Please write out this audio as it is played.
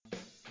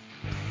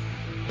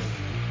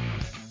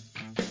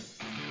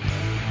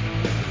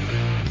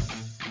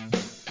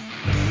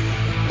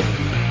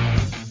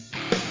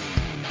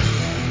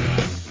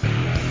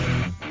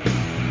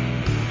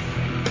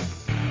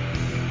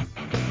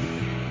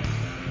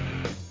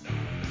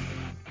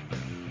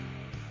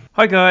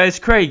Hi guys,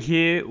 Craig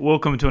here.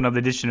 Welcome to another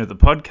edition of the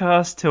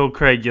podcast, Tell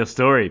Craig Your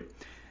Story.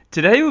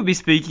 Today we'll be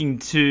speaking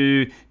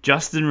to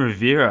Justin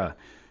Rivera.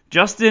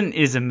 Justin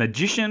is a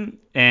magician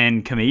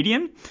and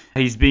comedian.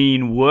 He's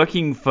been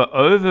working for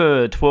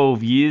over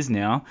 12 years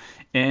now,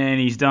 and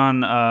he's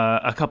done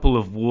a couple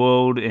of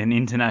world and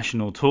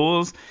international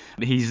tours.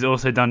 He's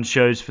also done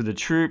shows for the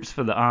troops,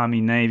 for the Army,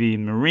 Navy,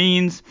 and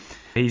Marines.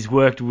 He's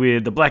worked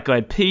with the Black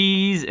Eyed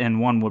Peas and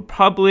One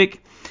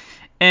Republic.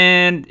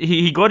 And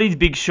he got his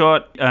big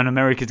shot on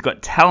America's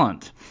Got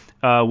Talent,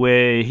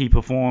 where he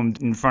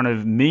performed in front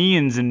of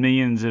millions and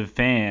millions of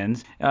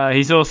fans.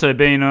 He's also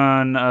been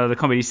on the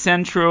Comedy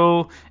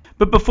Central.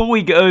 But before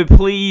we go,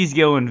 please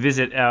go and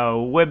visit our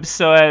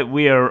website.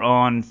 We are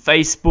on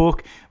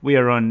Facebook. We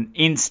are on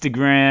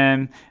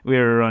Instagram. We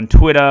are on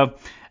Twitter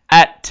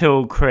at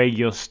Tell Craig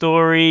Your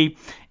Story.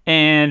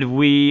 And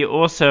we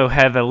also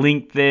have a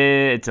link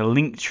there. It's a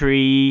link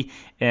tree,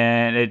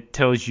 and it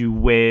tells you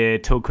where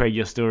Tell Craig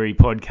Your Story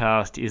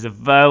podcast is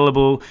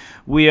available.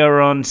 We are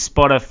on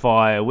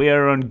Spotify. We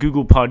are on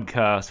Google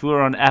Podcasts. We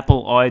are on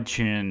Apple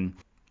iTunes.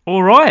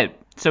 All right,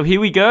 so here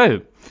we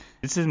go.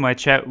 This is my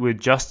chat with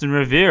Justin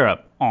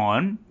Rivera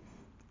on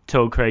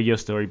Tell Craig Your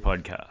Story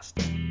podcast.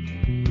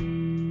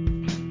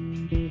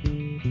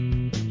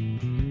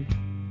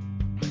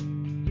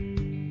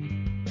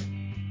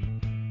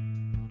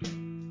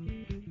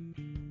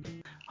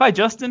 Hi,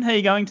 Justin. How are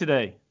you going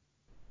today?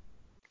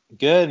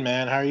 Good,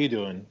 man. How are you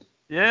doing?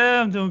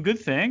 Yeah, I'm doing good,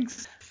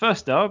 thanks.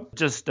 First up,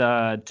 just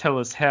tell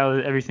us how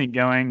everything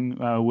going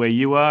where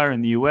you are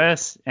in the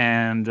US,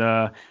 and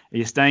are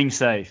you staying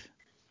safe?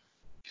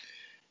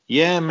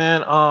 Yeah,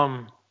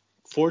 man.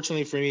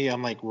 Fortunately for me,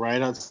 I'm like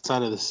right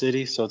outside of the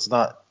city, so it's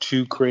not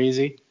too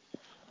crazy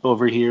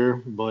over here.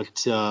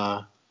 But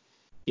I'm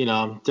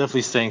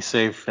definitely staying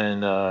safe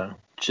and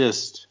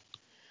just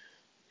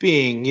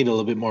being, a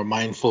little bit more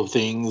mindful of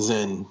things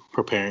and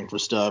preparing for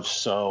stuff.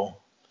 So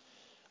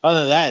other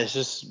than that, it's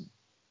just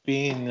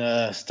being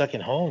stuck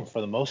at home for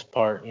the most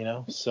part.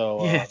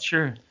 So Yeah,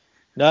 sure.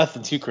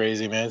 nothing too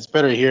crazy, man. It's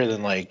better here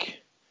than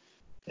like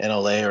in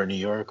LA or New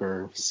York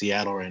or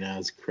Seattle right now.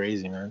 It's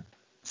crazy, man.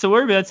 So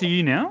whereabouts are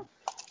you now?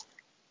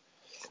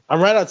 I'm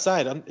right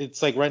outside.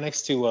 It's like right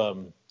next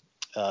to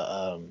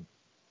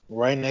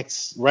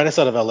right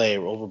outside of LA,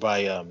 over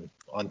by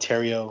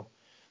Ontario.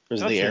 There's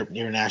the Gotcha.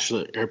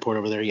 international airport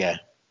over there. Yeah.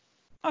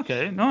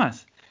 Okay,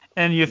 nice.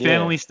 And your Yeah.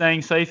 family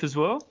staying safe as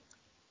well?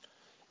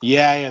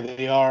 Yeah, yeah,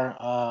 they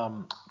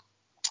are.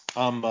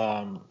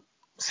 I'm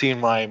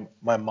seeing my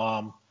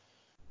mom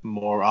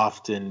more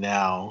often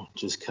now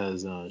just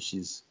because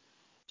she's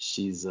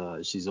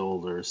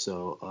older.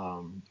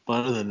 So, but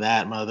other than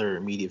that, my other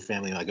immediate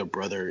family, like a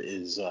brother,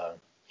 is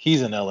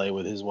he's in LA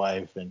with his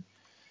wife, and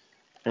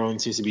everyone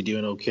seems to be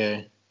doing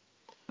okay.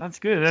 That's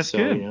good. That's So,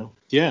 good.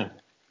 yeah.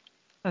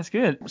 That's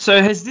good.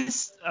 So has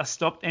this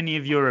stopped any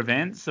of your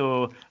events,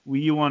 or were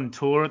you on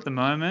tour at the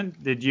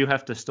moment? Did you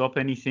have to stop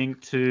anything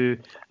to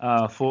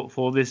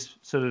for this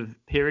sort of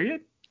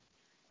period?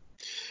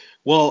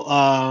 Well,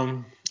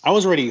 I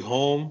was already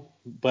home,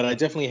 but I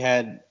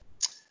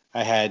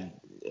had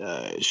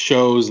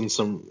shows and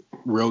some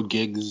road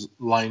gigs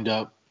lined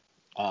up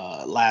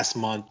last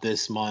month,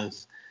 this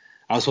month.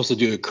 I was supposed to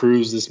do a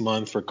cruise this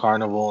month for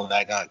Carnival, and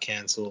that got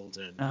canceled.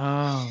 And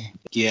Oh,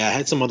 yeah, I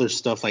had some other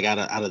stuff like out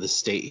of the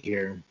state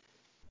here,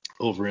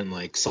 over in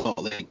like Salt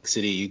Lake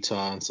City,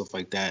 Utah, and stuff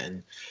like that.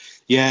 And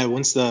yeah,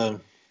 once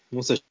the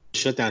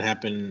shutdown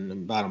happened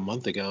about a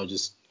month ago,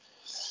 just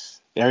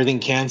everything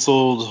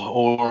canceled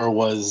or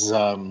was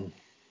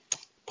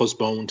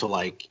postponed to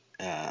like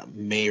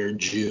May or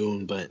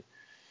June. But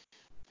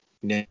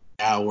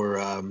now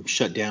we're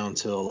shut down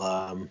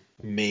till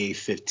May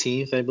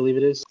 15th, I believe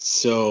it is.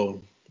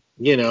 So,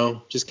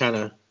 just kind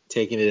of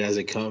taking it as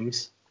it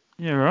comes.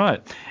 yeah,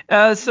 right.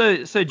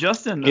 So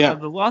Justin, Yeah.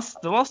 the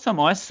last time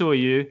I saw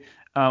you,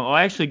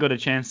 I actually got a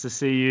chance to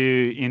see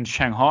you in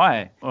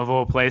Shanghai, of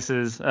all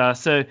places.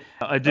 So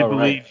I do All right.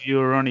 believe you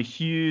were on a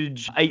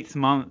huge eighth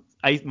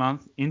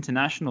month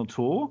international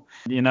tour.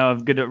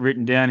 I've got it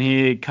written down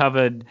here,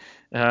 covered,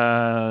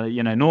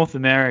 North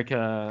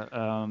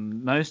America,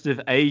 most of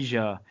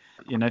Asia,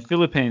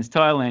 Philippines,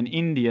 Thailand,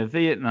 India,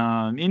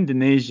 Vietnam,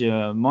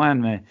 Indonesia,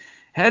 Myanmar.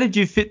 How did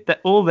you fit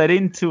all that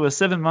into a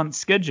 7-month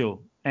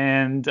schedule?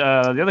 And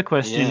the other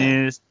question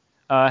Yeah. is,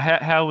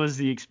 how was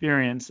the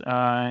experience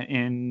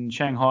in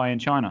Shanghai and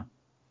China?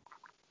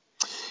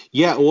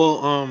 Yeah.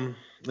 Well,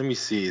 let me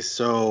see.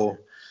 So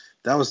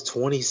that was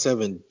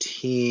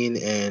 2017,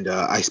 and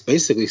I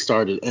basically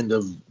started end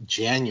of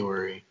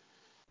January.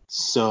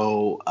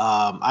 So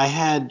I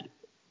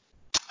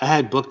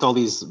had booked all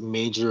these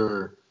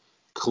major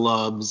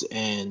clubs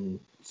and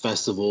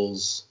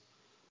festivals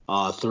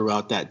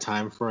throughout that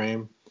time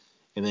frame,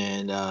 and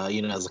then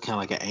as kind of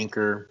like an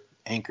anchor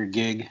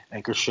gig,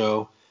 anchor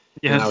show.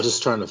 And then I was Yes.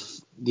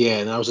 just yeah,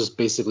 and I was just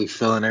basically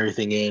filling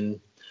everything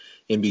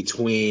in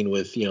between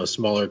with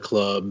smaller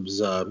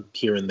clubs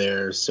here and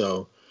there.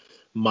 So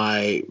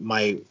my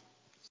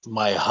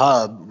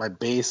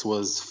base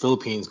was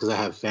Philippines because I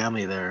have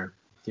family there.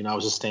 I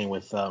was just staying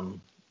with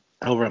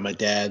over at my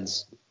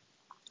dad's.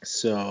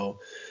 So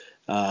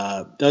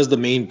that was the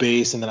main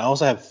base, and then I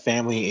also have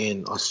family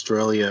in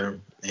Australia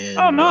Oh,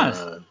 and nice.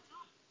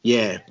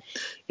 yeah,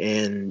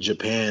 and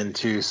Japan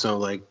too. So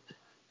like,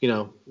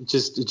 it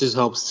just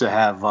helps to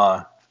have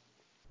a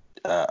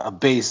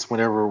base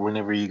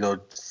whenever you go,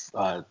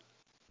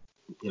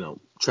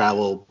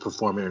 travel,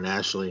 perform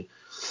internationally.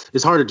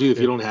 It's hard to do if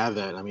Yeah, you don't have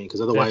that. I mean,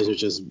 because otherwise you're definitely.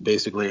 just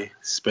basically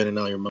spending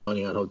all your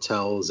money on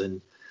hotels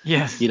and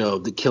Yes.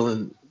 the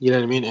killing, you know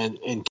what I mean, and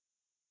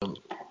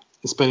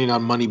spending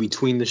on money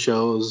between the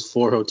shows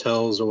for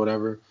hotels or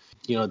whatever.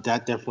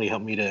 That definitely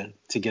helped me to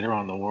get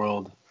around the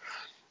world.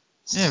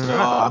 Yeah, So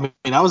right. I mean,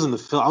 I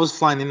was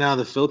flying in and out of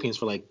the Philippines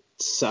for like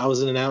I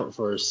was in and out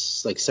for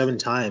like 7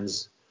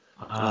 times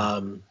Ah,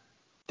 um,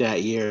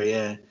 that year.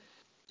 Yeah,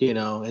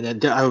 and then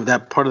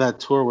that part of that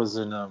tour was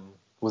in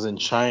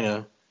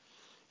China,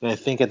 and I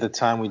think at the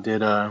time we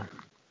did where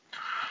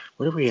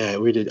did we at?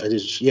 I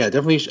did, yeah,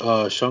 definitely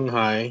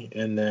Shanghai,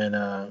 and then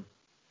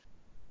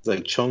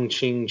like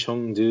Chongqing,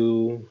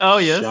 Chengdu, oh,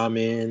 yes.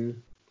 Xiamen.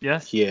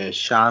 Yes. Yeah,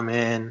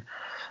 Xiamen.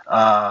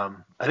 I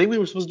think we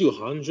were supposed to do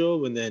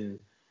Hangzhou, and then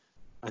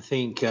I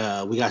think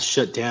we got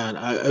shut down.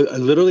 I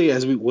literally,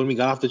 when we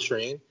got off the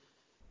train,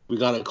 we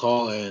got a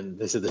call and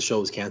they said the show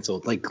was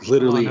canceled. Like Oh,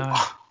 literally, no.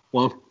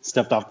 one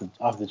stepped off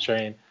the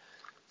train.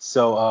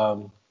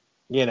 So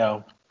you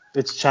know,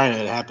 it's China.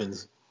 It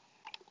happens.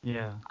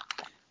 Yeah.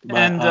 But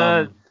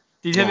And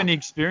did you have yeah. any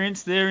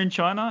experience there in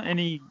China?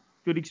 Any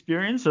good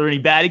experience or any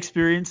bad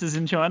experiences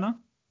in China?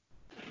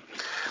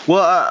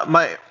 Well,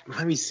 let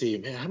me see,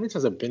 man. How many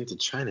times I've been to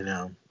China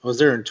now? I was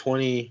there in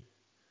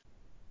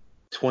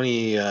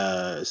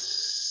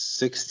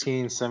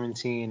 2016,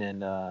 17,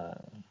 and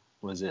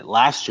was it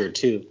last year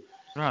too?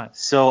 Right.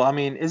 So I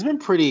mean, it's been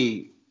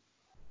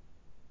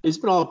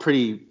all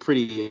pretty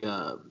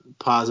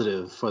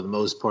positive for the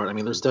most part. I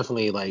mean, there's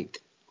definitely like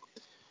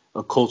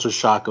a culture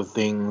shock of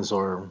things,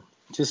 or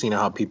just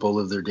how people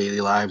live their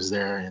daily lives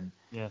there. And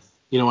Yes.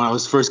 when I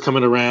was first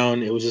coming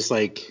around, it was just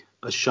like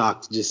a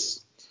shock to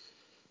just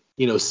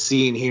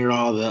see and hear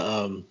all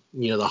the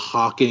the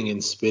hawking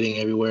and spitting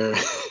everywhere,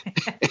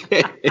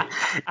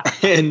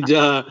 and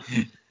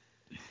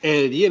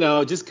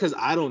just because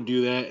I don't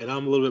do that, and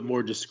I'm a little bit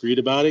more discreet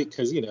about it,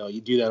 because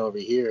you do that over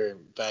here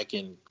back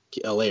in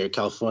LA or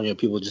California,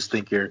 people just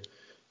think you're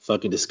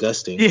fucking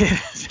disgusting, Yeah,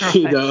 that's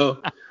you right.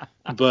 know.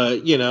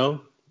 But yeah,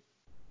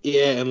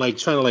 and like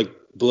trying to like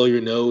blow your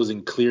nose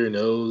and clear your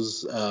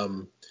nose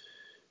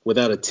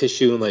without a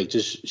tissue, and like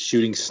just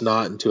shooting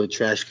snot into a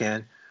trash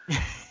can,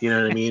 you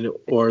know what I mean?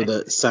 Or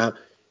the sound,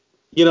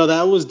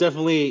 that was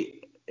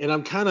definitely, and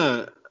I'm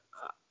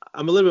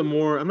a little bit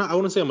more, I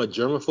wouldn't say I'm a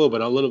germaphobe,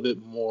 but I'm a little bit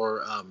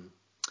more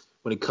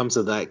when it comes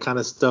to that kind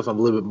of stuff, I'm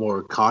a little bit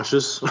more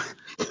cautious with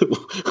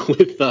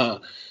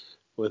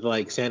with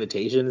like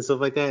sanitation and stuff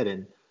like that,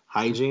 and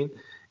hygiene.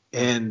 Yeah.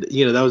 And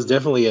that was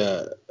definitely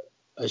a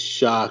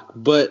shock.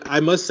 But I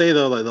must say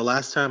though, like the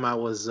last time I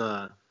was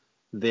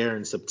there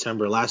in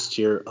September last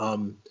year,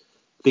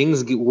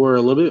 things were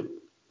a little bit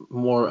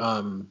more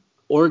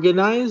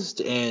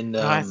organized and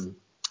Nice.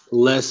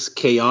 less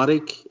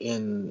chaotic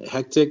and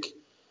hectic.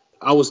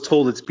 I was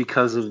told it's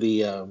because of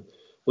the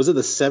was it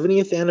the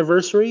 70th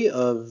anniversary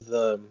of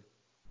the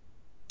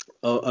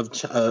of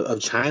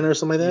China or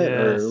something like that,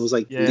 or it was Yes.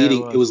 like Yeah, it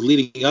it was was.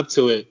 leading up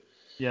to it.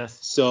 Yes.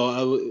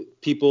 So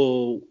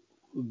people,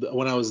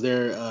 when I was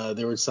there,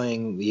 they were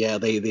saying, yeah,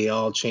 they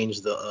all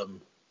changed the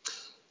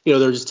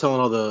they're just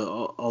telling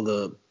all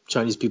the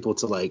Chinese people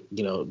to like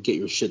get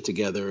your shit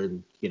together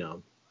and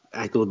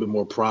act a little bit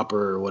more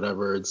proper or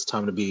whatever. It's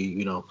time to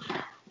be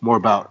more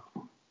about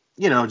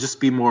just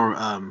be more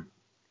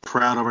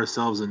proud of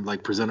ourselves and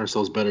like present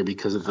ourselves better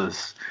because of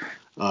this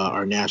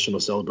our national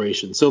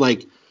celebration. So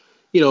like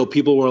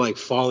people were like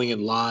falling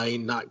in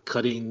line, not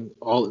cutting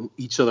all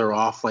each other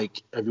off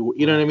like every,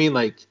 you know what I Wow. mean?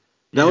 Like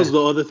that was Yeah.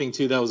 the other thing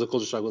too. That was a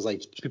culture shock. Was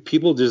like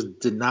people just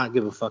did not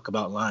give a fuck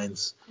about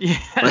lines. Yeah,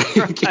 that's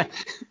Like right.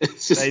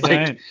 it's They just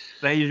like don't.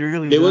 They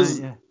really it don't. was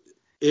Yeah.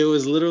 it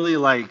was literally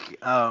like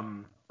a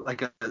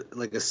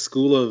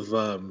school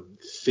of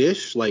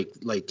fish, like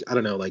I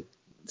don't know, like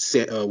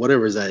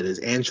whatever that is,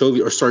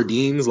 anchovy or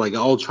sardines, like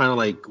all trying to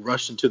like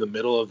rush into the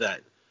middle of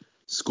that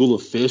school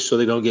of fish so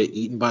they don't get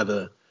eaten by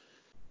the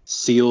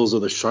seals or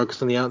the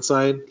sharks on the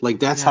outside. Like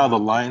that's how Yeah. the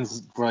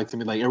lines were like to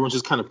me. Like everyone's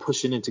just kind of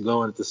pushing it to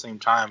go in at the same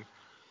time.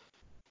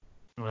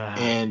 Wow.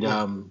 And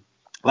Well,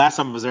 last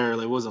time I was there,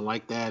 it wasn't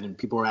like that, and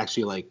people were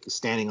actually like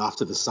standing off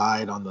to the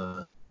side on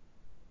the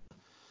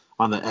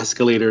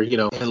escalator,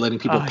 and letting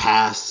people oh,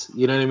 pass.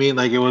 You know what I mean?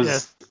 Like it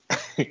was,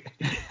 yes.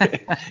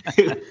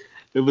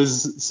 it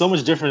was so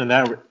much different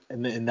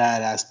in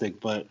that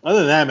aspect. But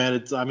other than that,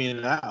 man, I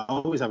mean, I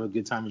always have a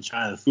good time in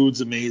China. The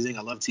food's amazing.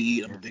 I love to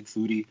eat. I'm a Yeah. big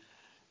foodie.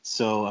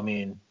 So I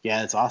mean,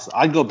 yeah, it's awesome.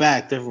 I'd go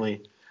back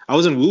definitely. I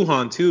was in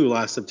Wuhan too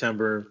last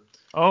September.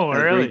 Oh, Had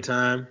a great really?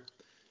 time.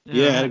 Yeah,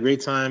 Yeah, I had a right.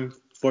 great time.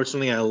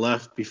 Fortunately, I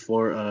left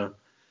before the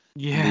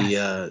Yes.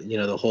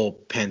 the whole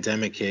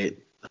pandemic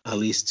hit. At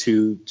least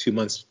 2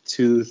 months,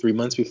 2 3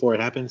 months before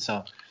it happened.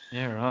 So,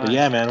 Yeah, but right.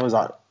 yeah, man, it was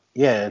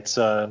yeah, it's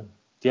yeah,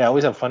 I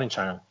always have fun in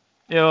China.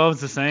 Yeah, well, I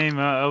was the same.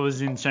 I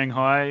was in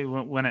Shanghai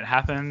when it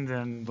happened,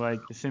 and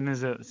like as soon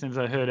as I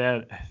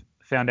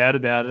found out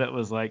about it, it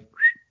was like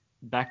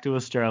back to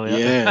Australia.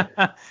 Yeah.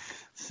 Where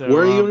So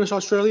are you in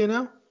Australia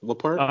now? What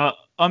part?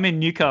 I'm in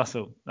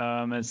Newcastle.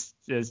 It's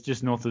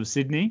just north of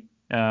Sydney.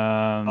 Oh,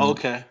 Um,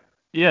 okay.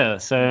 yeah.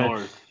 So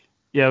North.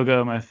 yeah, I'll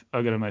go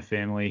to my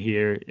family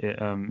here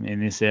in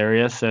this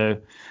area. So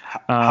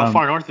How um,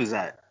 far north is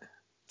that?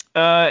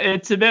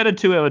 it's about a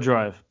 2 hour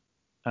drive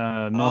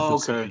north Oh, of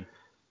okay. Sydney.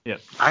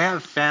 Yep. I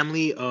have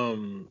family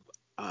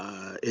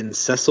in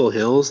Cecil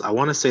Hills. I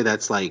want to say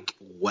that's like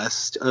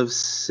west of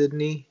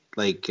Sydney.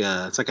 Like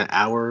it's like an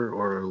hour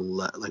or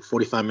like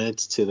 45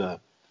 minutes to the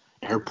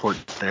airport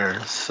there.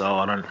 So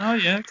I don't. Oh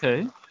yeah.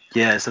 Okay.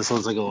 Yeah,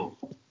 Cecil's like a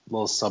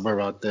little suburb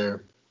out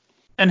there.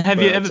 And But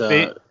have you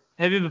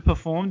ever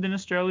performed in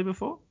Australia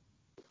before?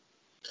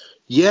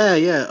 yeah,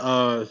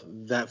 yeah.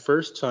 That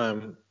first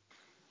time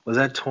was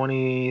that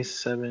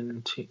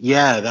 2017.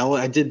 Yeah, that was,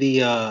 I did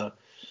the.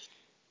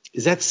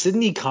 Is that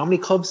Sydney Comedy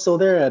Club still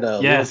there at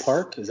Luna Yes.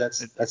 Park? Is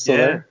that's still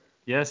Yeah. there?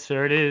 Yes,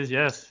 sir. It is.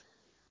 Yes.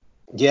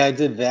 Yeah, I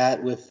did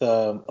that with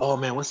oh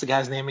man, what's the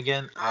guy's name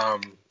again?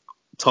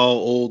 Tall,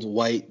 old,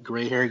 white,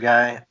 gray hair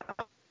guy.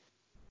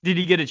 Did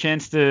you get a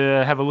chance to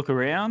have a look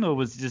around, or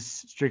was it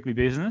just strictly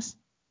business?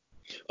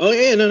 Oh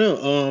yeah, no,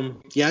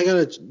 no. Yeah, I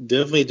gotta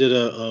definitely did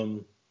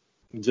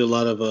a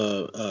lot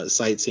of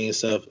sightseeing and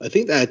stuff. I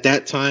think that at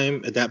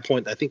that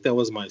point, I think that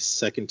was my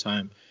second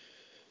time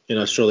in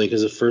Australia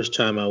because the first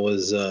time I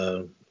was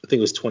I think it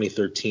was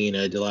 2013.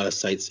 I did a lot of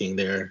sightseeing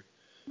there.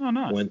 Oh,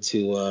 nice. Went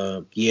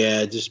to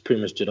yeah, just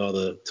pretty much did all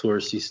the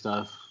touristy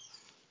stuff,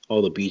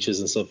 all the beaches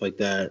and stuff like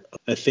that.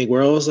 I think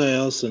where was I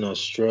else in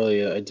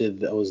Australia?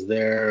 I was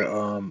there.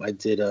 I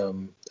did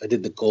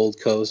the Gold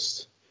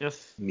Coast.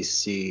 Yes. Let me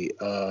see.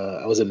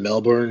 I was in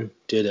Melbourne.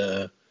 Did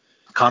a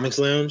Comics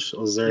Lounge. I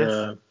was there.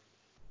 Yes.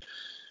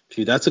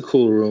 Dude, that's a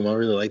cool room. I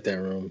really like that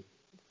room.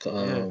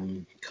 Yeah.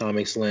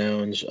 Comics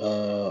Lounge. I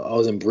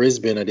was in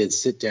Brisbane. I did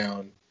Sit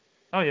Down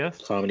Oh, yes.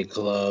 Comedy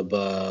Club.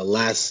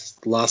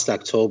 Last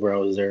October I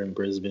was there in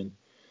Brisbane.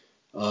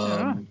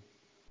 Yeah. Right.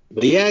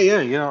 But yeah,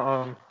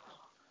 yeah,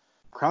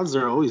 crowds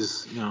are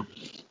always, a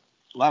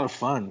lot of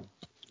fun.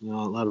 A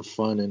lot of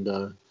fun,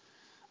 and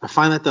I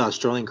find that the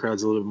Australian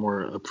crowd's a little bit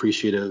more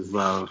appreciative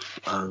of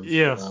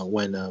Yes.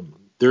 when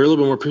they're a little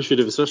bit more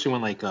appreciative, especially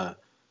when like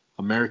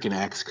American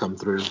acts come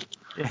through.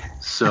 Yeah.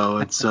 So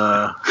it's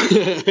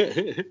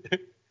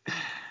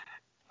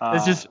It's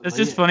but just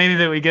yeah, funny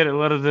that we get a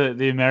lot of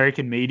the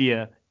American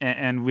media,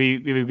 and we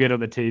get all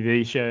the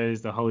TV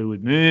shows, the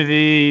Hollywood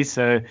movies,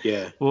 so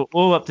yeah, we're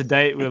all up to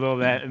date with all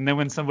that. And then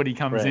when somebody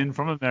comes right, in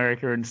from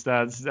America and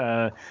starts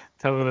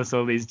telling us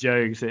all these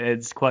jokes,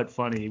 it's quite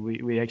funny.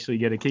 We actually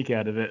get a kick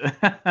out of it.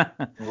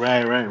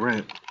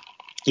 right.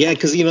 Yeah,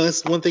 because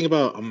that's one thing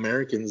about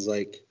Americans,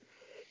 like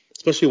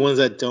especially ones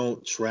that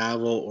don't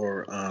travel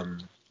or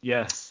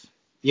Yes.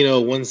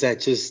 ones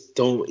that just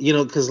don't,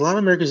 because a lot of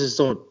Americans just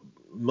don't.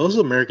 Most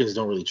Americans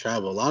don't really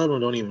travel. A lot of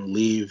them don't even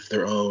leave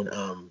their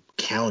own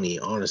county.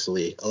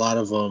 Honestly, a lot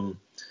of them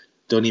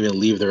don't even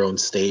leave their own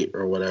state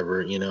or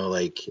whatever.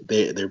 Like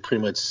they're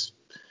pretty much.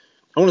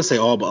 I want to say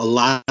all, but a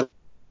lot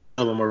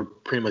of them are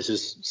pretty much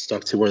just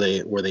stuck to where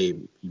they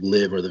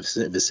live or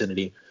the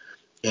vicinity.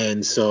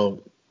 And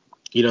so,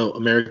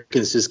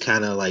 Americans just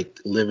kind of like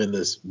live in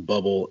this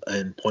bubble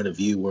and point of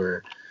view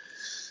where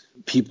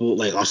people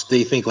like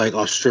they think like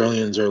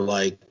Australians are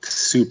like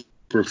super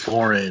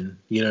foreign,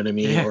 you know what I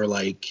mean? Yeah. Or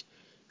like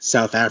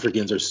South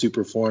Africans are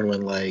super foreign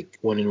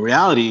when in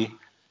reality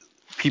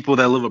people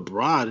that live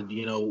abroad,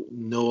 know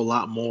a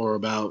lot more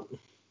about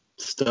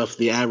stuff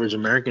the average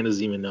American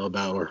doesn't even know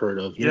about or heard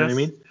of, you know what I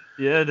Yes. mean?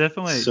 Yeah,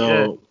 definitely. Yeah.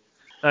 So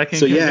I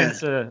so can yeah,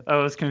 convince. I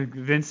was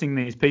convincing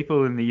these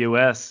people in the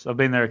US. I've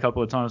been there a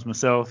couple of times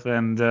myself,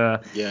 yeah.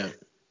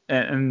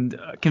 and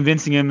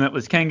convincing him that it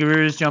was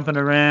kangaroos jumping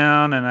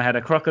around, and I had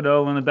a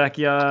crocodile in the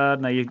backyard,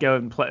 and I go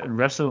and play and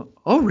wrestle.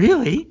 Oh,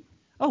 really?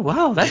 Oh,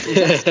 wow. That is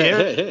that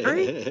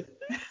scary?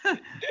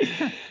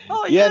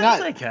 Oh, Yeah, yeah, it's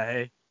not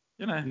okay.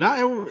 You know, not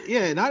everyone,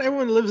 yeah, not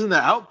everyone lives in the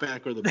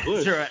outback or the that's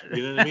bush. right.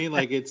 You know what I mean?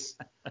 Like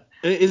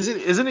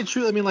isn't it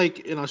true? I mean, like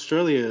in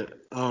Australia,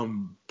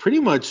 pretty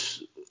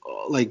much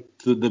like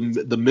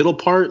the middle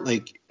part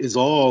like is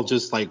all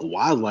just like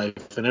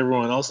wildlife, and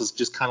everyone else is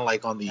just kind of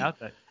like on the Out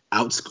there.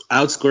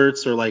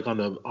 outskirts or like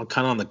kind of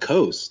on the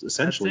coast, That's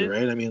essentially, it.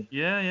 right? I mean,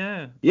 Yeah, yeah.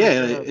 Like,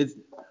 yeah, it's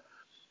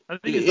I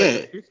think it's like the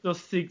yeah, fifth or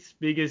sixth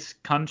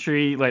biggest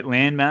country, like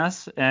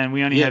landmass, and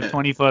we only have yeah,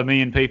 25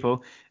 million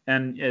people,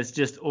 and it's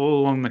just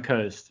all along the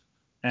coast.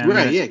 And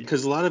right, yeah,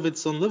 because a lot of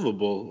it's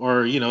unlivable,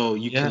 or you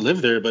yeah, can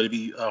live there, but it'd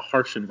be a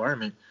harsh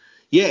environment.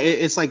 Yeah,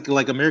 it's like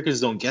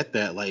Americans don't get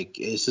that. Like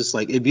it's just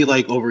like it'd be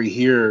like over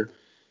here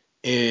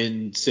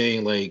and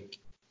saying like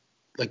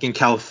in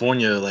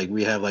California, like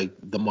we have like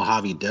the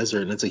Mojave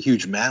Desert, and it's a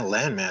huge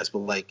landmass, but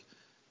like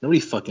nobody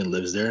fucking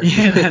lives there. You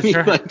yeah, know what I that's mean?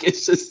 right. Like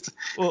it's just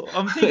Well,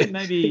 I'm thinking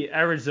maybe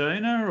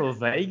Arizona or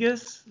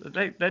Vegas.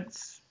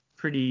 That's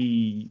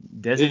pretty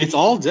it's deserty.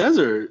 all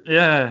desert.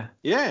 Yeah,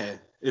 Yeah.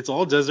 It's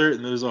all desert,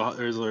 and there's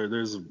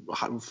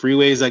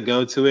freeways that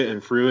go to it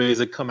and freeways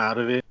that come out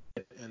of it,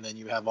 and then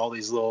you have all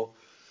these little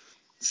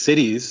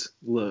cities,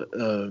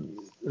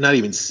 not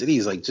even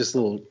cities, like just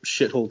little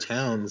shithole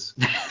towns,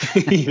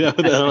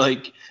 that are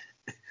like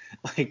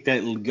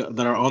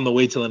that are on the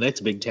way to the next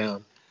big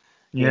town.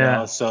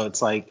 Yeah. So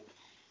it's like,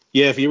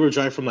 yeah, if you ever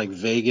drive from like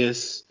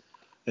Vegas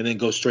and then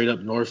go straight up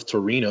north to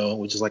Reno,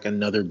 which is like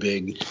another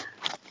big,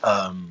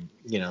 um,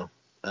 you know,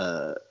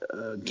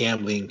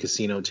 gambling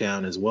casino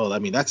town as well. I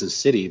mean, that's a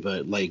city,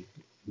 but like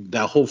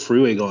that whole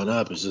freeway going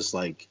up is just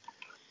like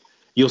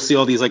you'll see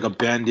all these like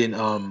abandoned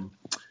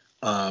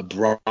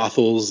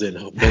brothels and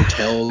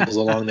motels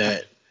along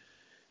that,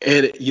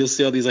 and you'll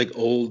see all these like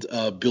old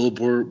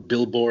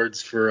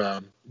billboards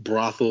for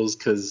brothels,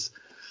 because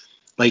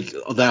like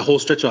that whole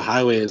stretch of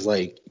highway is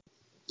like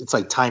it's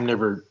like time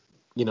never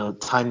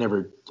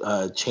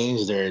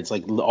changed there. It's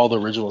like all the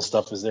original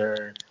stuff is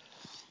there.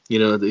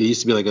 There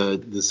used to be like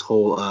this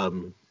whole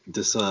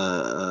this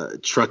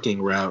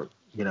trucking route,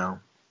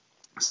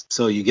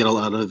 so you get a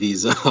lot of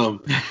these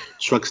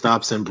truck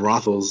stops and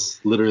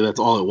brothels. Literally, that's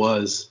all it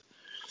was.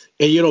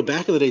 And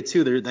back in the day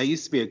too, that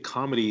used to be a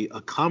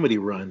comedy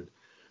run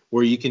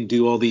where you can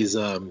do all these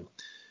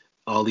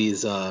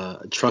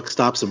truck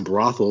stops and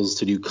brothels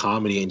to do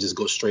comedy and just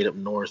go straight up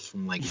north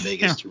from like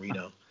Vegas to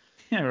Reno.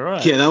 Yeah,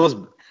 right. Yeah,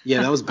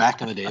 that was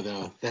back in the day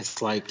though.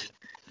 That's like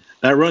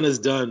that run is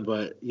done,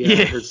 but yeah,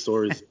 Yeah. I've heard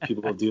stories of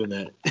people doing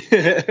that.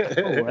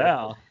 Oh,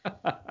 wow.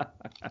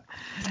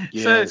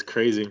 Yeah, So it's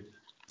crazy.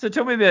 So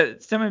tell me about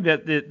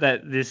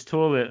this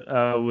tour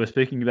that we were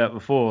speaking about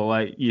before.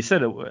 Like you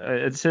said,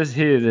 it says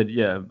here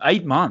that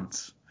 8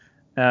 months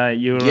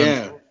you were on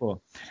Yeah. tour for.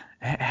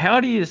 How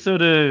do you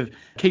sort of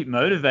keep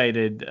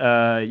motivated?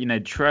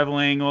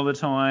 Traveling all the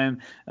time,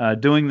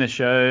 doing the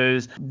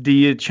shows. Do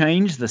you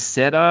change the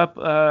setup?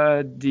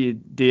 Do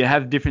you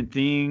have different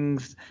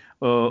things,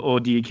 or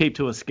do you keep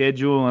to a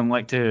schedule and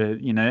like to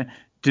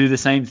do the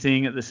same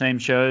thing at the same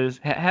shows?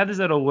 How does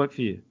that all work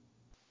for you?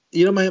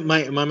 My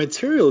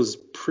material is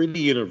pretty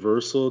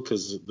universal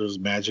because there's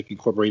magic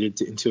incorporated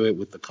into it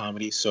with the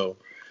comedy, so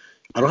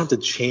I don't have to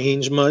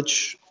change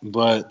much.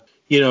 But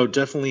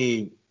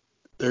definitely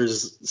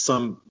there's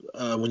some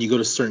when you go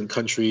to certain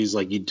countries,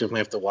 like you definitely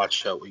have to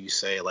watch out what you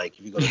say. Like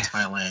if you go to Yes,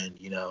 Thailand,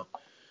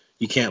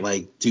 you can't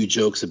like do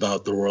jokes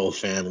about the royal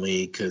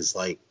family because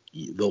like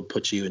they'll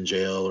put you in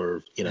jail,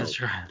 or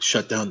that's right.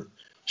 shut down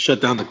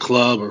the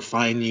club or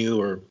fine you,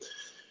 or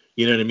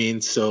you know what I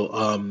mean? So,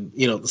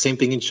 the same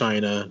thing in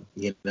China.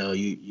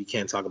 You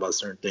can't talk about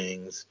certain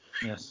things.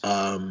 Yes.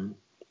 Um,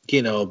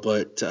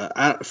 but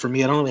for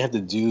me, I don't really have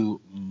to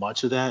do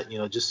much of that.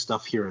 Just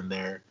stuff here and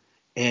there.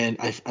 And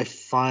I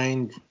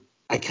find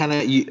I kind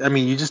of, you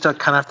just kind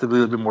of have to be a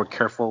little bit more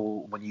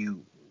careful when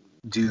you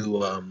do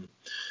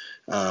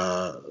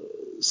uh,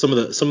 some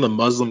of the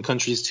Muslim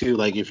countries too.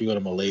 Like if you go to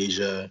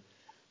Malaysia,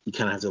 you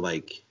kind of have to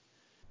like,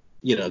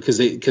 because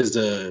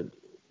the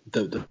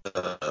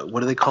what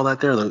do they call that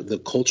there? The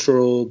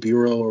cultural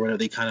bureau or whatever.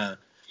 They kind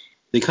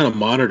of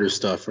monitor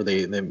stuff, or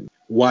they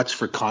watch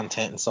for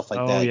content and stuff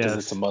like Oh, that yes. because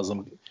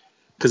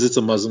it's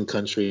a Muslim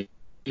country.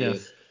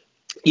 Yes.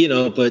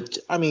 But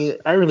I mean,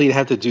 I really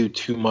have to do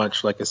too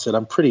much. Like I said,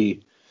 I'm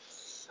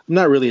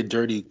not really a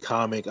dirty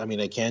comic. I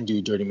mean, I can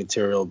do dirty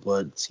material,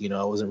 but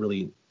I wasn't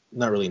really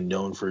not really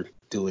known for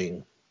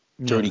doing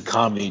dirty Yes.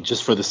 comedy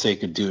just for the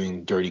sake of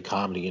doing dirty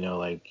comedy.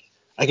 Like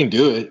I can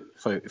do it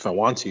if I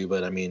want to,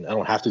 but I mean, I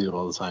don't have to do it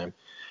all the time.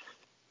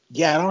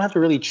 Yeah, I don't have to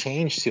really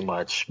change too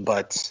much,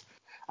 but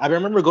I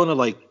remember going to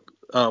like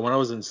when I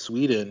was in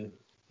Sweden,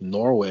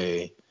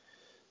 Norway,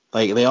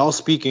 like they all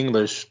speak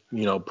English,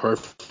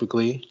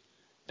 perfectly,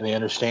 and they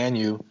understand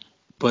you.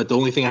 But the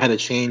only thing I had to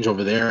change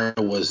over there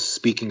was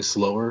speaking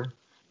slower.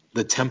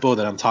 The tempo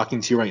that I'm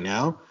talking to you right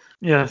now,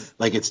 Yes.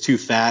 like it's too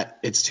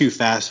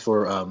fast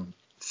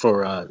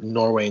for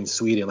Norway and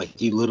Sweden. Like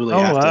you literally Oh,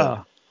 have to,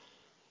 wow.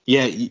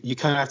 yeah, you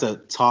kind of have to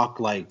talk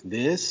like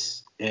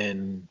this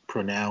and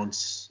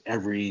pronounce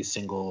every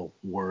single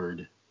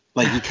word.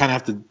 Like you kind of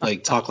have to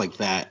like talk like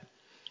that.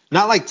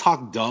 Not like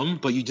talk dumb,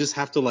 but you just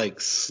have to like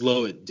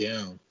slow it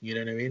down. You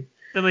know what I mean?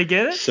 Do they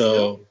get it still?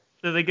 So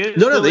Do they get it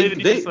no, still they even if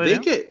you they slow they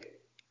down? get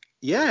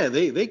yeah,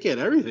 they get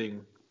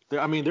everything.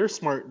 They're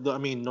smart. I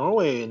mean,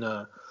 Norway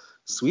and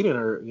Sweden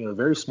are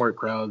very smart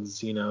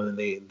crowds. And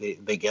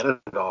they get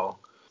it all.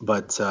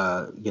 But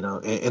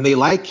and they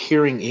like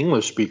hearing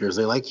English speakers.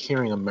 They like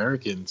hearing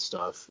American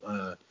stuff.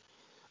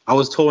 I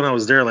was told when I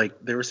was there,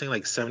 like they were saying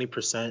like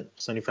 70%,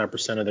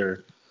 75% of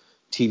their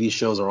TV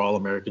shows are all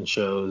American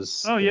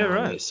shows. Oh, yeah, And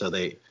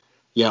right.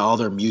 yeah, all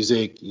their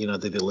music, that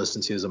they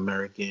listen to is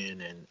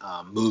American, and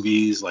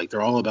movies, like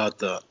they're all about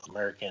the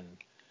American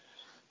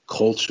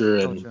culture,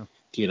 and Culture.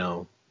 you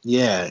know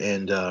yeah,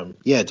 and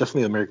yeah,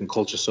 definitely American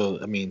culture. So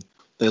I mean,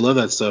 they love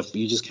that stuff.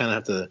 You just kind of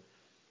have to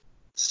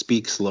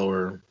speak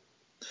slower.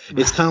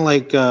 It's kind of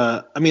like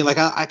I mean, like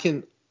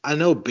I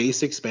know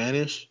basic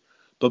Spanish,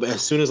 but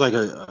as soon as like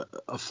a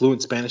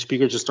fluent Spanish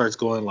speaker just starts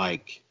going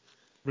like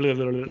Blah,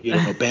 blah, blah. you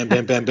know, bam,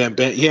 bam, bam, bam,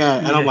 bam. Yeah,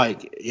 and I'm Yeah.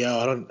 like,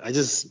 yo, I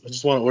just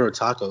want to order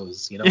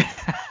tacos, you know.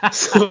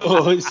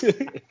 So,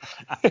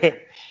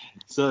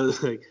 so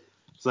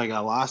it's like I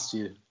lost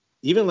you.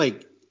 Even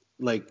like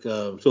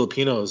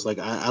Filipinos, like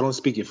I don't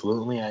speak it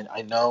fluently.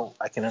 I know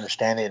I can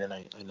understand it and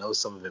I know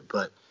some of it,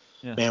 but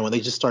Yeah. man, when they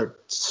just start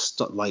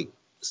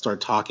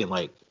talking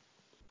like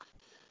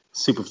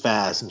super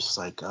fast, I'm just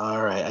like,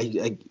 all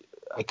right,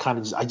 I kind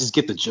of I just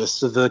get the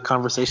gist of the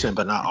conversation,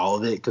 but not all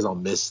of it because I'll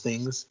miss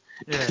things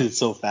because Yeah. it's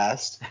so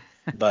fast.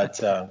 But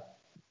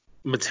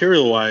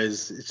material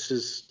wise, it's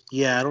just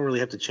yeah, I don't really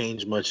have to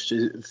change much.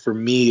 For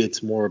me,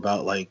 it's more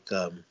about like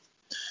I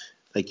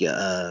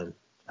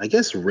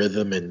guess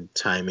rhythm and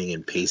timing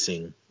and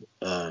pacing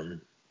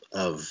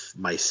of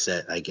my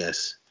set, I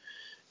guess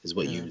is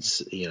what Yeah.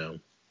 you know.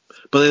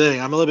 But then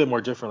I'm a little bit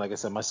more different. Like I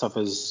said, my stuff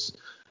is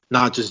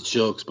not just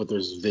jokes, but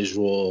there's it's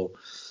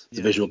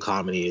Yeah. visual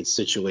comedy, it's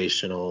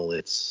situational,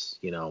 it's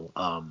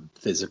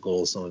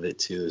physical, some of it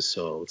too.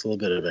 So it's a little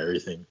bit of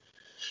everything.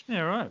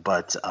 Yeah. Right.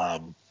 But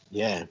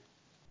yeah.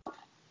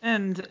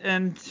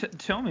 And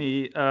tell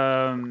me,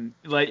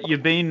 like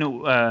you've been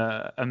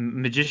a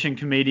magician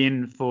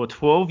comedian for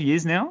 12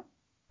 years now,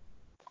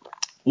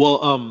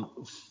 Well,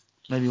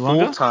 maybe full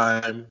longer.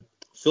 time.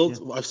 Yeah.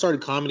 I've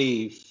started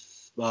comedy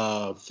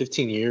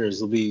 15 years.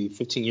 It'll be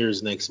 15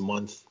 years next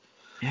month.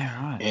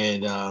 Yeah. Right.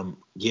 And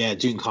yeah,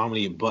 doing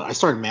comedy. But I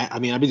started I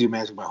mean, I've been doing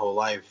magic my whole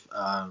life.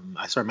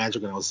 I started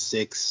magic when I was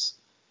 6,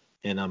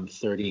 and I'm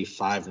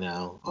 35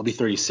 now. I'll be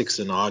 36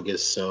 in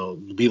August, so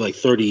it'll be like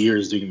 30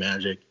 years doing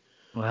magic.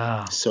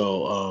 Wow.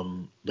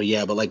 So, but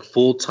yeah, but like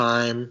full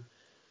time,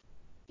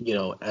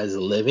 as a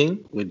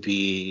living would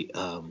be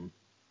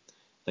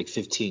like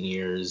 15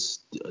 years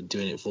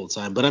doing it full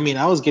time. But I mean,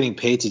 I was getting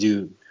paid to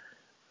do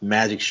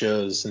magic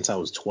shows since I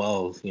was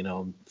 12,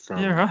 Yeah.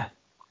 from Right.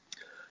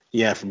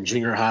 from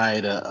junior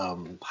high to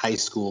high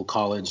school,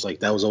 college. Like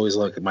that was always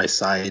like my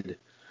So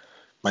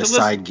let's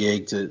side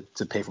gig to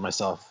pay for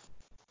myself.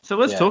 so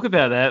let's Yeah. talk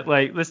about that.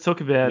 Like, let's talk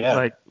about Yeah.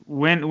 like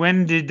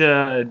when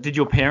did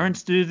your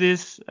parents do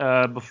this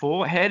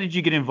before? How did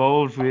you get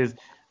involved with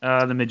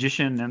the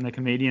magician and the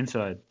comedian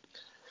side?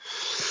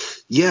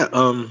 Yeah.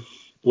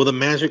 Well, the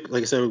magic,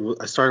 like I said,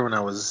 I started when I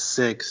was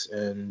 6,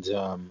 and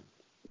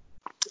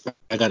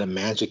I got a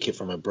magic kit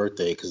for my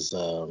birthday because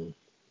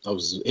I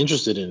was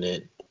interested in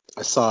it.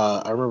 I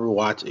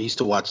used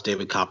to watch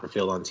David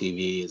Copperfield on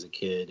TV as a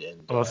kid, and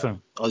Awesome.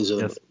 Yes.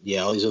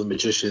 all these other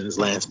magicians,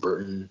 Lance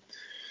Burton,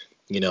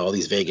 all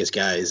these Vegas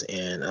guys,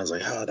 and I was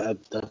like, oh,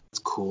 that's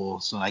cool.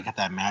 So I got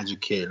that magic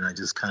kit, and I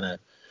just kind of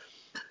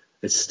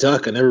it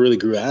stuck. I never really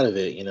grew out of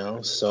it,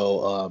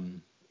 So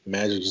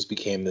magic just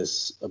became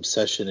this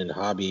obsession and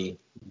hobby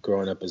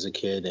growing up as a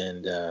kid,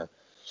 and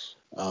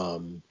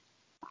um,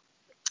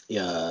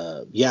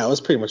 yeah, I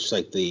was pretty much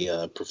like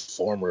the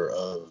performer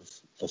of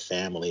the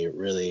family,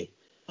 really.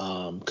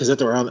 Because at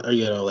the around,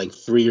 like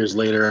 3 years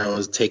later, I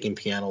was taking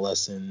piano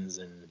lessons,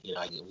 and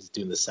I was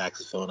doing the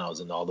saxophone. I was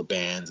in all the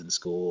bands in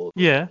school,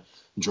 Yeah.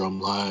 drum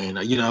line.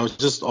 I was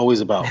just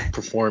always about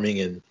performing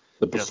and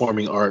the Yes.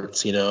 performing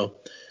arts.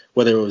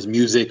 Whether it was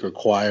music or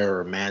choir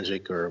or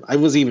magic, or I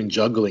was even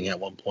juggling at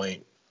one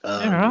point. Yeah.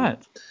 Um, Right.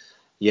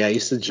 yeah, I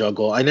used to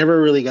juggle. I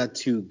never really got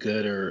too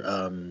good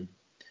or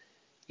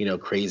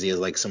crazy as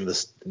like some of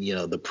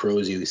the the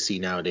pros you see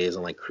nowadays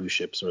on like cruise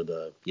ships or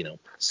the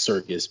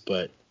circus.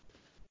 But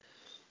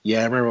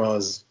yeah, I remember when I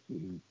was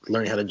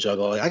learning how to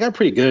juggle. I got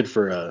pretty good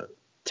for a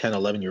 10,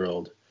 11 year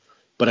old,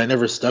 but I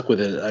never stuck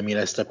with it. I mean,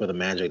 I stuck with the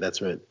magic.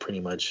 That's what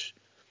pretty much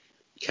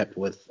kept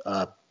with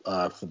up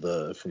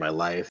for my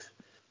life.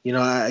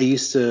 I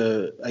used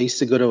to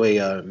go to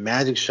a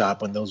magic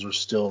shop when those were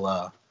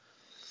still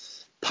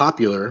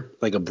popular,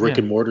 like a brick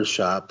Yeah. and mortar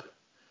shop.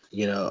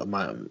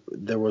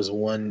 There was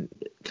one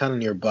kind of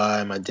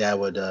nearby. My dad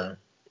would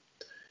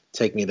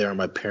take me there and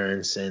my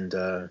parents, and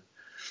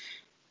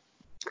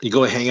you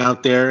go hang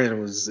out there, and it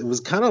was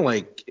kind of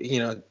like,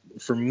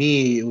 for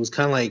me it was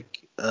kind of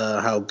like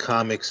how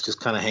comics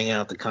just kind of hang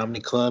out at the comedy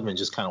club and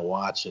just kind of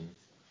watch and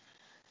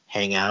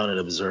hang out and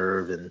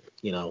observe and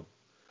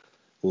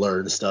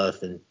learn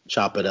stuff and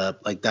chop it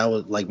up. Like that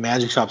was like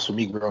magic shops for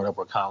me growing up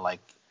were kind of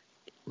like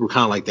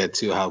that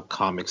too, how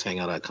comics hang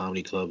out at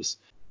comedy clubs.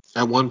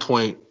 At one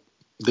point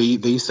they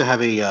used to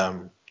have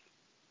a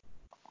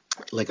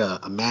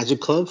magic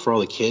club for all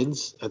the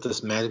kids at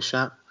this magic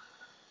shop.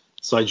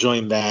 So I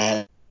joined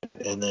that,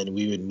 and then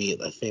we would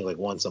meet, I think, like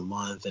once a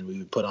month, and we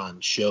would put on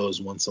shows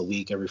once a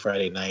week, every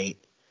Friday night,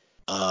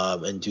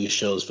 and do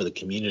shows for the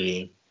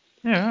community.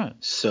 Yeah. Right.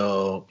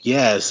 So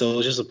yeah, so it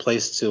was just a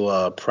place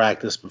to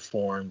practice,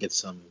 perform, get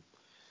some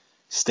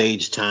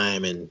stage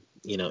time, and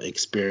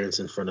experience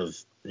in front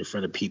of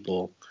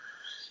people.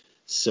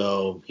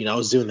 So I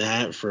was doing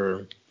that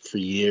for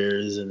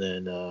years, and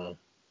then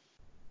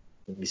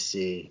let me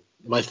see,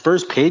 my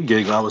first paid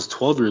gig, I was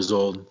 12 years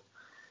old,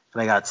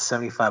 and I got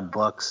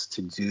 $75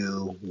 to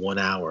do 1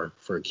 hour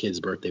for a kid's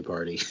birthday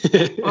party.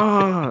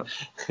 Oh,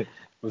 It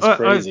was I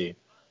crazy.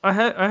 I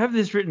have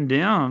this written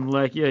down.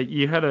 Like, yeah,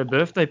 you had a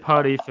birthday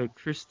party for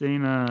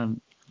Christina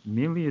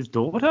Amelia's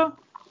daughter?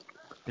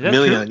 Is that true?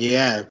 Million,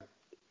 yeah.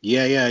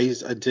 Yeah. I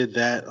did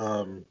that.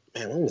 Man,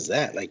 when was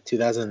that? Like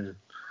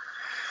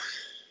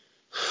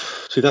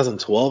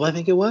 2012, I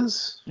think it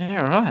was.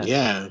 Yeah, right.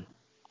 Yeah.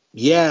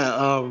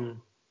 Yeah.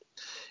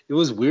 It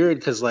was weird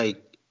because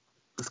like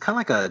it's kind of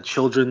like a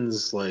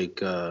children's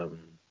like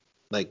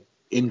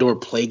indoor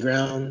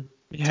playground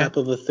Yeah. type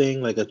of a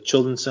thing, like a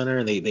children's center,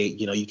 and they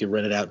you can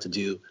rent it out to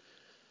do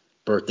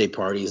birthday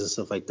parties and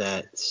stuff like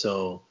that.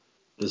 So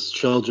this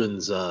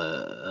children's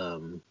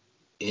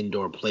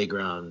indoor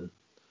playground,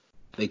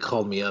 they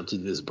called me up to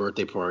do this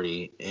birthday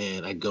party,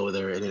 and I go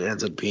there, and it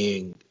ends up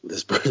being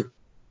this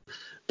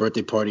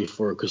birthday party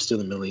for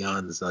Christina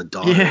Milian's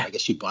daughter. Yeah. I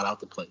guess she bought out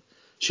the place.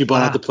 She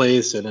bought out the Wow.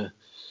 place, and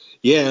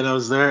yeah, and I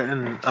was there,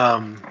 and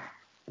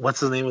what's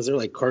his name was there?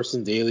 Like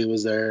Carson Daly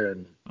was there,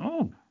 and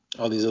Oh.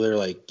 all these other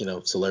like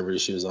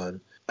celebrities she was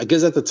on. I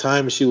guess at the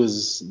time she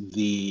was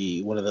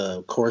the one of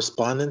the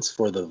correspondents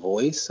for The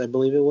Voice, I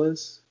believe it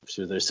was. She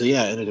was there. So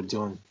yeah, I ended up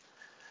doing a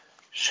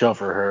show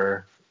for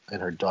her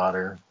and her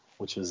daughter,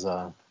 which was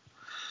that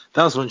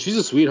was fun. She's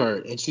a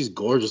sweetheart and she's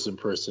gorgeous in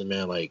person,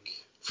 man. Like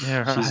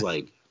Yeah, she's right.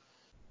 like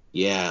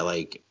yeah,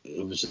 like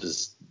it was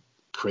just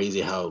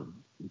crazy how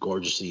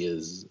gorgeous she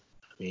is.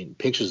 I mean,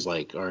 pictures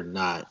don't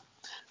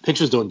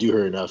do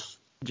her enough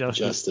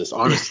Justice. justice.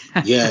 Honest,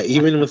 yeah,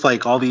 even with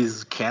like all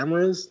these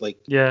cameras, like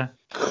Yeah.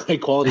 high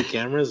quality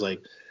cameras,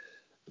 like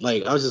I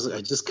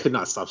just could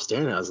not stop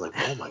staring at her. I was like,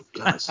 oh my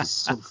god, she's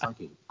so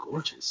fucking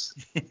gorgeous.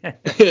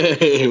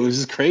 It was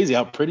just crazy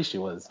how pretty she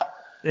was.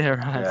 Yeah,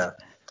 right. Yeah.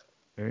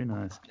 Very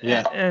nice.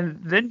 Yeah. And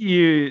then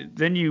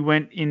you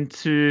went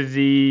into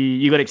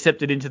you got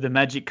accepted into the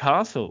Magic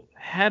Castle.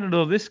 How did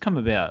all this come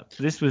about?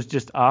 This was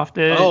just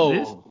after this?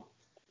 Oh,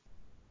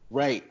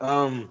 right.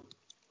 Well,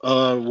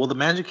 the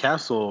Magic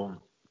Castle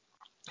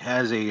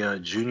has a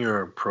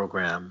junior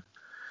program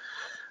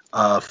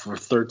for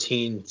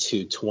 13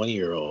 to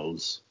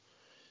 20-year-olds.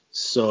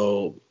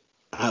 So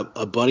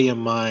a buddy of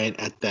mine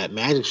at that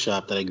magic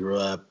shop that I grew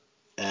up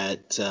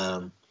at,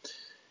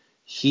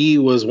 he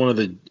was one of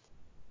the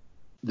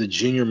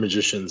junior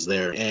magicians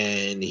there,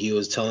 and he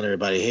was telling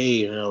everybody,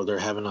 hey, they're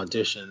having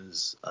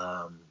auditions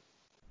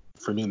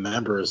for new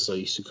members, so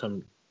you should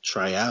come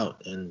try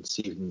out and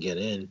see if you can get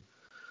in.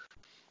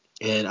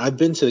 And I've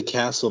been to the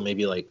castle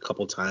maybe like a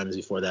couple times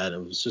before that,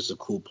 and it was just a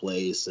cool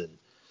place, and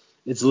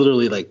it's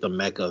literally like the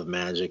mecca of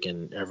magic,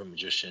 and every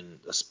magician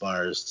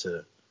aspires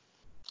to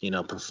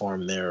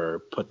perform there or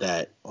put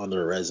that on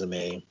their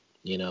resume,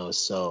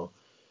 so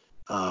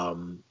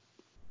um,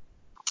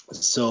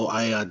 so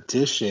I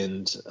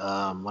auditioned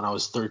when I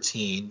was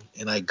 13,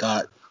 and I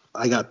got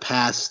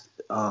passed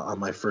on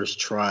my first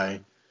try.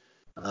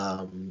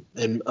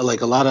 And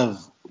like a lot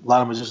of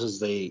magicians,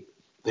 they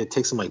it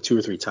takes them like two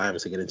or three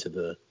times to get into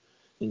the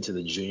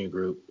junior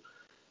group.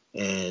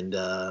 And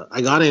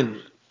I got in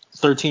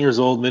 13 years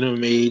old,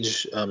 minimum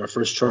age, my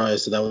first try.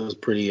 So that was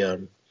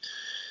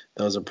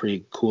a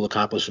pretty cool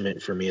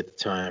accomplishment for me at the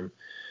time. Yeah,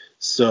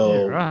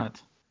 So right.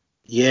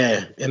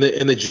 yeah, and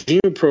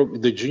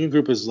the junior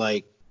group is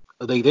like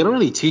they don't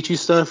really teach you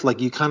stuff.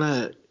 Like you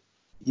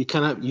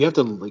have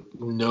to like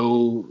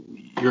know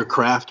your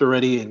craft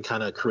already and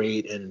kind of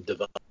create and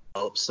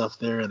develop stuff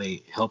there, and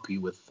they help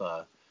you with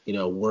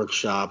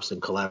workshops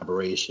and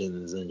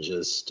collaborations and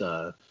just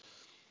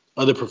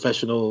other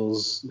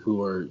professionals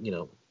who are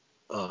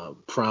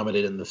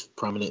prominent in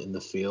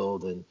the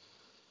field. And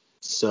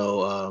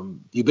so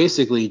you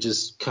basically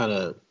just kind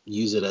of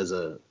use it as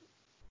a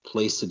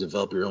place to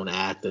develop your own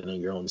act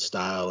and your own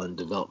style and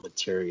develop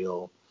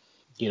material.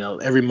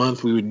 Every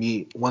month we would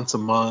meet once a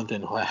month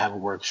and have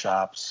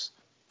workshops.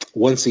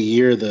 Once a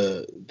year,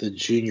 the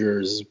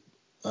juniors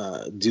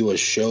do a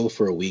show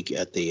for a week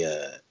at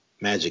the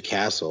Magic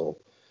Castle.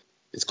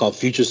 It's called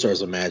Future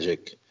Stars of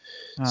Magic.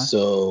 Right.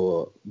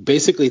 So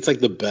basically, it's like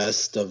the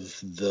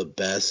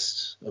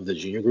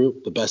junior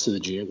group, the best of the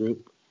junior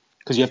group,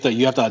 because you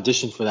have to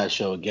audition for that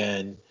show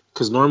again.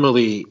 Because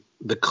normally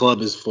the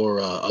club is for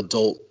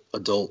adult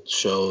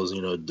shows,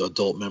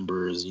 adult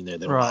members. They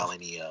don't allow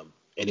Right.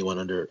 anyone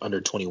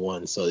under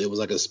 21. So it was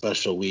like a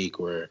special week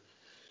where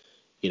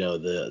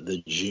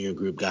the junior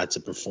group got to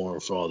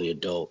perform for all the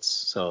adults.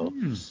 So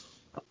Hmm.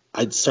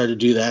 I started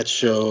to do that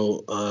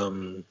show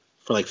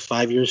for like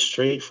 5 years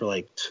straight, for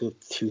like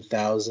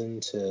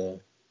 2000 to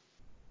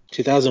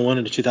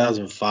 2001 to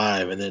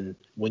 2005. And then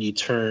when you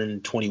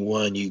turn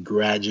 21, you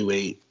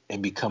graduate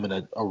and become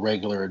a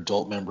regular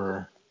adult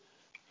member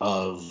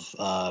of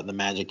the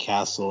Magic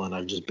Castle, and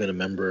I've just been a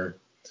member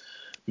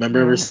All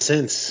ever right.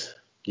 since.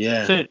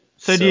 Yeah. So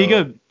So do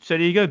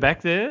you go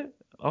back there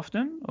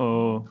often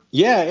or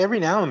yeah, every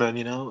now and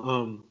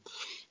then,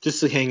 just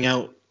to hang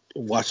out,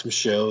 watch some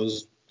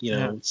shows.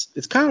 yeah.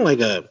 It's kind of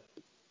like a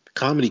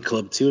comedy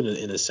club too,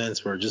 in a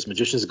sense, where just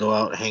magicians go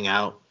out, hang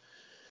out,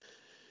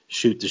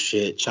 shoot the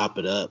shit, chop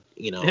it up.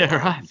 Yeah,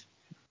 right.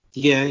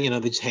 Yeah,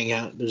 they just hang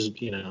out. There's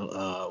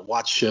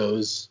watch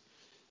shows.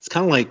 It's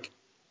kind of like,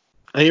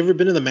 have you ever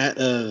been to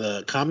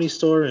the Comedy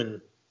Store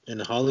in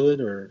Hollywood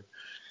or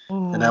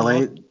in Oh,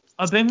 LA?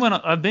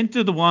 I've been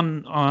to the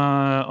one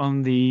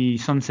on the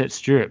Sunset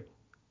Strip.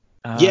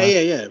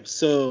 Yeah.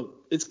 So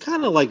it's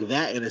kind of like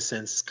that in a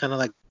sense. It's kind of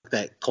like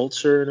that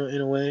culture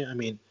in a way. I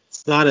mean,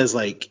 it's not as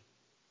like,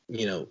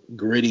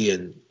 gritty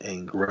and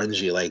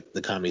grungy like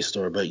the Comedy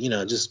Store, but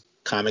just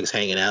comics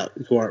hanging out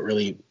who aren't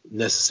really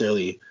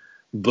necessarily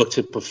booked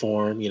to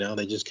perform.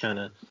 They just kind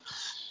of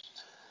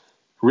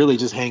really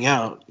just hang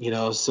out.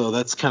 So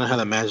that's kind of how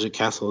the Magic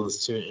Castle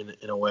is too,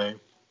 in a way.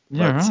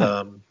 Yeah, But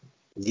right.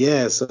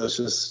 yeah, so it's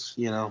just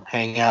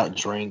hang out,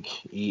 drink,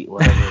 eat,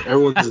 whatever.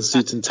 Everyone's in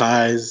suits and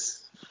ties.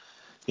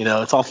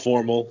 It's all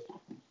formal.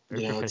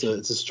 Very It's professional.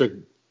 a strict,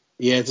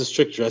 yeah, it's a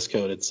strict dress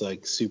code. It's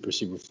like super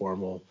super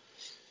formal.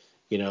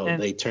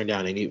 And They turn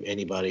down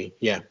anybody.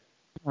 Yeah.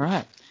 all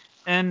right.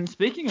 And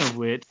speaking of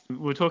which, we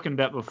were talking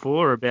about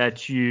before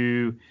about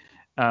you,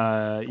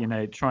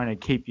 trying to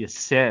keep your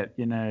set,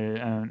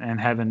 and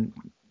having,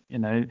 you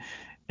know,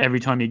 every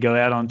time you go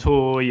out on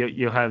tour,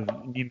 you'll have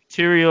new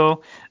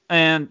material.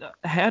 And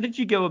how did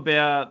you go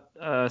about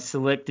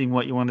selecting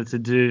what you wanted to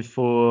do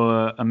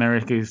for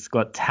America's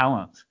Got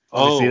Talent?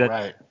 Obviously, Oh,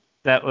 right.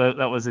 that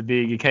was a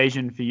big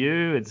occasion for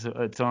you.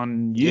 It's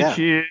on Yeah.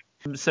 YouTube.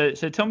 So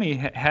tell me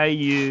how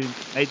you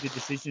made the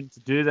decision to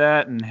do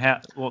that and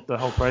what the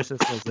whole process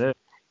was there.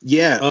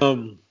 Yeah.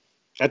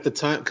 At the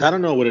time, 'cause I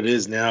don't know what it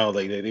is now.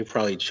 Like they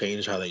probably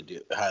changed how they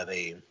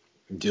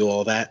do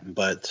all that.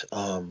 But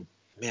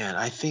man,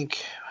 I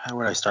think how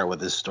would I start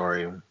with this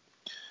story?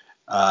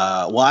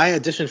 Well, I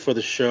auditioned for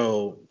the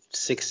show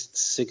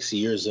six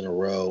years in a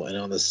row, and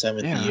on the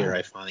seventh Yeah, year, right.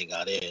 I finally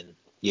got in.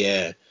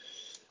 Yeah,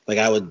 like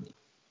I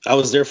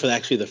was there for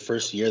actually the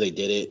first year they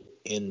did it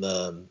in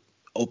the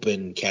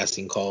open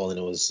casting call, and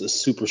it was a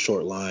super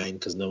short line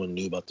because no one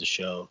knew about the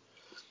show.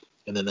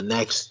 And then the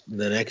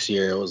next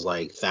year, it was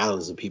like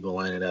thousands of people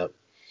lining up.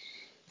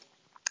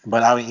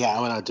 But I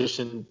would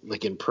audition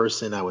like in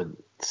person. I would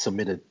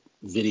submit a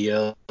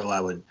video.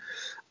 I would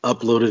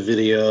upload a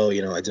video.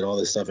 I did all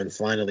this stuff, and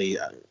finally,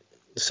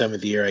 the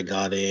seventh year, I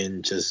got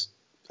in. Just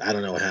I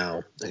don't know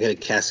how. I got a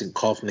casting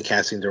call from the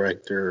casting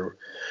director,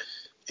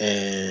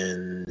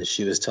 and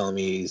she was telling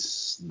me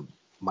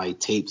my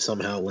tape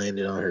somehow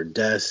landed on her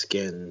desk,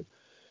 and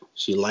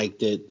she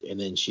liked it, and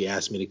then she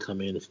asked me to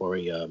come in for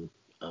a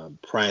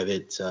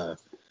private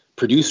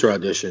producer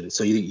audition.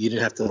 So you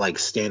didn't have to like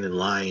stand in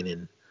line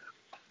and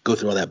go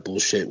through all that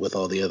bullshit with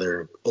all the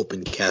other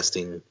open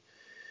casting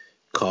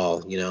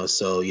call.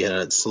 So you had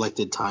a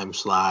selected time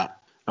slot.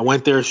 I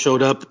went there,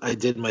 showed up, I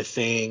did my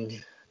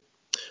thing.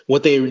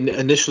 What they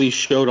initially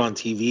showed on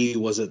TV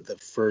wasn't the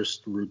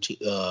first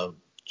routine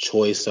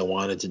choice I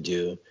wanted to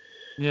do.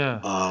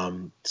 Yeah.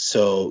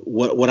 So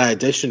what I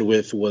auditioned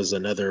with was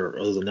another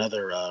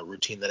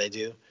routine that I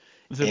do,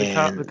 Was it the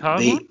and card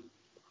one? they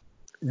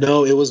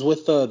no, it was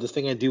with the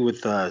thing I do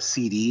with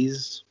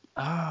CDs.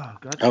 Oh, I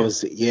gotcha.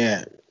 was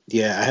yeah,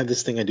 I have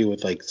this thing I do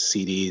with like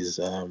CDs.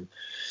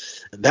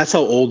 That's how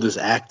old this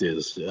act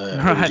is. I was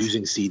Right.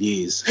 using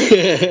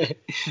CDs.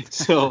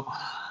 So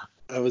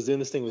I was doing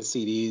this thing with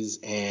CDs,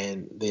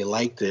 and they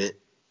liked it.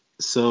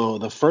 So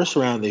the first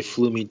round, they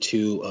flew me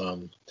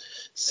to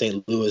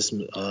St. Louis,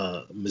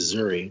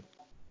 Missouri.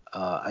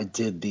 I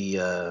did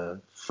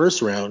the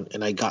first round,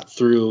 and I got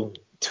through.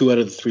 Two out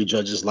of the three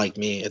judges liked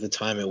me. At the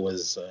time, it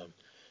was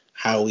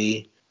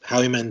Howie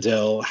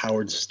Mandel,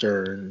 Howard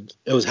Stern.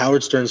 It was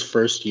Howard Stern's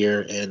first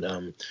year,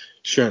 and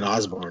Sharon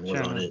Osbourne was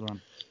Sharon on it.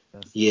 Osbourne.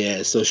 Yes.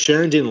 Yeah, so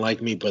Sharon didn't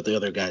like me, but the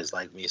other guys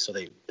liked me, so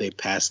they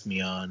passed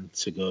me on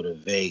to go to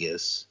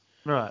Vegas.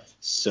 Right.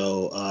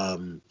 So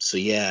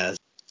yeah,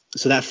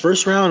 so that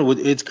first round,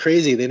 it's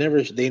crazy. They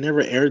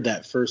never aired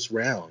that first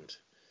round.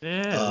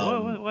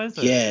 Yeah. What is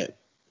it? Yeah,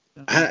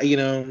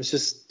 it's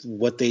just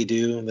what they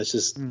do.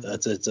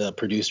 Mm. It's a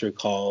producer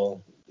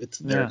call. It's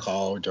their Yeah.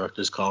 call or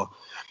director's call.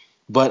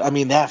 But I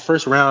mean, that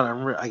first round, I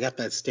remember I got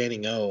that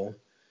standing O,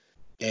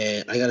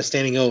 and I got a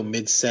standing O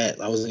mid set.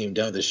 I wasn't even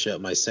done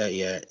with my set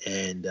yet,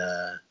 and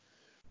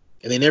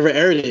they never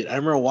aired it. I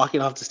remember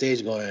walking off the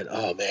stage going,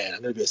 "Oh man,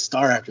 I'm gonna be a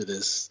star after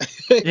this,"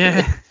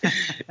 Yeah.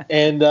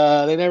 and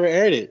they never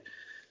aired it.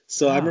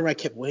 So I Oh. remember I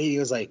kept waiting.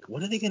 I was like,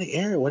 "When are they gonna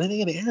air it? When are they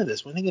gonna air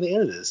this? When are they gonna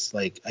air this?"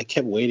 Like I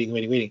kept waiting,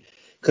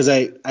 because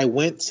I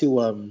went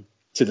to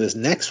this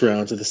next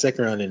round, to the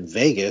second round in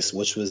Vegas,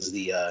 which was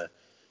the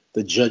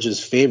judge's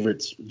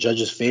favorite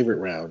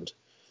round.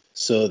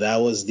 So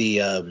that was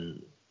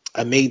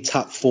I made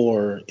top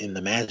four in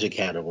the Magic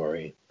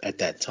category at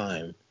that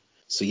time.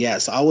 So yeah,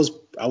 so I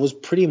was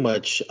pretty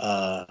much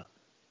I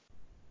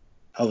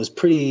was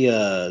pretty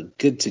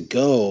good to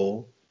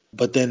go,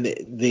 but then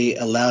they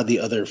allowed the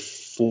other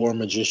four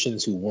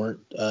magicians who weren't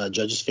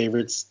judges'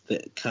 favorites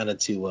that kind of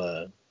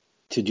to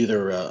do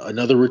their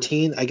another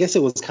routine. I guess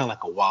it was kind of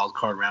like a wild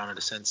card round in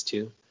a sense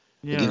too.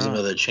 It Yeah. gives them Right.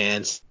 another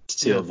chance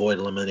to Yes. avoid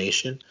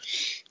elimination.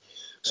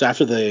 So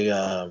after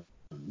the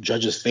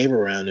judges' favorite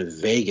round in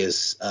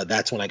Vegas,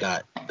 that's when I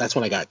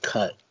got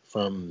cut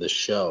from the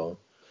show,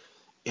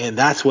 and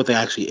that's what they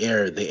actually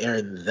aired. They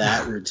aired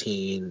that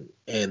routine,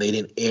 and they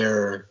didn't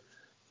air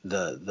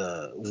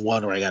the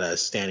one where I got a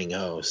standing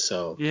O.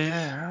 So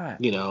Yeah, right.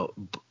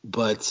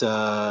 but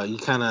you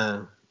kind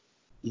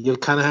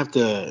of have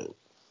to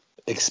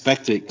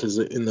expect it because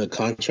in the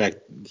contract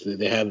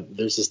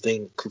there's this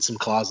thing, some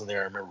clause in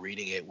there. I remember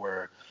reading it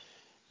where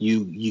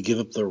you give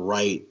up the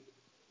right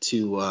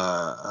to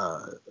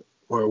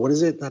or what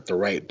is it? Not the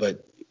right,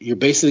 but you're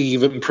basically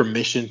giving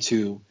permission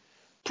to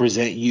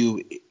present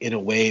you in a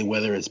way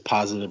whether it's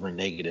positive or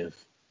negative.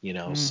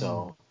 Mm.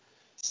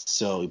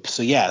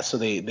 So yeah. So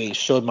they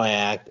showed my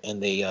act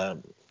and they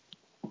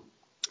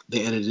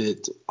edited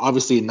it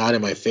obviously not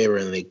in my favor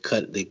and they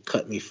cut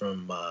me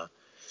from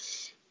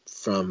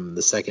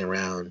the second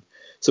round.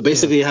 So Yeah.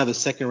 basically, how the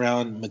second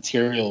round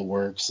material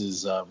works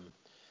is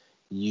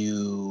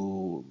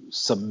you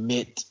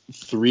submit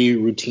 3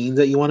 routines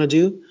that you want to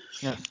do,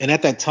 Yes. and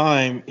at that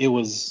time, it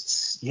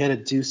was you had to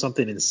do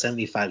something in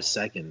 75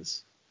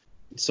 seconds.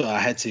 So I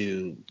had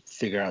to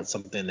figure out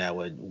something that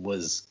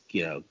was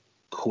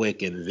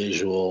quick and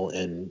visual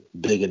and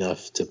big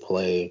enough to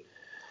play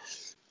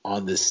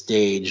on this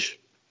stage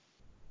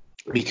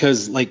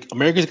because like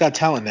America's Got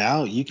Talent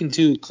now, you can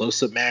do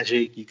close up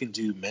magic, you can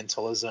do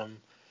mentalism,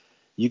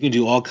 you can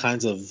do all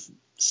kinds of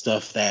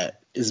stuff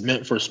that is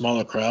meant for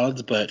smaller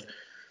crowds, but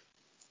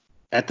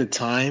at the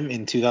time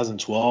in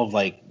 2012,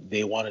 like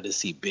they wanted to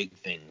see big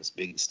things,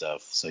 big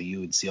stuff. So you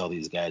would see all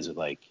these guys with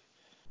like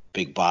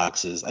big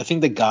boxes. I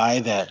think the guy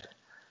that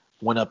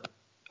went up,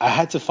 I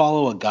had to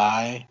follow a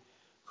guy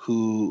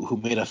who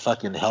made a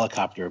fucking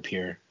helicopter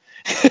appear.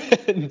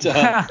 and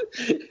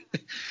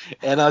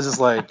and I was just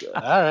like,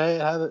 all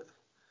right,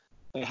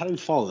 how do we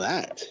follow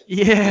that?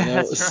 Yeah,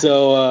 that's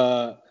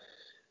right.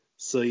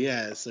 So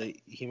yeah, so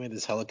he made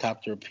this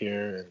helicopter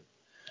appear and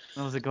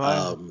There was a guy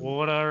in the um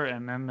water,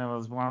 and then there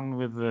was one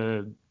with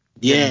the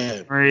yeah,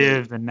 memory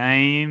of the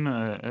name.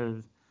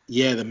 Of,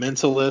 the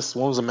mentalist.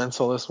 One was a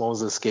mentalist, one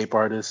was an escape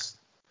artist,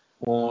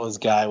 one was a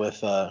guy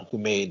with who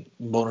made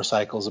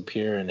motorcycles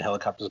appear and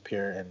helicopters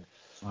appear and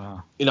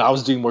wow. I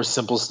was doing more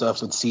simple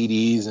stuff with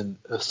CDs and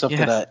the stuff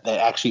that Yes. that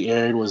actually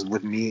aired was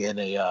with me in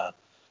a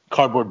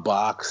cardboard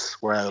box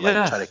where I would like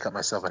try to Yes. cut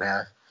myself in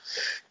half.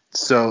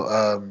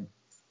 So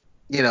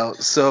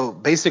so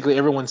basically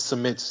everyone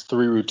submits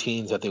 3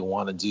 routines that they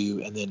want to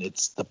do, and then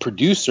it's the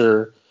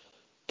producer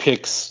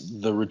picks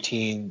the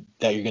routine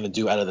that you're gonna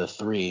do out of the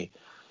 3.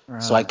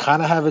 So I Right.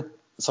 kind of have it.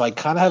 So I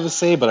kind of have a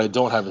say, but I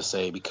don't have a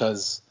say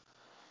because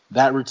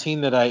that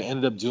routine that I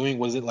ended up doing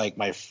wasn't like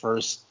my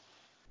first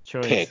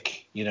Choice.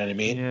 pick. You know what I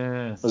mean? It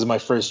Yes. was my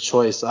first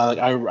choice.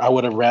 I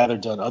would have rather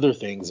done other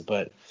things,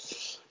 but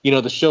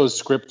the show is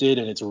scripted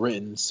and it's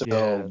written, Yeah, so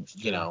it's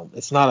true.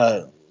 it's not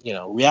a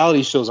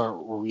reality shows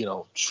aren't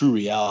true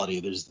reality.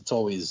 It's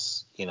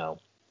always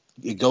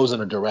it goes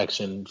in a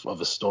direction of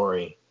a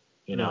story,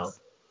 you know. Yes.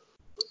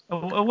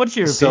 What's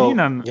your opinion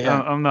So on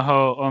yeah,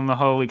 on the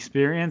whole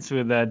experience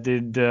with that?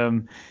 Did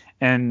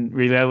and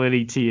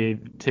reality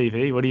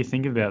TV? What do you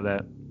think about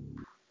that?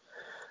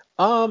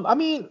 I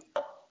mean,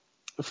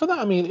 for that,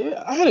 I mean,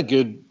 I had a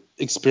good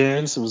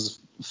experience. It was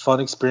a fun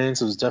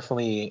experience. It was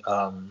definitely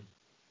a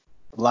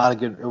lot of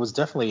good. It was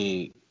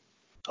definitely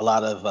a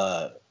lot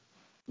of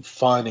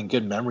fun and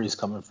good memories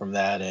coming from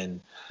that.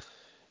 And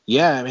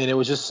yeah, I mean, it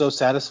was just so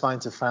satisfying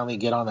to finally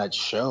get on that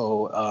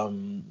show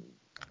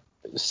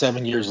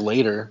 7 years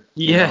later.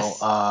 Yes.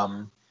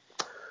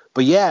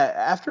 But yeah,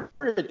 after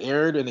it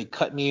aired and they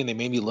cut me and they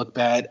made me look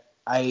bad,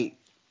 I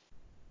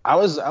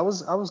was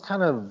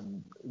kind of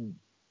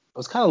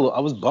I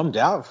was bummed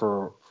out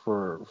for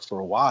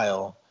a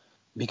while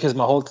because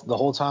the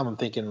whole time I'm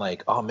thinking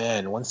like, oh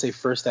man, once they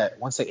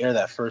air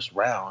that first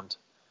round,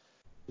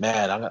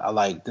 man, I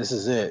like this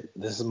is it.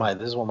 This is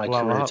where my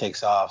Blow career up.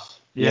 takes off.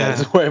 Yeah,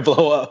 this Yeah. is where I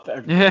blow up.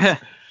 Yeah.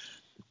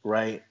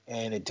 Right,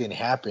 and it didn't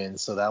happen.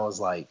 So that was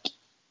like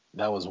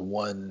that was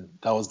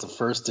the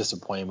first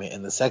disappointment,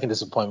 and the second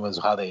disappointment was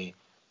how they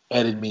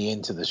edited me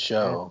into the Yeah.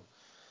 show.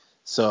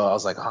 So I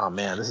was like, oh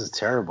man, this is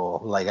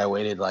terrible. Like I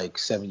waited like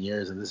 7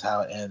 years, and this is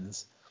how it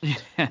ends.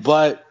 Yes.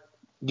 But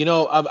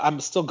I'm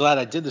still glad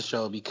I did the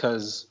show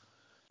because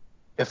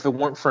if it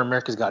weren't for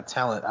America's Got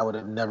Talent, I would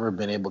have never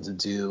been able to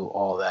do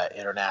all that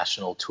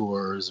international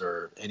tours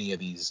or any of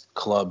these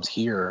clubs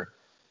here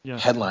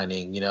Yes.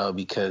 headlining.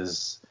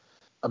 Because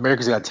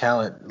America's Got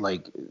Talent,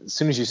 like as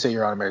soon as you say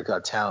you're on America's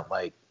Got Talent,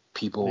 like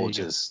people There will you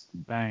go. just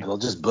Bang. they'll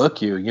just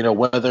book you.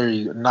 Whether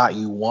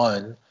you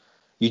won,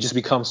 you just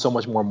become so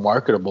much more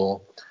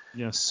marketable.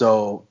 Yes.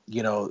 So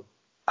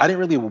I didn't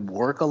really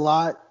work a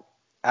lot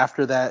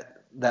after that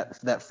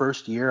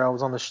first year I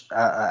was on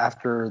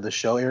after the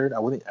show aired.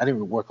 I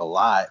didn't work a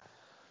lot,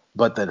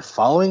 but the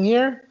following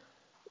year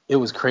it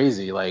was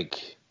crazy.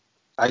 Like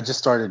I just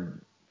started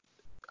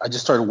I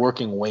just started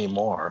working way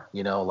more,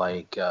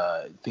 like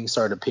things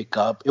started to pick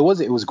up. It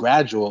was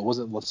gradual. It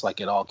wasn't looks like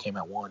it all came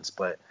at once,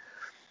 but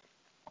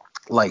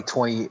like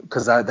 20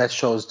 because that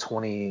show's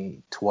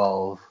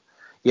 2012.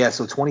 Yeah,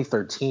 so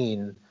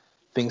 2013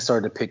 things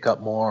started to pick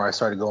up more. I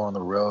started going on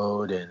the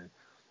road and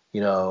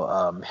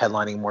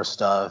headlining more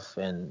stuff,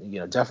 and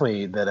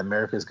definitely that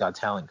America's Got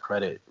Talent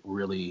credit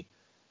really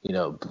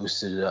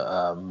boosted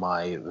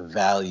my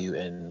value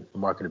and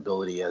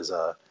marketability as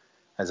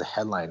a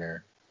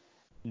headliner.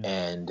 Yeah.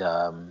 And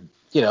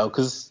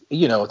because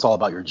it's all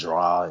about your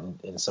draw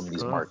in some of Of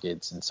these course.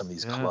 markets and some of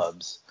these Yes.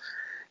 clubs,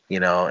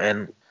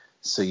 and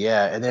so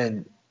yeah, and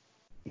then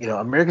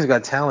America's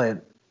Got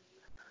Talent.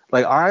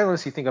 Like, I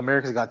honestly think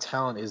America's Got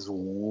Talent is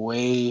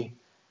way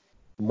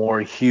more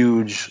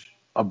huge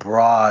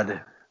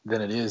abroad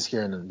than it is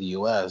here in the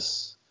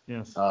U.S.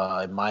 Yes.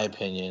 In my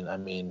opinion. I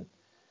mean,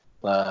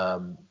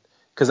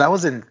 because I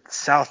was in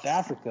South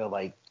Africa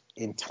like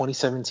in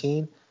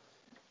 2017,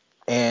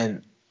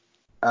 and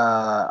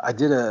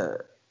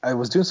I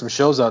was doing some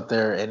shows out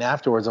there, and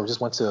afterwards I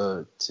just went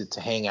to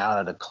hang out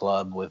at a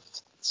club with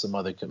some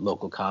other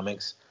local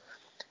comics,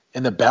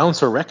 and the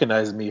bouncer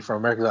recognized me from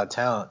America's Got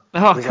Talent.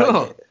 Oh, He's like,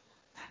 cool. hey,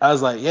 I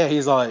was like, yeah.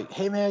 He's like,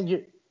 hey man,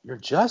 you're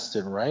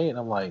Justin, right? And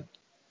I'm like,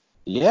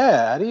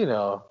 yeah. How do you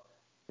know?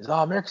 He's like,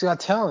 oh, America's Got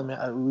Talent,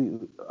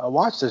 man. I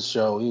watched this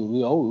show.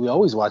 We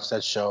always watch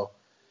that show.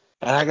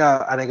 And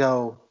I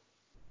go,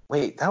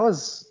 wait, that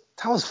was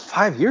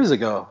 5 years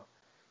ago.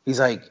 He's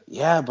like,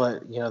 yeah,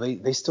 but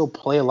they still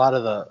play a lot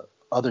of the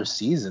other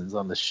seasons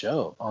on the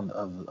show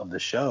of the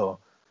show.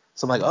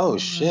 So I'm like, oh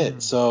shit.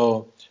 Mm.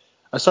 So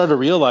I started to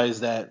realize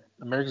that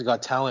America's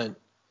Got Talent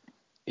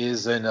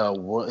is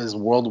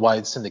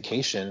worldwide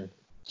syndication.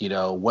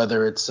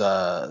 Whether it's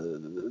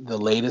the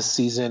latest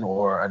season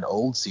or an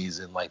old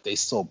season, like they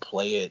still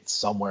play it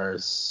somewhere in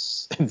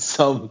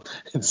some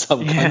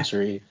Yeah.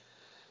 country.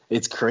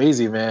 It's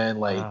crazy, man.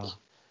 Like, Wow.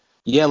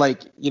 yeah,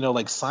 like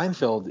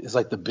Seinfeld is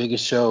like the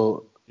biggest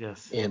show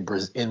Yes. in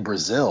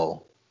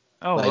Brazil.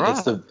 Oh, Like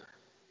right.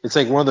 it's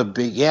like one of the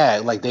big, yeah,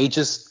 like they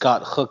just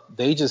got hooked.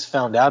 They just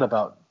found out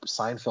about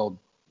Seinfeld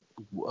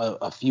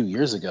a few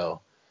years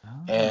ago, Ah.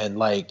 and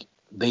like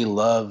they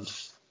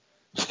love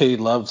they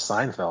love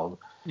Seinfeld.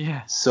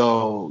 Yeah.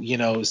 So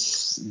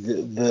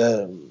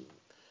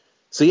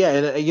so yeah,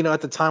 and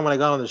at the time when I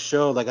got on the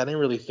show, like I didn't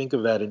really think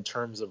of that in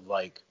terms of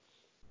like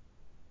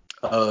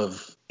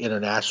of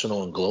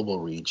international and global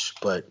reach,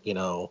 but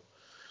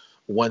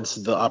once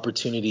the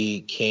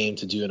opportunity came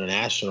to do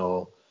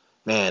international,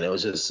 man, it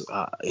was just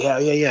yeah.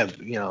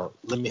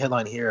 Let me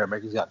headline here.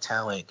 America's Got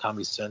Talent,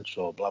 Comedy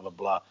Central, blah blah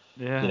blah.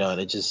 Yes. And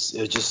it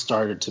just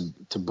started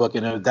to book,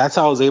 and that's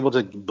how I was able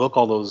to book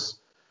all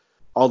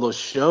those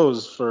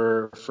shows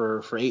for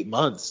 8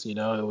 months. It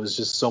was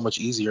just so much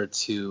easier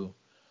to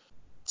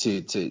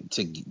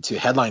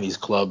headline these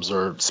clubs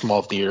or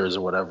small theaters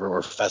or whatever,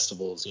 or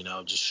festivals.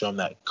 Just show them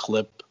that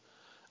clip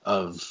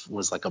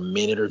was like a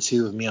minute or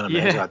two of me on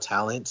America's Yeah. Got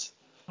Talent,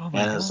 Oh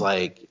my and it's God.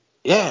 like,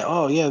 yeah,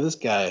 oh yeah, this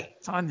guy,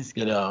 Sign this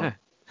you guy. know,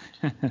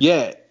 Yeah.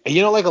 yeah,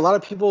 and like a lot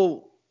of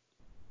people,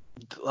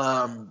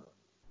 um,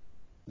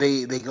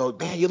 they go,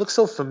 man, you look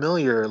so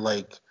familiar,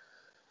 like,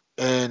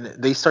 and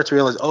they start to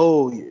realize,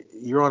 oh,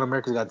 you're on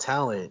America's Got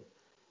Talent,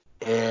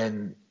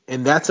 and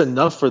that's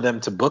enough for them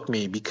to book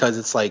me, because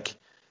it's like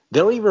they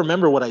don't even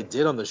remember what I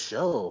did on the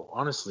show,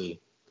 honestly.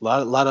 A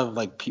lot of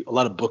like a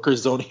lot of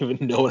bookers don't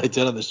even know what I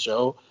did on the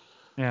show.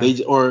 Yeah.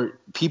 Or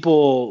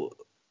people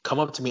come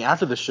up to me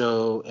after the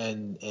show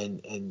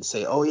and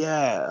say, "Oh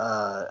yeah,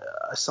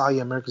 I saw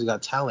you on America's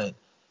Got Talent,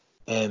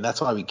 and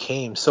that's why we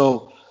came."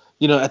 So,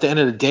 at the end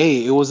of the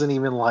day, it wasn't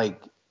even like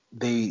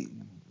they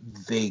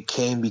they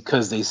came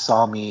because they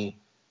saw me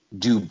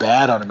do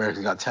bad on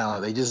America's Got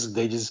Talent. They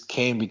just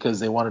came because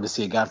they wanted to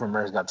see a guy from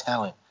America's Got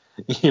Talent.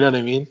 You know what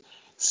I mean?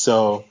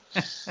 So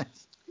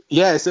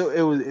yeah, so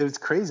it was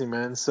crazy,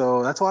 man.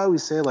 So that's why I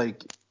always say,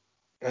 like,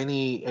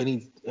 any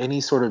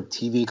sort of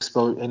TV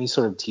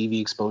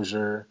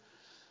exposure,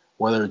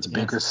 whether it's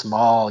big Yes. or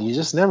small, you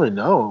just never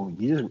know.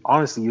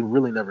 Honestly, you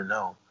really never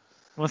know.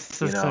 What's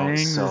the saying?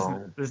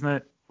 So, There's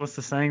no. What's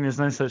the saying? There's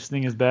no such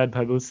thing as bad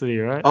publicity,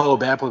 right? oh,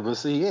 bad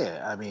publicity,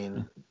 yeah. I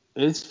mean,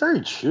 it's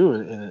very true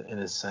in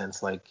a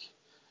sense. Like,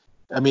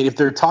 I mean, if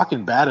they're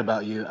talking bad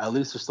about you, at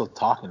least they're still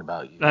talking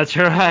about you. That's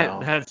You right.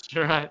 know, That's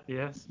right.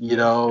 Yes. That's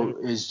true.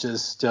 it's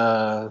just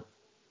yeah,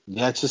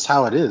 it's just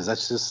how it is.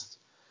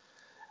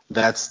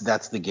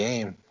 That's the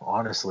game,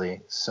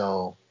 honestly.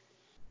 So,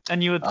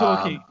 And you were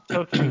um,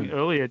 talking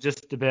earlier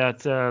just about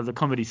the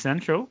Comedy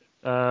Central with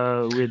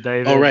oh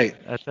David right,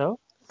 Attell.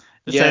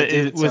 So yeah,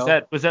 David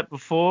Tell. was that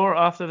before or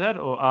after that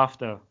or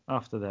after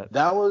that?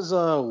 That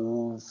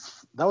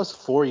was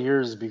 4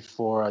 years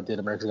before I did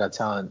America's Got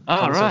Talent. Oh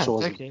Comedy right. Central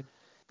was, Okay.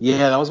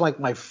 yeah, that was like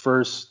my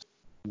first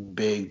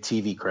big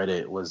TV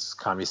credit was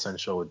Comedy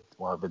Central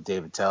with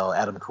David Tell.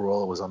 Adam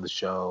Carolla was on the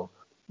show.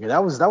 Yeah,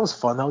 that was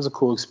fun. That was a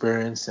cool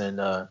experience,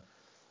 and I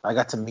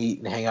got to meet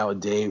and hang out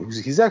with Dave.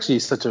 He's actually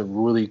such a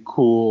really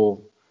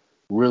cool,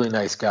 really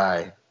nice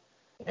guy,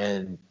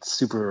 and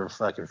super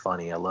fucking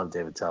funny. I love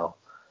David Tell.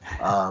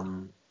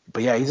 Um,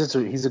 but yeah,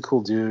 he's a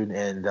cool dude,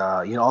 and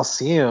I'll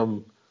see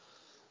him,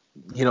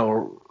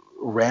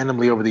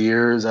 randomly over the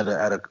years at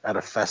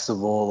a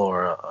festival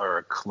or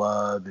a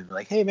club, and be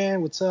like, hey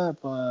man, what's up?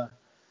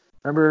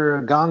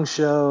 remember Gong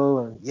Show?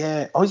 And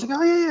yeah. Oh, he's like,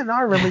 oh yeah, yeah. No,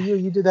 I remember you.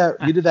 You did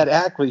that. You did that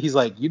act with. He's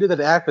like, you did that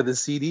act with the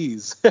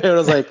CDs. And I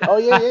was like, oh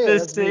yeah, yeah, The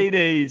that's me.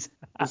 CDs.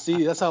 The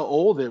CD. That's how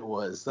old it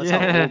was. That's how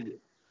Yeah. old,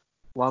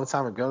 long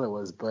time ago it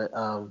was. But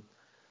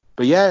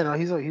yeah, you know,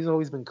 he's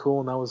always been cool,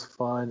 and that was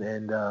fun.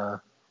 And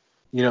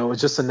you know, it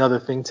was just another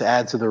thing to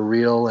add to the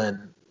reel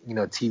and you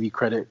know TV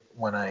credit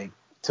when I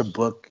to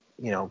book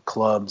you know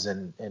clubs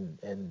and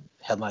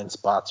headline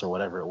spots or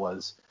whatever it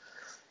was.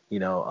 You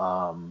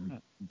know,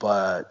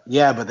 but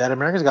yeah, but that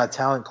America's Got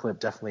Talent clip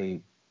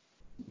definitely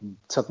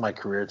took my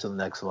career to the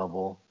next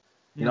level.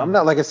 You know, I'm Hmm.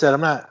 not like I said,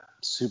 I'm not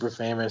super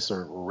famous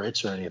or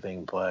rich or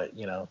anything, but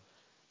you know,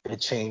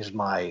 it changed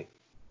my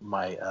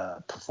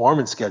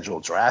performance schedule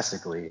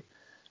drastically.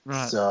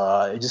 Right.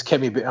 So it just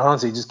kept me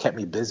honestly, it just kept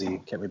me busy,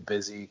 kept me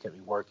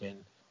working.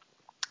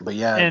 But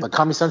yeah, And but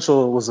Comedy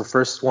Central was the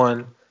first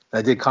one that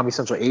I did. Comedy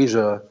Central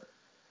Asia,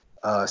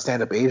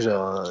 Stand Up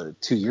Asia,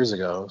 2 years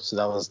ago. So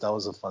that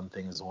was a fun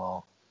thing as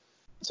well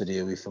to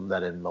do. We filmed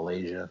that in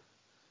Malaysia.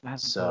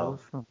 that's So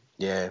awesome.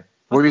 yeah, I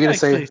what were you think gonna I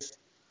say? actually,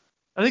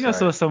 I think I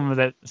Sorry. saw some of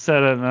that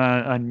set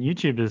on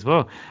YouTube as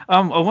well. I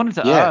wanted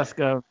to Yeah. ask,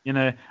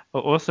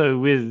 also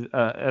with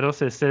it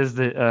also says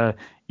that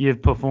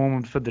you've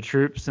performed for the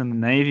troops in the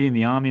Navy, and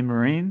the Army,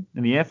 Marine,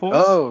 and the Air Force.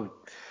 Oh,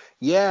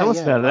 yeah, Tell us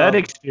yeah. about that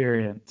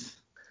experience.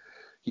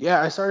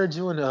 Yeah, I started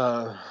doing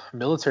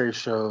military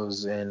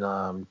shows in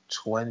I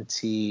want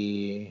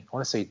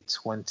to say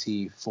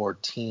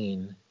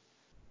 2014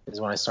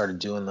 is when I started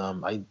doing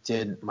them. I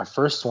did my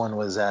first one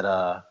was at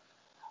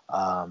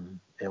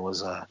it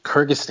was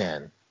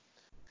Kyrgyzstan.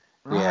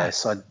 Yeah,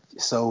 Right.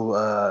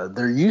 so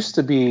there used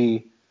to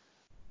be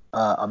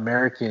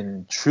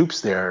American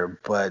troops there,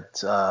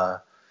 but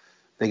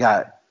they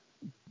got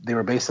they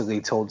were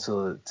basically told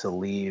to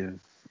leave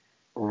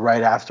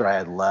right after I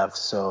had left.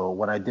 So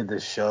when I did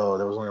this show,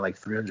 there was only like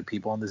 300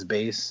 people on this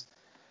base,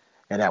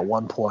 and at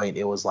one point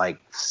it was like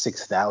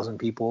 6,000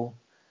 people.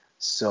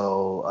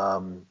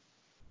 So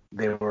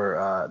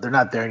they're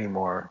not there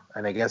anymore,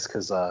 and I guess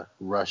because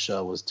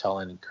Russia was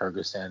telling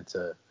Kyrgyzstan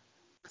to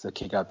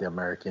kick out the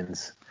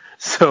Americans.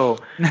 So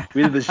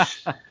we did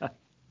this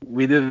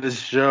we did this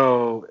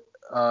show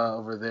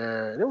over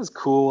there, and it was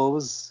cool.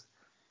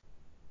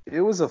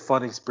 It was a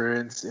fun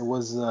experience. It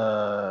was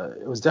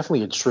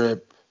definitely a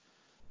trip,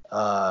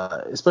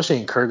 especially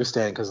in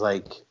Kyrgyzstan, because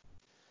like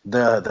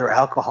their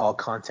alcohol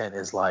content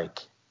is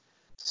like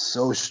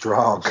so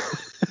strong.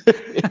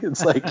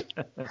 It's like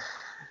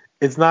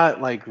it's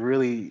not like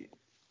really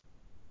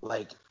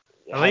like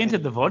Are they into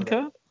the having you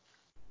know vodka?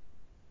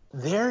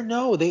 they're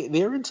no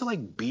they're into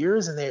like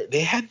beers, and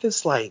they had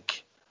this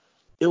like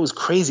it was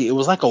crazy. It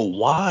was like a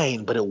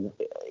wine, but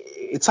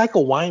it's like a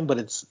wine, but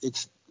it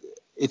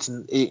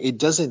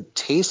doesn't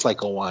taste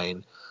like a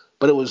wine,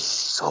 but it was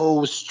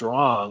so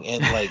strong.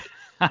 And like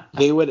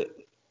they would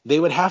they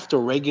would have to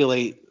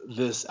regulate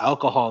this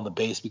alcohol in the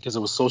base because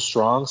it was so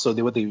strong. So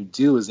what they would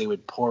do is they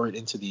would pour it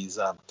into these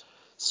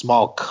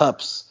small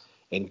cups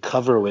and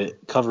cover it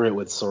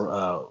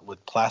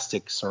with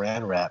plastic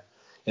saran wrap,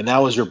 and that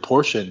was your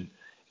portion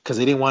because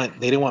they didn't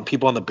want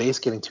people on the base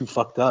getting too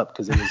fucked up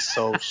because it was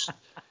so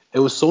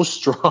So strong.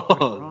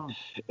 strong.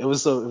 It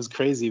was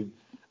crazy.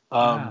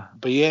 Wow.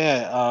 But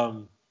yeah,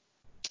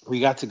 we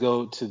got to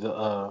go to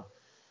the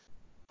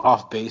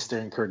off base there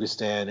in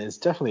Kyrgyzstan. It's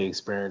definitely an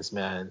experience,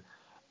 man.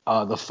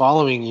 The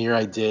following year,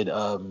 I did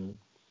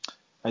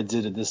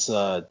this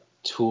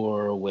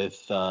tour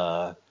with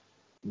let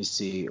me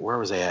see, where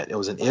was I at? It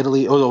was in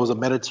Italy. Oh, it was a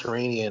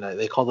Mediterranean.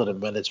 They called it a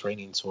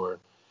Mediterranean tour.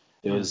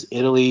 It Yeah. was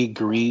Italy,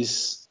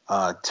 Greece,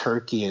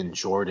 Turkey, and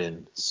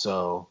Jordan.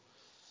 So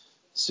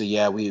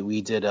yeah,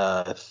 we did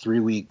 3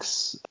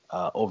 weeks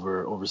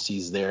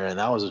overseas there, and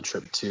that was a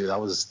trip too. That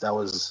was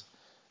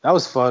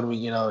fun.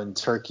 We in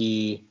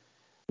Turkey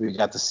we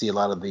got to see a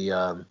lot of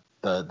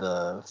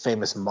the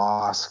famous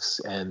mosques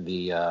and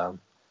the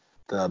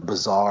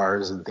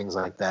bazaars and things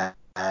like that.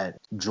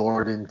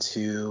 Jordan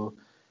too,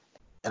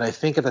 and I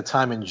think at the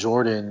time in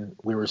Jordan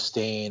we were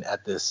staying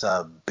at this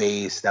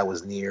base that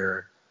was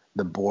near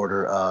the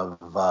border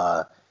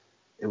of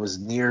it was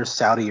near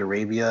Saudi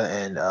Arabia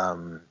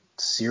and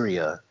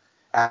Syria.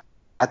 At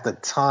the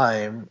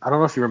time, I don't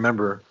know if you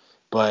remember,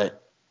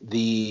 but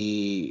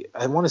I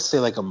want to say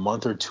like a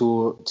month or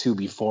two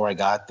before I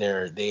got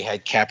there,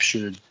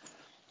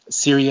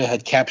 Syria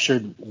had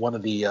captured one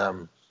of the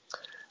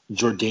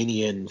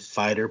Jordanian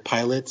fighter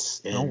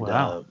pilots, Oh and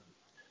wow.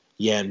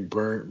 yeah, and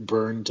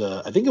burned.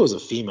 I think it was a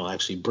female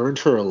actually, burned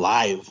her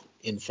alive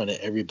in front of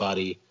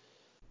everybody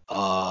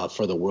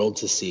for the world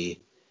to see.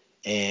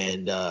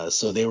 And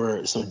so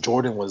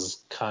Jordan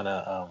was kind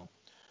of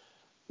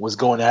was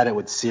going at it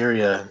with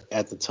Syria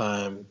at the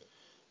time.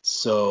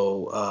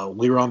 So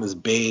we were on this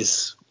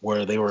base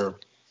where they were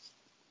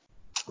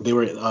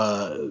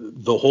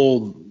the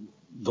whole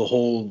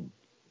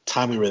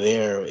time we were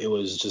there, it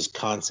was just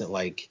constant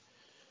like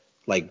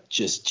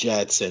just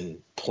jets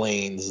and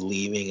planes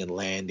leaving and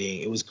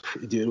landing.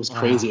 Dude, it was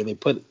crazy. Wow. And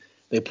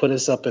they put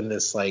us up in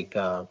this like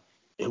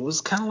it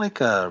was kind of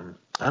like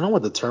I don't know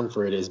what the term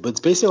for it is, but it's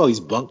basically all these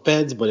bunk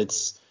beds, but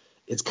it's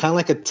kind of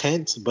like a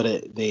tent, but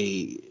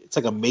it's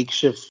like a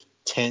makeshift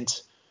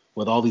tent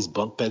with all these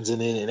bunk beds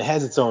in it, and it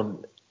has its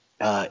own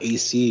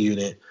AC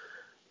unit,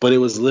 but it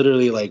was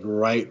literally like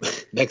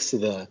right next to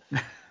the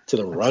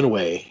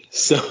runway,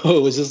 so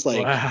it was just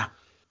like, Wow.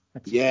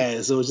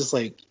 yeah, so it was just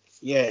like,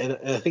 yeah, and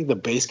I think the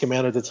base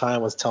commander at the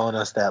time was telling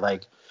us that,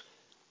 like,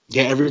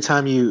 yeah, every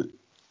time you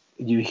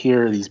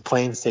hear these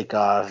planes take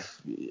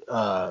off, you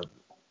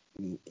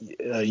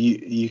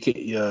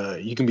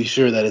can be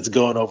sure that it's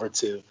going over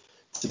to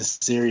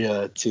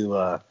Syria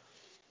to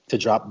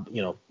drop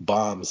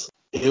bombs.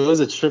 It was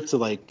a trip to,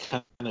 like,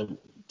 kind of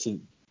to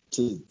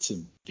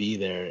be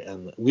there,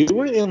 and we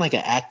weren't in like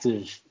an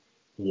active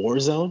war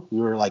zone. We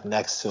were like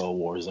next to a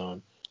war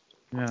zone.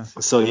 Yeah.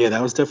 So yeah,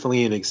 that was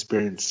definitely an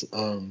experience.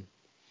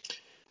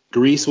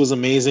 Greece was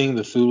amazing.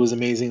 The food was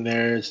amazing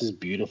there. It's just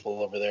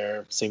beautiful over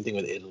there. Same thing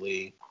with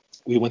Italy.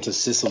 We went to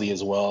Sicily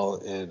as well,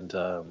 and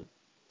I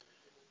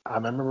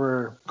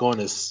remember going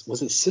to,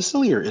 was it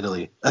Sicily or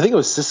Italy? I think it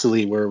was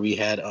Sicily, where we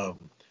had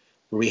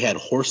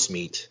horse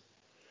meat,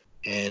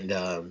 and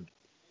it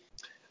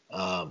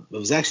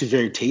was actually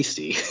very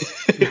tasty.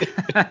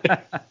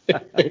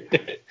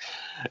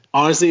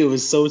 Honestly, it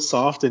was so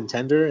soft and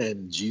tender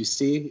and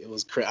juicy. It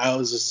was I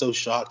was just so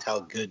shocked how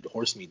good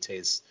horse meat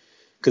tastes.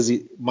 Because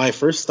my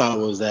first thought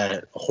was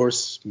that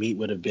horse meat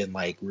would have been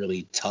like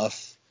really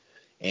tough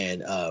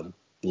and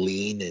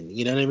lean, and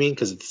you know what I mean?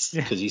 Yeah.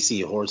 Because you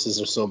see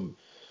horses are so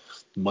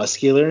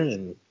muscular,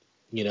 and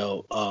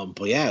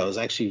but yeah, it was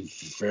actually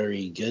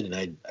very good,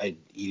 and I'd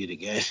eat it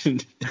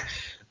again.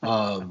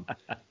 um,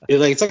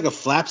 it's like a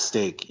flap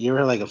steak. You ever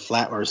had like a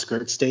flat or a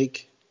skirt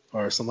steak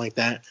or something like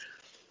that?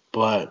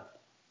 But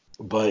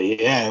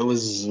yeah, it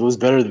was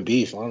better than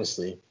beef,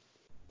 honestly.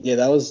 Yeah,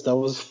 that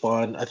was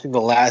fun. I think I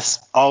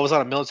was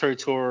on a military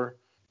tour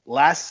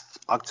last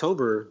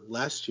October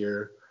last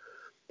year,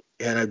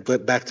 and I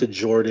went back to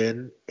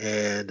Jordan,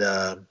 and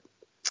what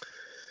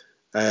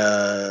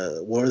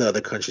were the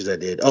other countries I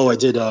did? Oh, I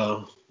did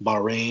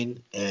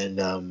Bahrain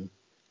and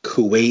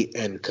Kuwait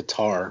and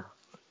Qatar,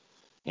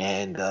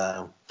 and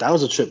that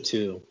was a trip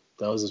too.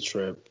 That was a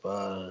trip.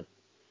 I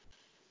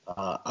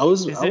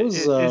was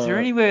Is there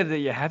anywhere that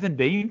you haven't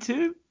been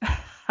to,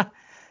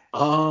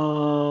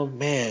 oh or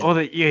man,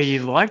 that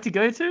you'd like to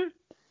go to?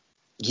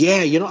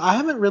 yeah, I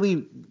haven't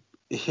really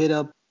hit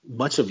up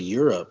much of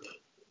Europe.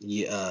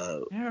 Yeah,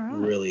 Yeah, right.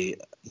 really.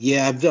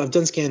 Yeah, I've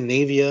done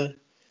Scandinavia,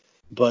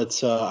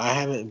 but I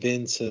haven't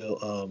been to,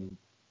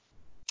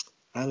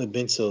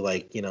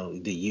 like,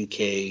 the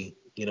UK.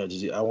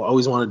 I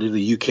always want to do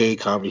the UK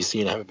comedy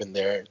scene. I haven't been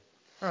there.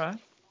 All right.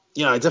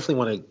 I definitely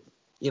want to.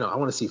 I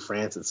want to see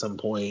France at some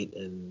point.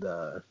 And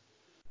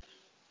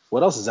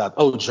what else is out?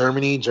 Oh,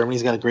 Germany.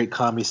 Germany's got a great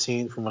comedy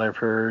scene from what I've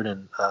heard,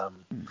 and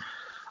Hmm.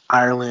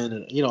 Ireland,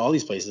 and all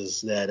these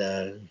places that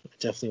I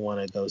definitely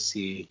want to go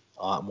see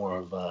a lot more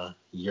of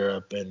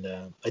Europe, and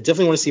I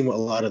definitely want to see a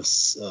lot of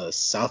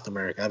South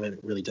America. I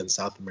haven't really done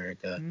South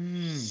America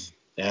Mm.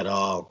 at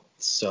all.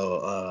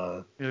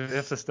 So You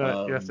have to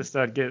start. You have to um,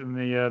 start getting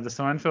the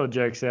Seinfeld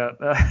jokes out,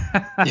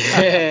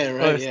 yeah,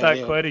 right, or yeah, start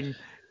yeah, quoting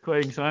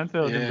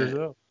Seinfeld in yeah.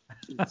 Brazil.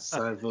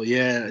 Seinfeld,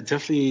 yeah,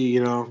 definitely.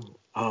 Yeah,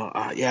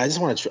 I just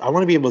want to. I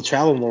want to be able to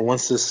travel more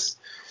once this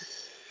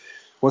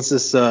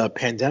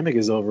pandemic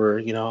is over.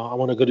 I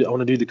want to go. I want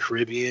to do the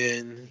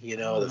Caribbean.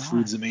 Oh, The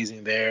food's nice.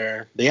 amazing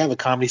there. They have a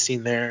comedy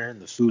scene there, and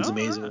the food's All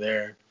amazing right.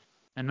 there.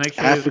 And make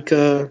sure you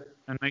Africa.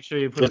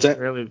 put What's that?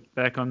 Australia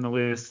back on the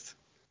list.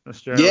 Yeah,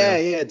 Australia.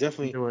 yeah,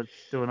 definitely. Do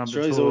another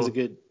Australia's always a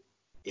tour. good.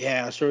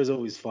 Yeah, Australia's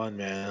always fun,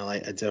 man. I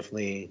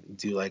definitely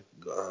do like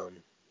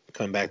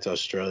coming back to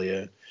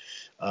Australia.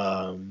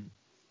 Um,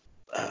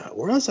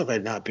 where else have I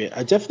not been?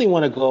 I definitely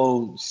want to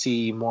go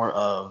see more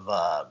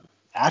of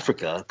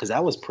Africa, because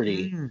that was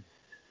pretty. Mm.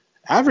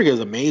 Africa is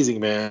amazing,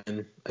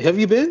 man. Have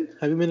you been?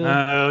 Have you been No, to?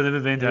 I've never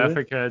been to Have you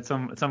been? Africa. It's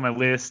on my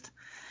list of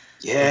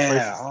Yeah.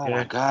 places to Oh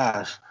my go.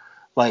 gosh.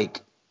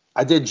 Like,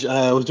 I did.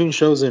 I was doing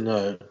shows in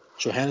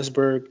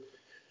Johannesburg,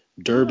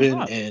 Oh, Durban,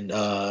 nice.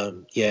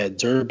 and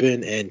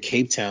Durban and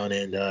Cape Town,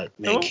 and man,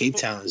 So Cape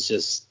Town is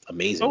just what were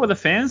amazing. the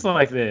fans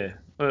like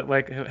there?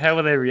 Like, how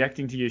were they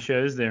reacting to your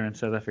shows there in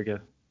South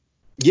Africa?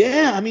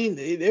 Yeah, I mean,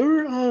 they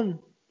were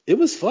it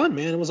was fun,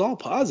 man. It was all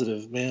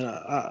positive, man.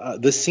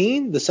 The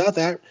scene, the South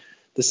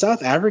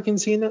African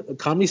scene, the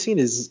comedy scene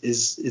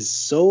is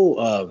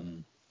so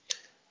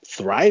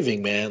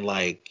thriving, man.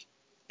 Like,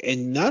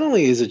 and not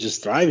only is it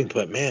just thriving,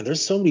 but man,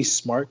 there's so many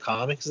smart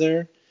comics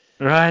there,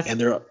 Right. and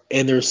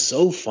they're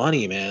so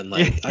funny, man.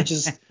 Like, I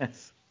just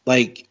Yes.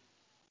 like,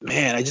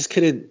 man, I just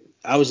couldn't.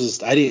 I was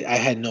just I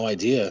had no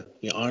idea.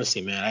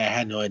 Honestly, man, I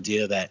had no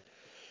idea that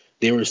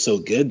they were so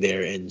good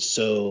there, and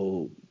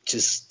so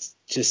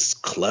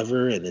just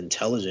clever and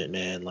intelligent,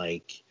 man.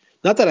 Like,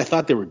 not that I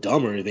thought they were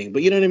dumb or anything,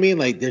 but you know what I mean.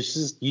 Like, there's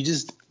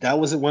just that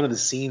wasn't one of the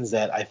scenes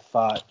that I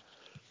thought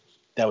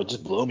that would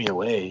just blow me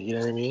away. You know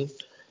what I mean?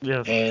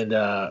 Yes. And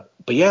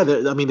but yeah,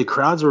 I mean, the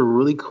crowds were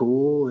really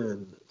cool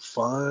and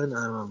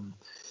fun.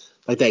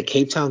 Like that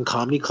Cape Town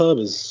Comedy Club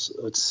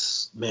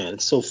man,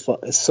 it's so fun.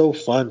 It's so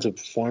fun to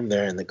perform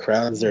there, and the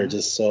crowds there are Yeah.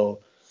 just so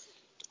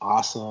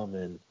awesome,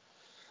 and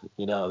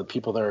the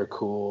people there are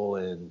cool,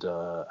 and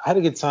I had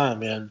a good time,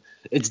 man.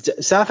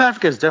 South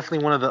Africa is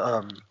definitely one of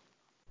the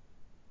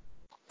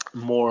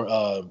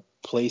more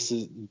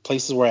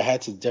places where I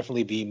had to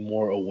definitely be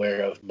more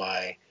aware of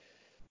my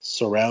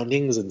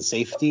surroundings and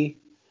safety.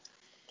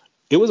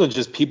 It wasn't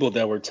just people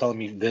that were telling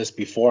me this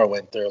before I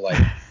went there,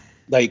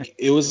 like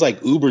it was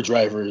like that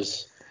were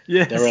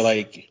Yes.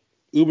 like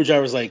Uber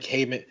drivers like,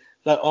 hey man,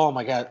 like, oh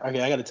my god,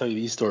 okay, I got to tell you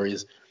these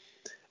stories.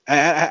 I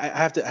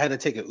had to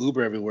take an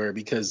Uber everywhere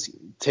because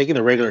taking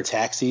the regular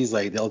taxis,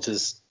 like they'll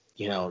just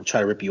try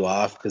to rip you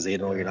off because they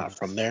know you're not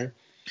from Yes. there.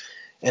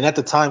 And at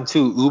the time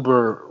too,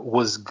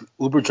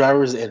 Uber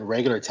drivers and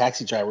regular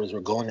taxi drivers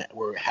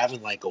were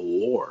having like a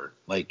war.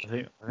 Like I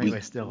think we, we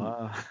still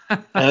are.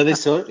 they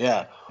still,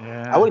 yeah. I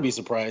Yeah. wouldn't be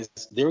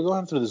surprised. They were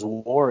going through this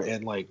war,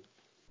 and like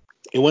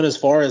it went as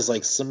far as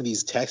like some of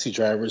these taxi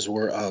drivers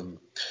were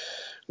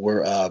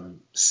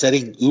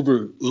setting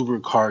Uber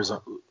cars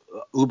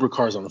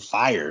on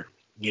fire.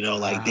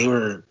 Like they Wow.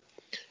 were.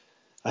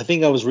 I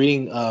think I was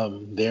reading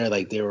there,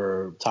 like they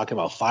were talking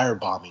about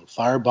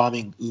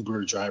firebombing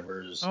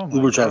Oh my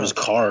Uber drivers'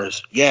 God.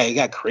 cars. Yeah, it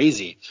got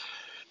crazy.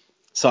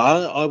 So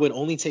I would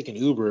only take an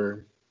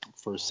Uber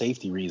for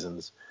safety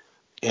reasons,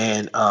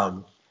 and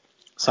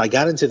so I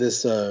got into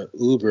this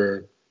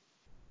Uber,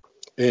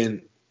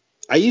 and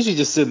I usually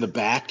just sit in the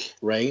back,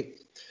 right?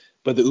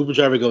 But the Uber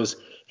driver goes,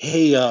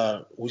 "Hey,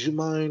 would you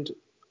mind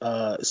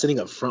sitting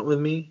up front with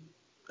me?"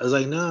 I was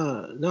like,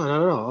 "No, no,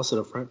 not at all. I'll sit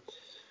up front."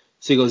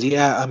 So he goes,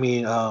 "Yeah, I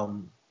mean,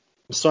 I'm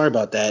sorry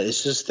about that.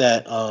 It's just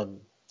that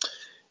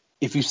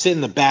if you sit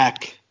in the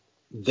back,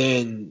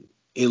 then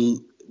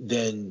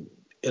then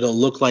it'll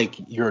look like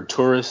you're a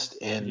tourist,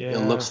 and it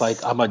looks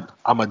like Yes.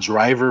 I'm a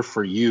driver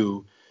for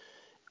you.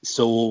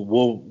 So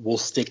we'll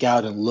stick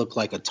out and look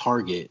like a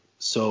target.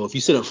 So if you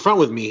sit up front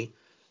with me,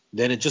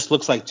 then it just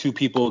looks like two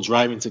people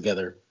driving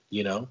together,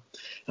 you know?"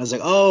 I was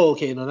like, "Oh,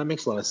 okay, no, that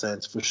makes a lot of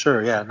sense for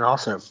sure. Yeah, no, I'll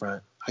sit up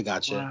front. I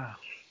gotcha." Wow.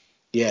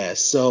 Yeah.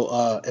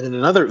 So and then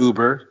another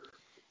Uber,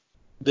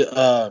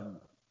 the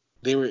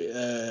they were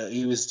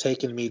he was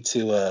taking me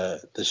to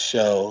the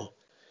show,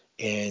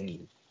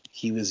 and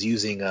he was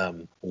using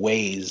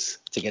Waze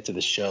to get to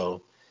the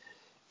show,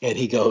 and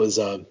he goes,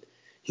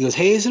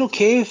 "Hey, is it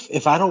okay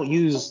if I don't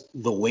use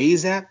the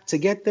Waze app to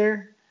get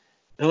there?"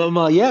 And I'm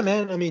like, "Yeah,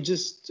 man. I mean,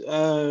 just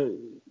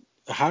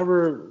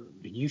however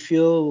you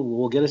feel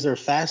will get us there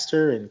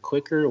faster and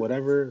quicker,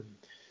 whatever.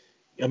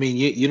 I mean,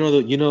 you know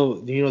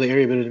the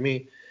area better than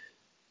me.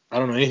 I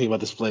don't know anything about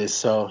this place."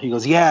 So he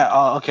goes,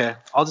 "Yeah, okay.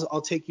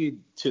 I'll take you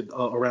to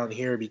around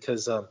here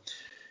because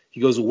he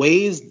goes,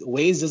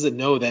 Waze doesn't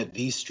know that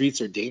these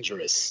streets are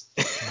dangerous."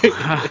 he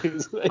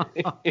goes My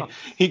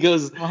he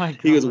goes God.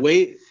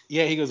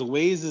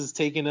 Waze is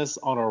taking us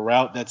on a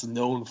route that's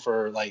known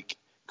for like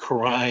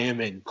crime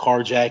and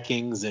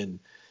carjackings and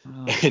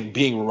Oh. and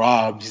being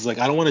robbed. He's like,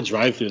 "I don't want to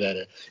drive through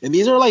that." And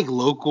these are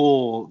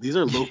local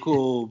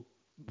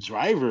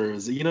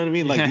drivers. You know what I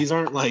mean? Like Yeah. these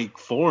aren't like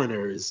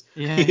foreigners.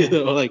 Yeah. Yeah.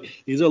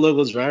 Like these are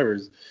local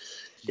drivers.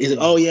 He's like,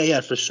 "Oh Jeez. yeah,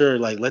 yeah, for sure.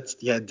 Like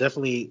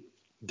definitely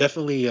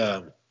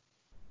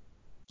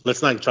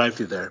let's not drive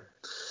through there."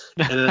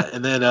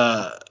 And then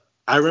I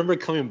remember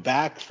coming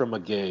back from a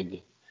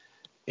gig,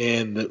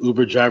 and the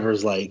Uber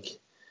driver's like,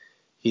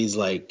 he's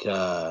like,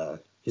 "Oh,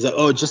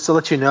 just to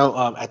let you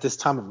know, at this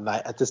time of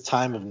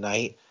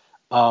night,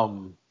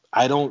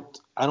 I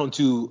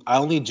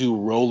only do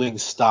rolling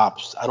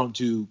stops. I don't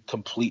do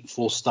complete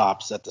full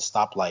stops at the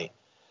stoplight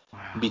Wow.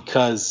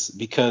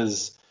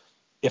 because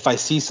if I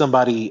see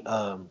somebody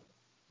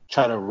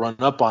try to run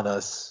up on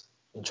us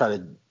and try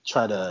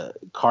to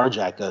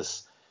carjack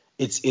us,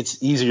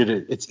 it's easier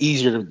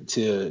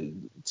to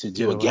Get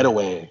do a away.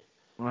 getaway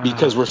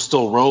because Wow. we're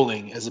still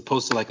rolling as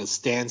opposed to like a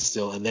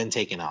standstill and then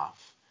taking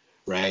off,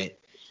 right?"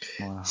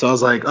 Wow. So I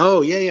was like,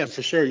 "Oh yeah, yeah,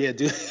 for sure, yeah,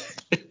 do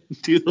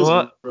do those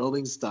Well,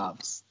 rolling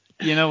stops."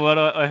 you know what?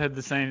 I had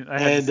the same. I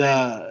had the And same.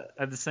 I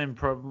had the same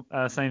problem.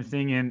 Same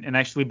thing in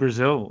actually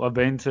Brazil. I've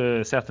been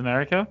to South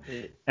America,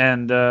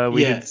 and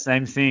we did yeah, the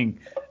same thing.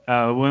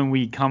 When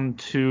we come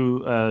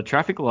to a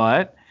traffic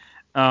light,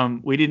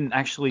 we didn't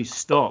actually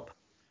stop.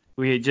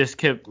 We just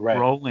kept right,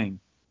 rolling,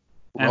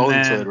 and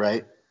rolling to it, then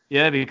right?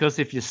 yeah, because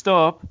if you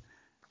stop,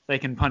 they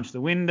can punch the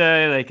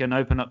window, they can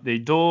open up their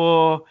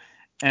door,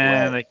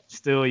 and Right. they can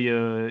steal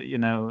your,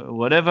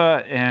 whatever.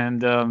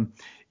 And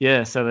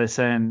yeah, so they're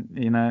saying,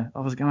 I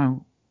was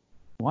going,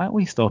 why aren't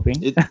we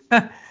stopping? It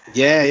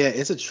Yeah, yeah,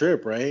 it's a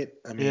trip, right?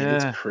 I mean,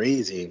 it's Yeah.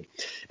 crazy.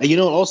 And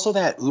also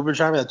that Uber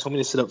driver that told me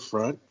to sit up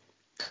front,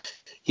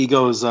 he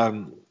goes,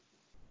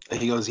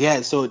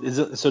 "Yeah, so it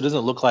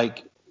doesn't look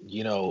like,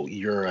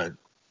 you're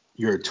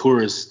a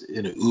tourist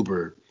in an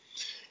Uber."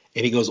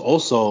 And he goes,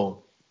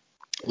 "Also,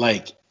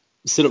 like,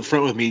 sit up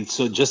front with me,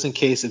 so just in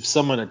case if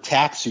someone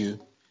attacks you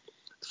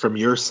from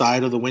your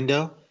side of the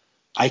window,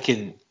 I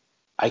can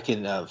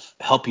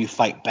help you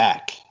fight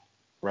back,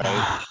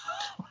 right?"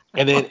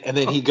 And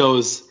then he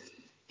goes,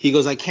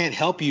 "I can't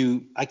help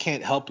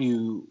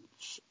you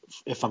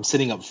if I'm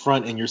sitting up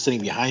front and you're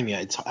sitting behind me,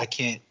 I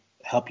can't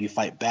help you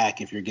fight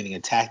back if you're getting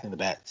attacked in the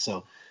back.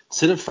 So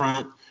sit up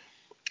front.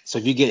 So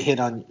if you get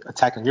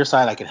attacked on your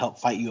side, I can help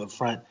fight you up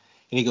front.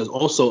 And he goes,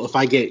 also, if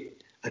I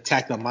get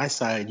attacked on my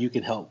side, you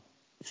can help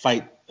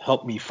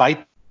me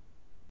fight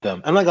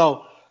them. I'm like,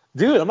 oh,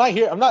 dude, I'm not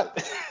here. I'm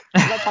not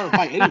I'm not trying to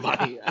fight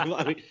anybody.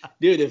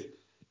 Dude, if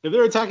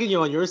they're attacking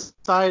you on your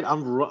side,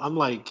 I'm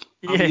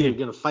either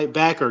gonna fight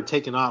back or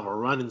taking off or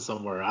running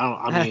somewhere.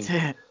 That's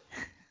it.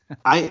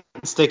 I ain't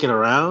sticking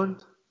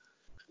around.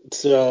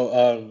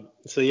 So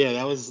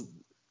yeah,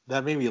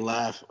 that made me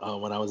laugh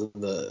when I was in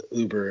the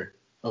Uber.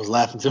 I was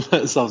laughing to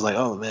myself. I was like,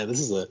 oh man,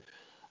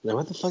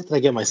 what the fuck did I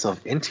get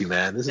myself into,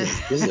 man? This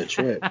is a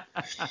trip.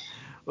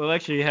 Well,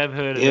 actually, you have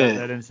heard about Yeah,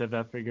 that in South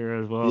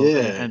Africa as well,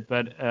 yeah,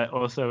 but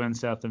also in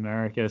South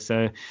America.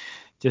 So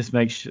just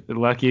how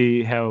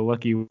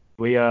lucky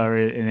we are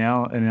in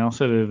our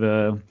sort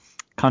of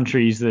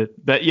countries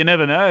that you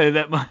never know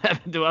that might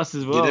happen to us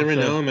as you well. never So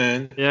know,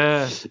 man.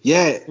 yeah.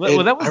 Yeah, Well,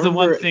 and that I was the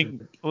one remember.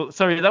 thing. Well,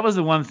 sorry, that was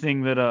the one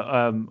thing that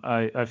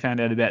I found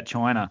out about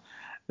China.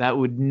 That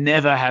would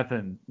never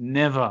happen.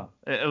 Never.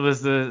 It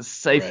was Right.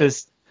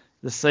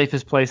 the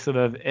safest place that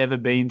I've ever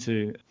been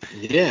to.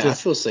 Yeah, I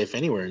Just feel safe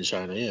anywhere in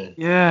China. Yeah.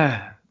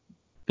 yeah,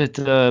 but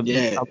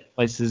Yeah. other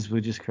places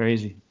were just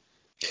crazy.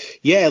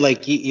 Yeah,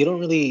 like you don't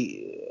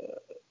really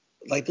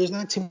like there's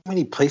not too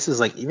many places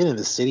like even in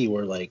the city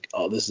where like,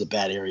 oh, this is a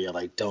bad area,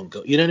 like don't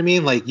go. You know what I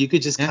mean? Like you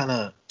could just Yeah. kind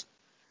of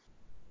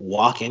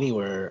walk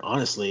anywhere,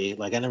 honestly.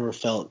 Like I never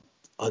felt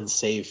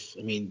unsafe.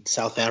 I mean,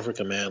 South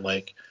Africa, man,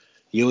 like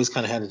you always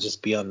kind of had to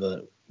just be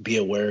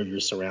aware of your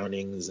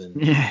surroundings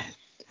and Yeah.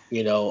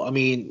 I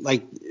mean,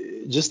 like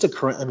just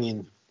I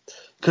mean,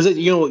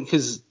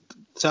 because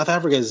South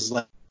Africa is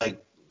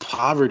like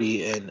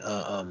poverty and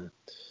the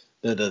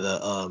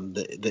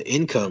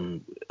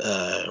income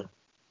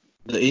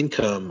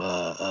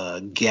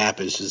gap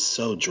is just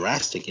so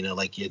drastic,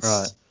 like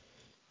Right.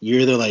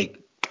 you're either like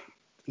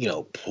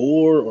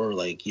poor or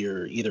like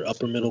you're either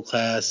upper middle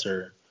class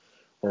or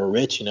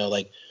rich,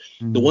 like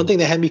the one Mm. thing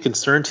that had me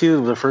concerned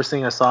too, the first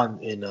thing I saw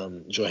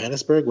in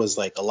Johannesburg was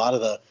like a lot of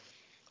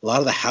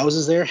the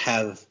houses there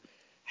have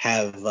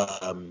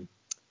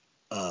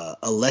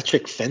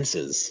electric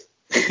fences.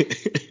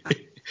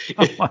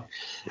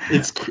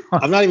 It's Oh,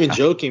 I'm not even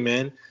joking,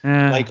 man.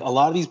 yeah. Like a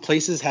lot of these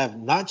places have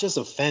not just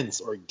a fence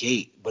or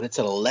gate, but it's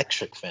an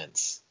electric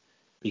fence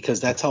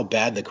because that's how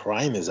bad the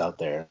crime is out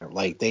there.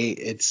 Like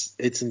it's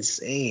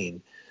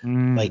insane.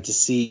 Mm. Like to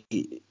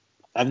see,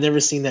 I've never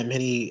seen that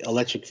many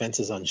electric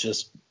fences on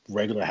just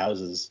regular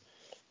houses,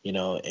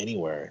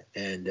 anywhere.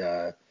 And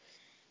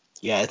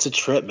yeah, it's a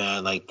trip,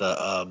 man. Like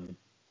the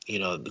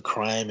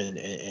crime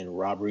and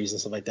robberies and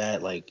stuff like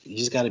that. Like you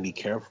just got to be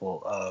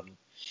careful.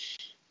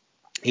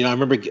 I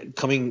remember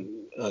coming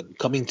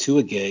to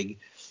a gig,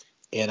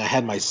 and I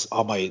had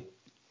all my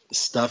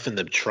stuff in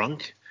the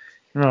trunk,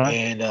 Right.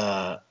 and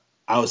I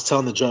was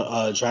telling the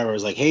driver, I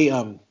was like, "Hey,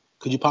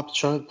 could you pop the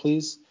trunk,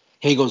 please?"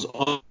 He goes,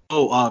 I'll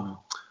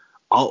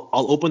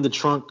open the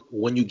trunk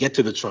when you get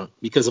to the trunk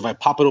because if I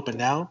pop it open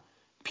now,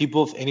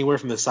 people anywhere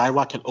from the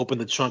sidewalk can open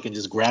the trunk and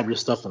just grab your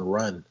stuff and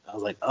run." I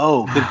was like,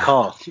 "Oh, good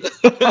call."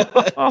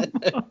 I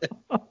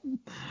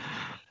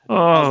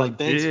was Oh like,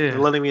 "Thanks for dear.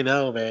 letting me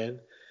know, man."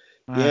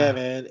 Yeah, Ah.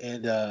 man,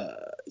 and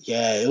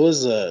yeah, it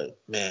was a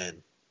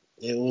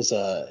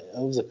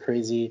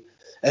crazy,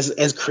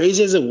 as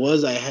crazy as it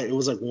was. It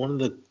was like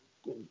one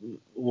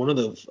of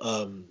the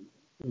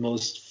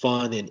most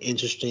fun and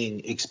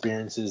interesting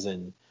experiences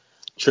and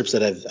trips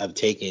that I've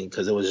taken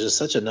because it was just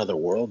such another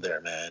world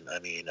there, man. I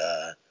mean,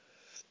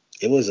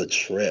 it was a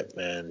trip,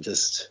 man.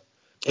 Just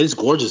it's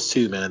gorgeous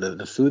too, man.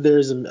 The food there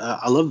is,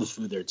 I love the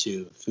food there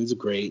too. Food's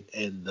great,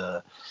 and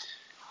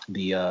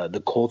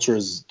the culture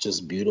is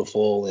just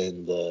beautiful,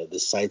 and the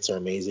sights are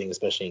amazing,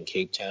 especially in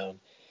Cape Town.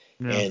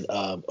 Yeah. And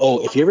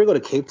if you ever go to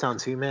Cape Town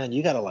too, man,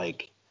 you gotta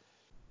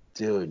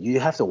dude, you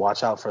have to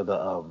watch out for the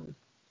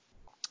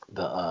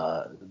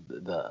uh,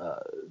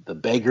 the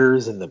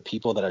beggars and the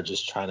people that are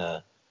just trying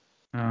to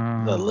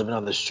Oh. living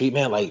on the street,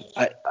 man. Like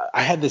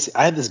I had this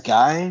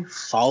guy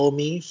follow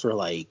me for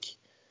like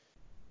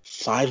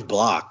 5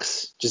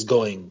 blocks, just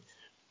going.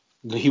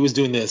 He was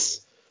doing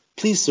this.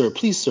 Please, sir.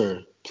 Please,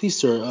 sir. Please,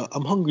 sir.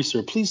 I'm hungry,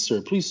 sir. Please,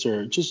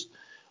 sir. Just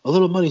a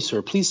little money,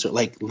 sir. Please, sir.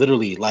 Like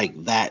literally,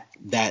 like that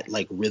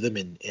like rhythm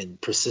and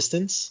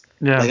persistence.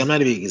 Yeah. Like I'm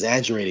not even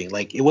exaggerating.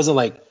 Like it wasn't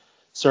like,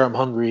 sir, I'm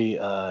hungry.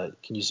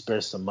 Can you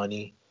spare some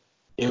money?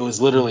 It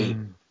was literally,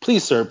 Mm.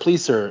 please,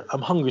 sir,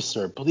 I'm hungry,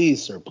 sir.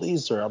 Please,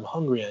 sir, I'm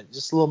hungry.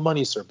 Just a little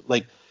money, sir.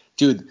 Like,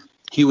 dude,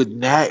 he would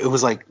nag. It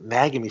was like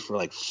nagging me for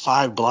like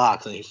 5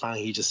 blocks, and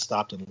he just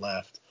stopped and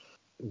left.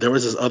 There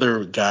was this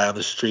other guy on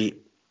the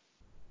street.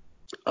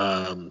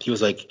 He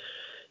was like,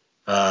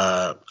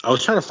 I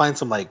was trying to find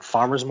some like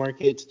farmers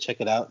market to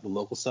check it out, the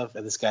local stuff,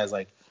 and this guy's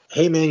like,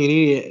 "Hey man,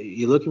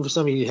 you looking for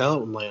something? You need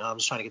help?" I'm like, "I'm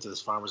just trying to get to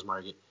this farmers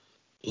market."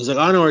 He's like,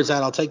 "I know where it's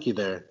at. I'll take you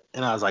there."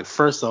 And I was like,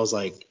 first I was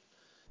like,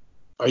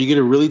 are you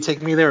gonna really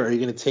take me there, or are you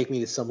gonna take me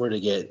to somewhere to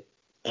get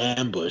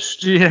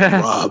ambushed and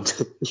Yeah.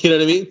 robbed? You know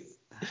what I mean?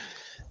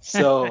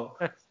 So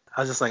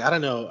I was just like, I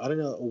don't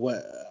know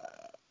what.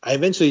 I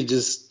eventually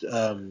just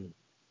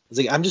was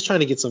like, I'm just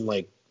trying to get some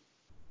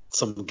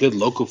good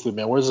local food,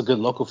 man. Where's the good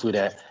local food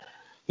at?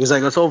 He's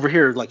like, it's over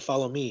here. Like,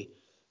 follow me.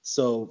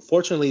 So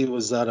fortunately, it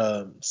was at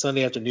a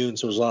Sunday afternoon,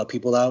 so there's a lot of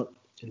people out,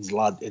 and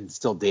it's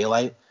still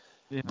daylight.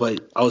 Yeah.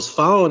 But I was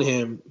following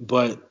him,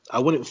 but I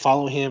wouldn't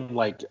follow him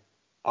like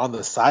on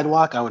the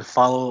sidewalk. I would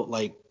follow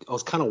like I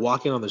was kind of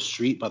walking on the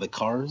street by the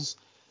cars,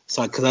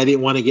 so because I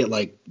didn't want to get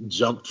like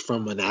jumped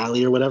from an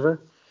alley or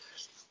whatever.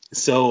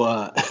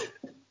 So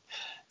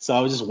so I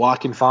was just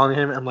walking, following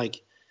him. I'm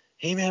like,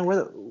 hey man,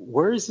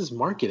 where is this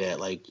market at?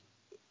 Like,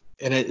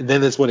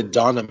 then that's when it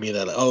dawned on me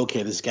that like, oh,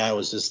 okay, this guy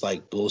was just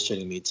like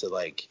bullshitting me to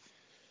like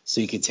so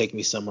he could take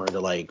me somewhere to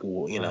like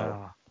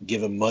Wow.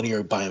 give him money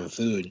or buy him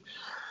food.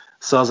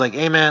 So I was like,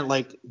 hey man,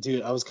 like,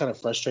 dude, I was kind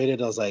of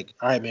frustrated. I was like,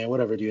 all right, man,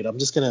 whatever, dude. I'm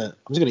just gonna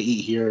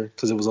eat here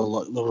because it was a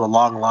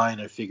long line.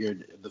 I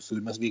figured the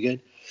food must be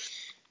good.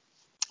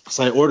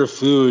 So I ordered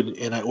food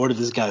and I ordered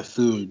this guy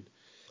food.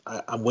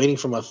 I'm waiting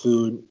for my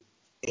food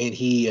and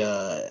he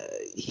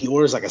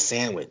orders like a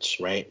sandwich,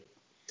 right?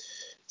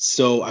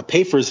 So I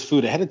pay for his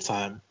food ahead of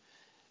time,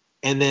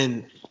 and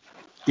then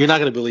you're not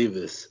gonna believe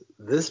this.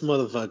 This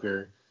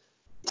motherfucker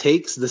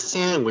takes the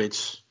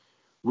sandwich,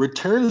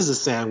 returns the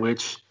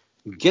sandwich,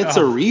 gets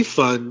a Oh,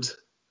 refund,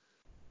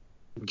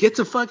 gets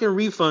a fucking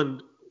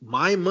refund,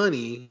 my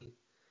money, and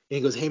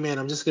he goes, "Hey man,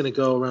 I'm just gonna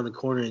go around the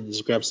corner and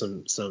just grab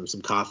some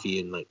coffee."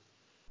 And like,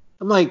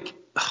 I'm like,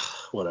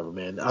 whatever,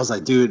 man. I was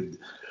like, dude,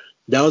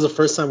 that was the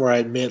first time where I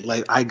admit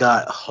like I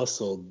got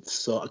hustled,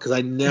 so because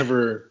I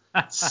never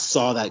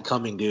saw that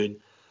coming,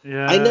 dude.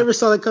 I yeah. never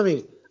saw that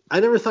coming. I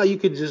never thought you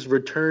could just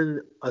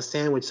return a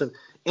sandwich. And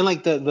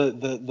like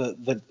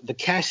the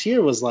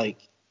cashier was like,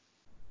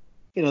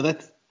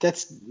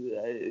 that's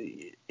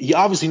he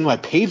obviously knew I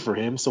paid for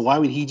him, so why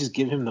would he just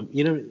give him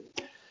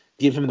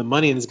the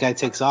money and this guy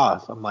takes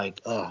off? I'm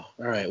like, oh,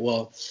 all right.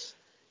 Well,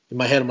 in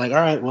my head, I'm like, all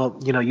right, well,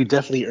 you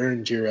definitely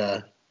earned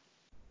your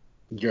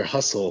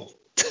hustle.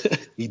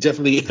 you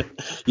definitely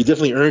you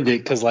definitely earned it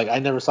because like I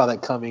never saw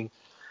that coming,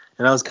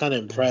 and I was kind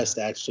of impressed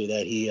actually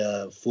that he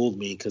fooled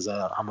me because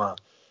I'm a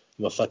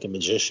fucking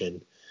magician.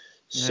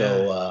 Yeah.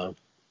 So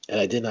and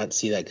I did not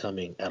see that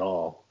coming at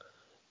all.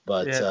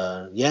 But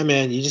Yeah. yeah,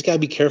 man, you just gotta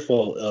be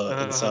careful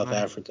in South Uh,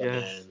 Africa, yes.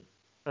 man.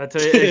 I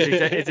tell you,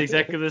 it's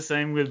exactly the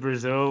same with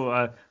Brazil.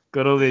 I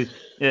got all the,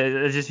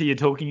 yeah, I just hear you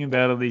talking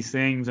about all these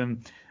things,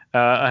 and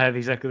I have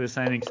exactly the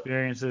same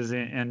experiences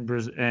in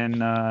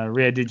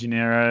Rio de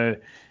Janeiro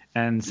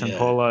and São Yeah,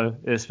 Paulo,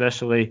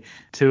 especially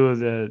two of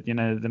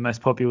the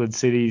most populous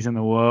cities in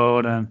the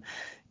world, and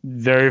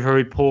very,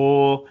 very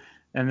poor,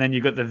 and then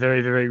you've got the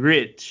very, very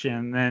rich,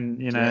 and then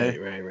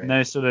right.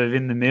 no sort of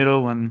in the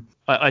middle. And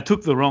I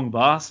took the wrong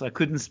bus. I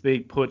couldn't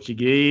speak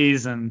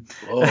Portuguese, and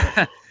Oh,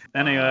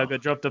 anyway, I wow.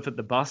 got dropped off at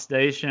the bus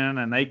station,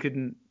 and they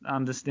couldn't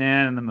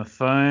understand, and then my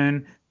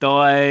phone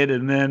died,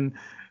 and then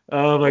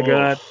oh my Oh,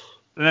 god,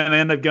 and then I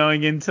ended up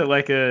going into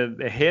like a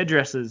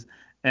hairdresser's,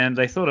 and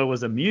they thought I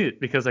was a mute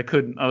because I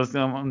couldn't.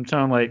 I'm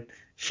trying to like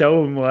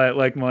show them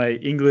my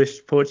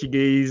English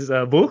Portuguese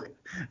book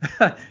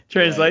right.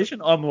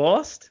 translation. I'm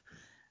lost,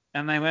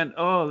 and they went,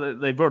 oh,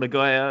 they brought a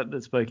guy out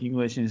that spoke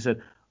English, and he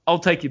said, I'll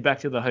take you back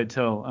to the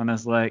hotel, and I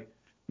was like,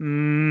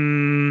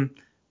 mm,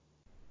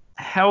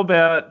 how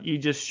about you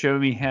just show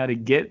me how to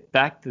get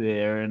back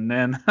there, and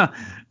then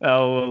I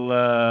will.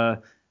 No,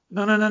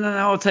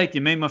 I'll take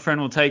you. Me and my friend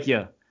will take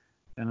you.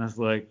 And I was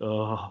like,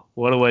 oh,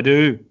 what do I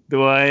do?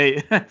 Do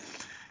I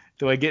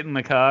do I get in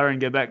the car and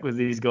go back with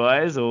these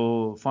guys,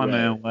 or find my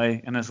Right. own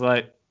way? And it's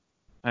like,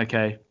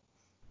 okay,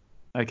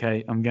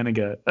 okay, I'm gonna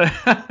go.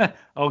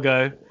 I'll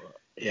go.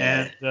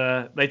 Yeah.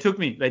 And they took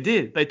me. They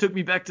did. They took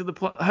me back to the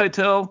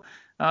hotel,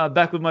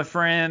 back with my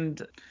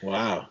friend.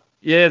 Wow.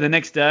 Yeah, the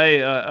next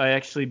day I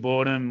actually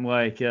bought him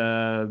like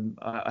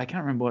I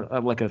can't remember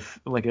what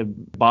like a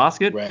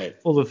basket Right.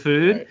 full of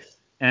food, Right.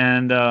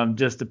 and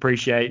just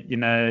appreciate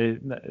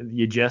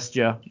your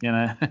gesture,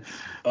 Oh,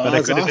 but I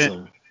that's could have been,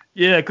 awesome.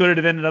 yeah, I could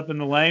have ended up in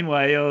the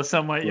laneway or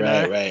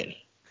somewhere. Right.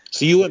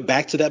 So you went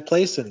back to that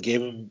place and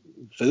gave him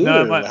food,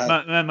 No, or my, what?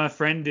 my no, my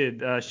friend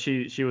did.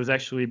 She was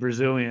actually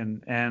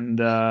Brazilian, and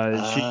she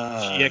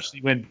Ah,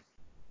 actually went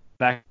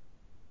back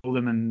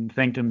him and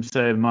thanked him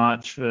so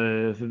much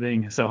for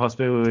being so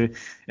hospitable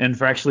and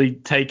for actually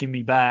taking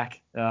me back.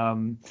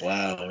 wow.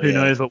 Who Yeah.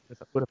 knows what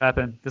would have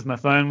happened, because my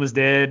phone was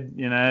dead.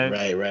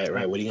 Right. So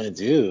What are you gonna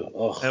do?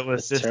 Oh, it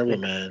was that's just terrible, a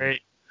man.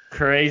 great,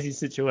 crazy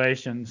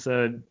situation.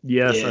 So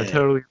yes, I Yeah.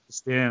 totally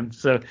understand.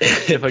 So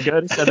if I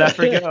go to South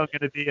Africa, I'm going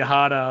to be a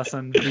hard ass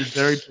and be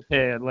very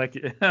prepared. Like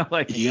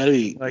like You gotta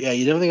be, like yeah,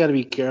 you definitely gotta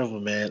be careful,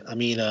 man. I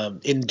mean,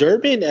 in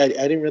Durban, I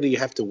didn't really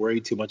have to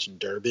worry too much in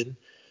Durban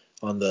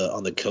on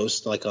the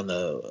coast, like on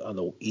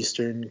the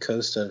eastern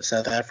coast of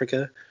South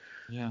Africa.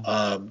 yeah.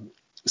 Um,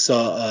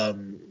 so,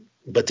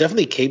 but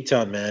definitely Cape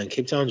Town, man.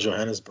 Cape Town,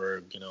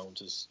 Johannesburg,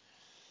 just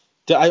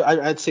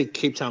I'd say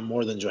Cape Town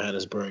more than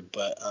Johannesburg,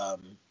 but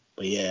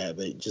yeah,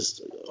 they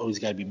just always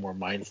gotta be more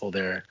mindful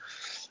there.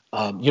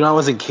 I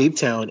was in Cape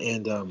Town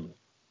and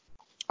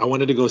I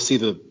wanted to go see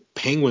the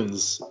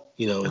penguins,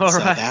 in All South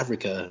right.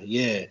 Africa.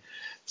 Yeah.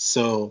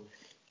 So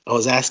I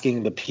was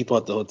asking the people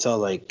at the hotel,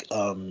 like,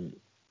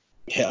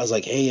 hey, I was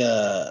like, hey,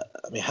 I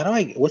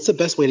mean, what's the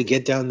best way to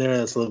get down there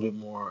that's a little bit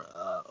more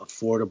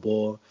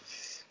affordable?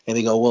 And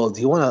they go, well,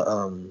 do you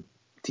want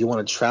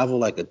to travel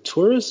like a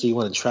tourist or do you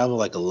want to travel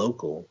like a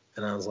local?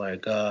 And I was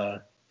like,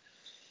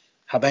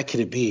 how bad could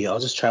it be? I'll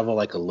just travel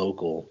like a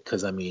local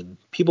because I mean,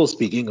 people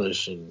speak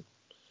English in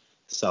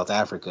South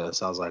Africa,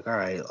 so I was like, all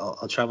right,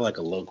 I'll travel like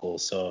a local.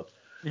 So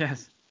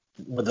Yes.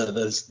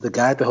 the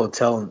guy at the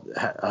hotel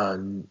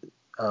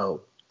uh,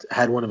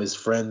 had one of his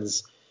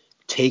friends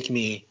take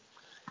me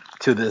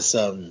to this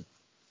kind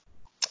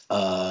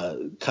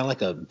of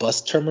like a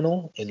bus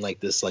terminal in like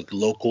this like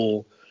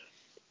local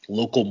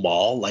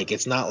mall. Like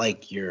it's not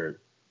like your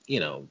you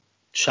know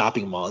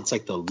shopping mall. It's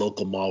like the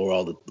local mall where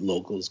all the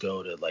locals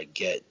go to like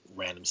get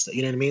random stuff.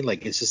 You know what I mean?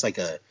 Like it's just like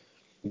a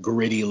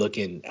gritty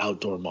looking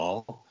outdoor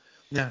mall.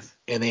 Yes.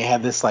 And they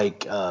have this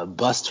like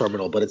bus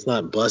terminal, but it's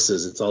not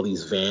buses. It's all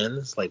these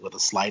vans like with a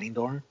sliding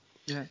door.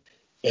 Yeah.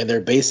 And they're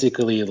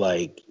basically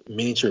like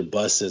miniature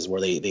buses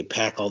where they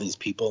pack all these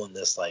people in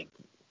this like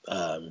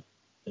um,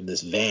 in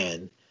this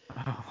van.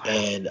 Oh wow.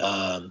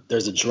 And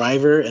there's a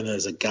driver and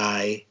there's a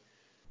guy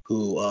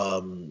who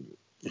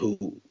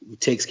who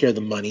takes care of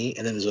the money,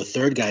 and then there's a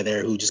third guy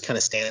there who just kind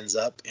of stands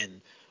up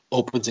and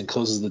opens and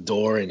closes the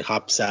door and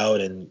hops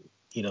out and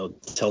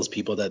tells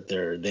people that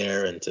they're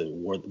there and to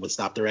what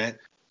stop they're at.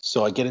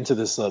 So I get into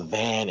this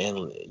van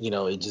and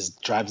it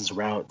just drives us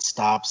around,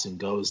 stops and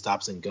goes,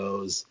 stops and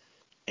goes,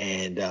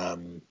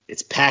 and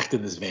it's packed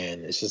in this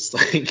van. It's just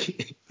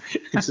like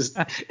it's just,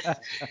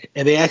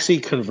 and they actually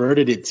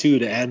converted it too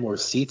to add more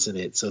seats in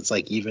it, so it's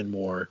like even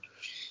more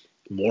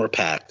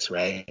packed,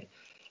 right?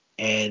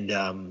 And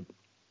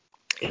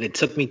and it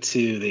took me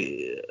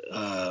to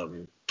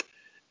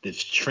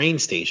this train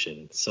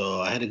station.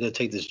 So I had to go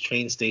take this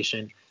train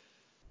station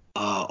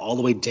all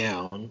the way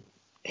down,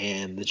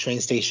 and the train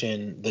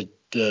station,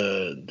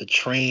 the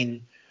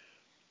train,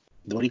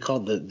 what do you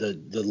call it?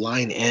 The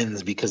line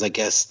ends because I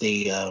guess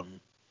the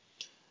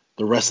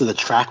rest of the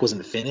track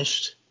wasn't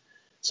finished,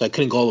 so I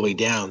couldn't go all the way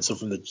down. So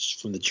from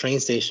the train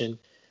station,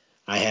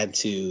 I had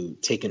to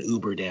take an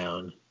Uber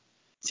down,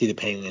 see the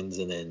penguins,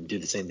 and then do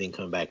the same thing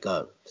coming back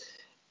up.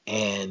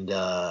 And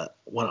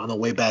when on the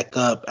way back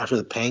up after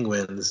the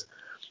penguins,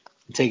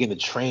 I'm taking the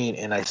train,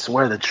 and I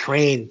swear the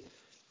train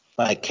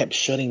like kept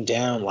shutting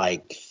down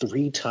like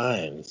 3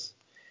 times.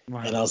 And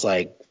Wow.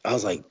 I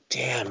was like,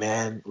 damn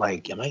man,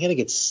 like, am I gonna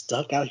get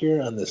stuck out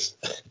here on this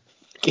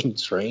fucking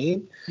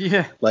train?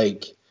 Yeah.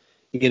 Like,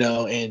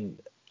 and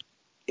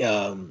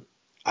um,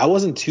 I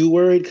wasn't too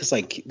worried because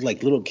like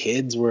little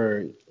kids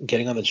were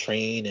getting on the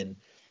train and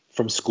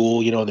from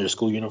school, in their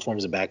school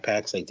uniforms and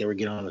backpacks, like they were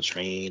getting on the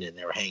train and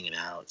they were hanging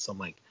out. So I'm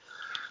like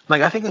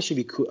I think I should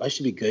be cool. I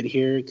should be good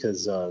here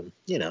because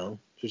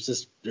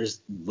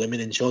there's women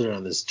and children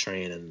on this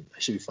train and I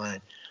should be fine.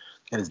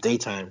 And it's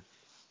daytime,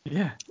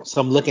 Yeah.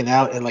 so I'm looking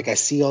out and like I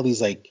see all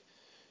these like.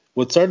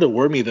 What started to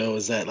worry me though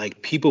is that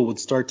like people would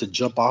start to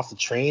jump off the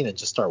train and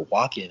just start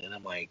walking, and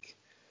I'm like,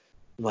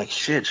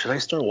 shit, should I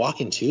start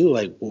walking too?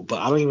 Like, well, but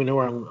I don't even know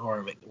where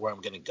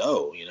I'm gonna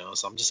go,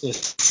 So I'm just gonna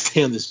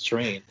stay on this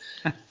train.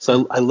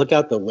 So I look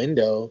out the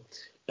window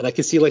and I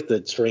can see like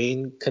the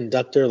train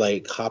conductor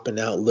like hopping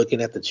out,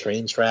 looking at the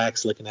train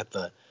tracks, looking at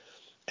the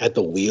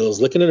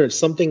wheels, looking at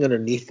something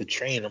underneath the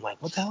train. I'm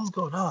like, what the hell's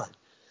going on?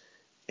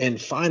 And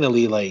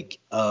finally, like,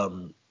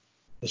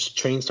 this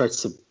train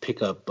starts to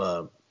pick up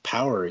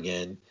power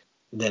again.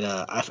 Then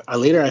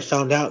later I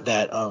found out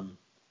that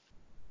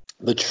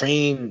the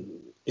train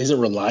isn't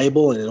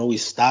reliable and it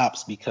always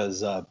stops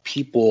because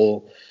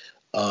people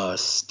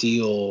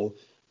steal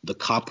the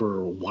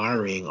copper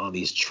wiring on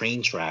these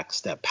train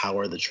tracks that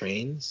power the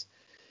trains,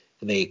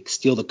 and they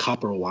steal the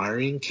copper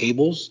wiring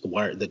cables,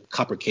 the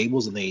copper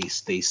cables, and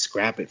they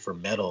scrap it for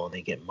metal and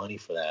they get money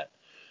for that.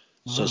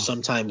 So Wow.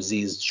 sometimes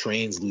these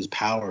trains lose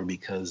power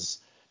because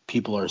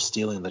people are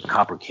stealing the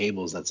copper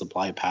cables that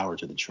supply power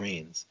to the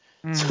trains.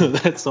 So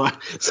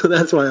Mm.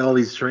 that's why all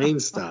these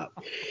trains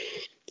stop.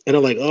 And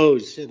I'm like, oh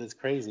shit, that's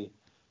crazy.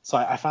 So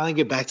I finally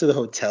get back to the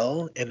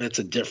hotel, and it's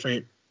a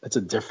different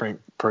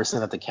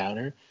person at the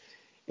counter,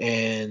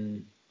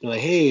 and they're like,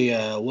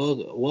 hey,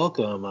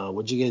 welcome.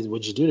 What'd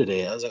you do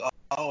today? I was like,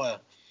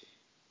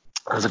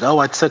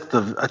 I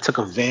took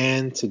a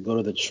van to go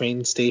to the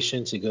train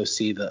station to go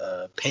see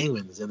the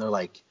penguins, and they're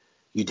like,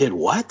 you did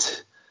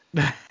what?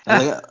 I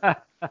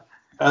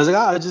was like, oh,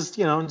 I just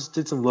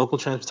did some local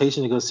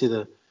transportation to go see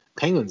the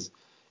penguins,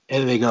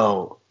 and they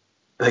go,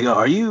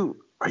 are you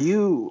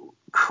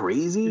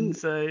crazy? I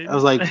was Insane.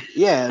 like,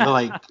 yeah. And they're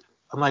like,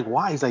 I'm like,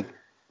 why? He's like,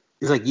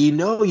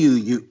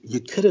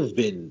 you could have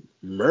been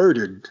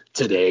murdered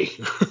today,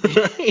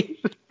 right?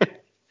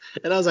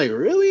 And I was like,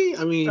 really?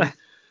 I mean,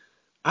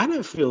 I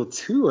didn't feel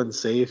too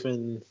unsafe,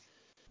 and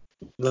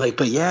like,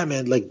 but yeah,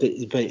 man, like,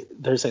 but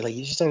there's like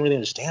you just don't really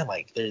understand.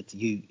 Like,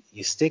 you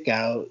stick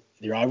out.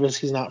 You're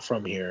obviously not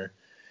from here,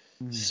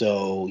 Mm.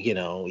 so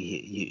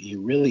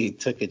you really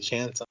took a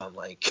chance on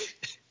like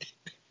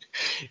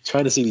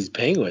trying to see these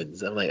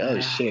penguins. I'm like, oh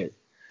Yeah. shit.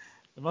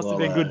 It must have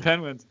Well, been good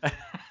penguins.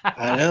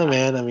 I know,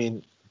 man. I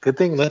mean, good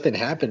thing nothing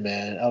happened,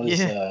 man.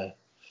 Yeah.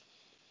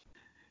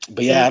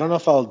 But yeah, So I don't know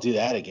if I'll do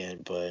that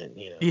again, but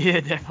yeah,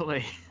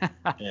 definitely.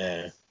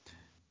 yeah.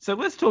 So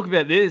let's talk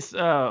about this.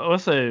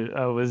 Also,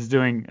 I was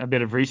doing a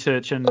bit of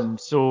research and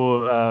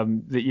saw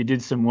that you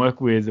did some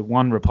work with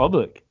One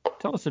Republic.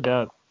 Tell us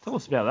about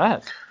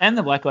that, and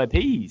the Black Eyed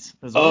Peas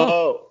as well.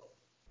 Oh,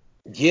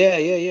 yeah,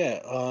 yeah,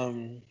 yeah.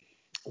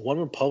 One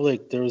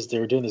Republic, they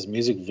were doing this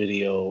music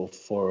video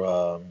for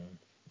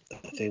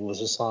I think it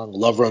was a song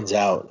 "Love Runs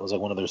Out." It was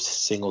like one of their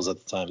singles at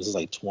the time. This is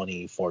like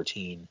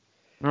 2014,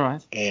 All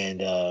right.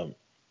 and uh,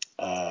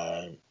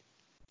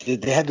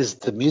 they had this.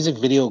 The music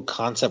video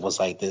concept was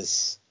like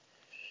this.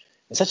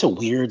 It's such a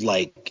weird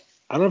like.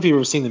 I don't know if you've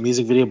ever seen the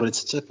music video, but it's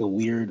such like a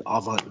weird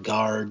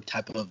avant-garde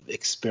type of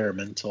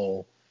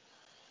experimental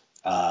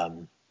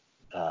um,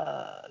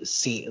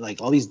 scene,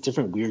 like all these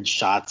different weird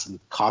shots and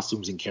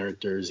costumes and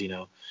characters,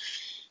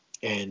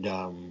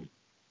 and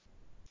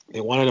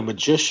they wanted a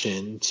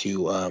magician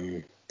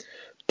to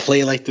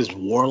play like this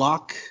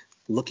warlock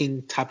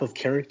looking type of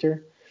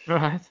character, All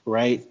right.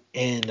 right?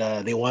 And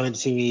they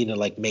wanted me to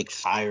like make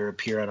fire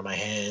appear out of my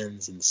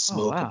hands and Oh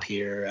smoke wow.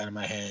 appear out of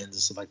my hands and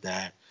stuff like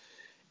that.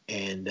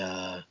 And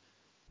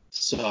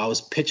so I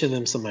was pitching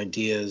them some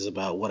ideas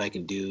about what I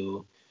can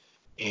do,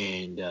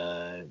 and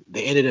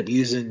they ended up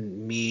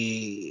using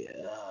me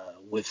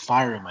with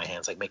fire in my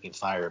hands, like making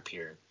fire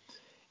appear.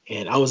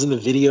 And I was in the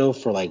video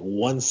for like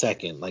 1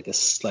 second, like a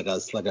split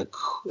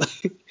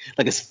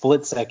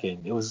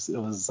second. It was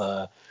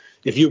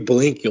if you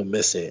blink, you'll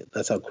miss it.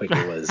 That's how quick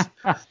it was.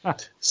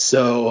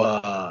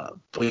 So,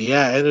 but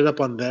yeah, I ended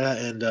up on that,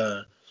 and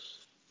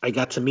I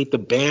got to meet the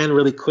band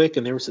really quick,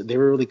 and they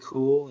were really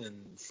cool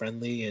and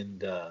friendly,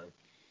 and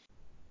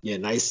yeah,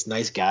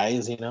 nice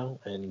guys,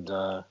 and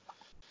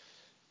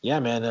yeah,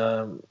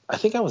 man. I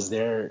think I was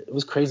there. It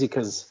was crazy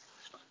because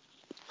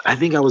I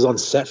think I was on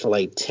set for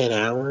like 10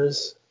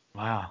 hours,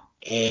 Wow.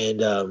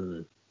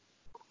 and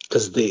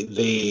because they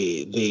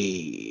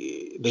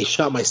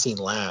shot my scene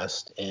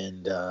last,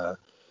 and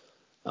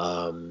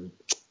um,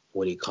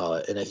 what do you call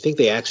it? And I think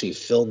they actually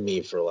filmed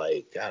me for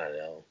like, I don't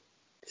know,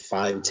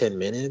 5-10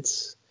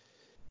 minutes,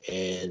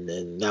 and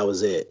then that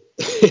was it.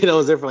 And I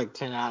was there for like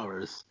 10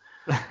 hours.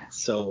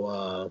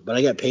 So, but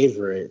I got paid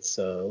for it,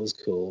 so it was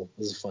cool.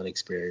 It was a fun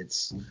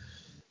experience.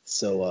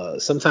 So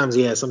sometimes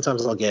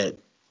I'll get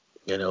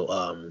you know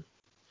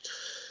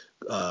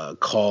um,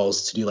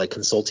 calls to do like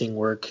consulting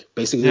work.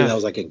 Basically, Yeah. that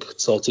was like a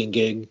consulting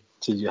gig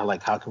to do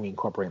like how can we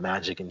incorporate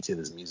magic into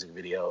this music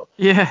video.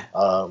 Yeah.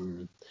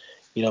 Um,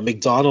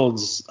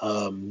 McDonald's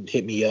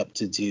hit me up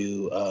to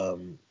do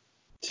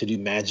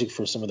magic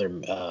for some of their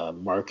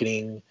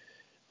marketing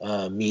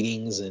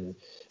meetings, and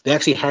they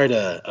actually hired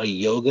a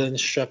yoga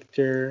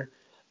instructor,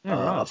 Yeah.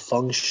 Right.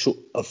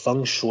 a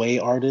feng shui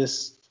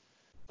artist,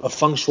 a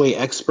feng shui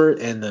expert,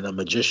 and then a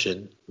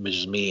magician, which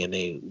is me. And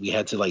we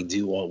had to like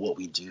do all what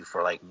we do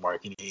for like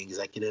marketing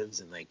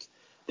executives, and like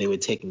they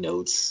would take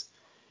notes.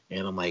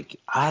 And I'm like,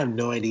 I have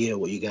no idea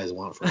what you guys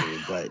want from me,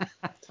 but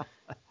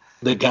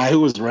the guy who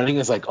was running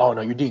is like, oh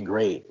no, you're doing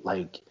great.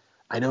 Like,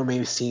 I know it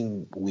may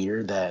seem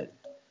weird that,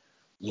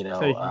 you know,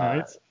 Taking uh,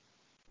 notes.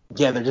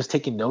 yeah, they're just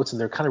taking notes and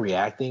they're kind of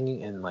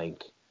reacting and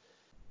like,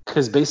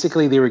 because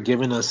basically they were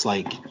giving us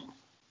like,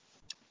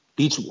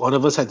 each one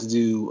of us had to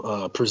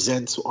do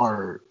present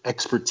our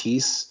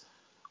expertise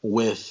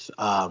with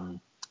a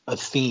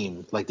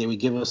theme. Like they would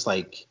give us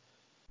like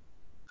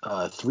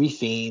three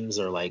themes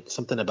or like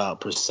something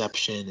about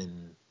perception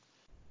and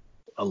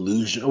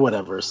illusion or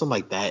whatever, something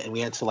like that, and we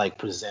had to like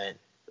present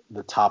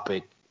the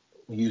topic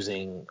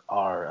using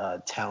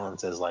our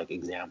talents as like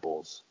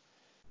examples.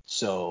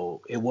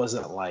 So it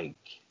wasn't like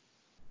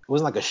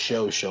a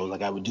show.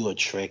 Like I would do a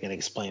trick and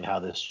explain how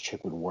this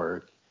trick would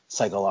work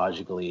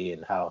psychologically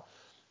and how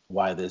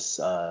why this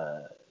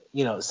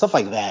stuff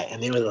like that.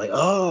 And they were like,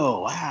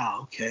 oh wow,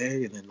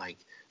 okay, and then like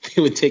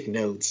they would take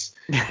notes.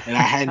 And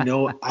I have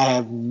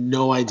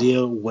no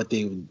idea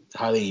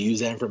how they use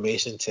that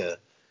information to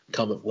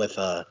come up with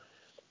a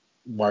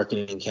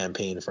marketing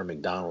campaign for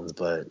McDonald's,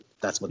 but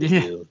that's what they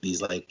Yeah. do.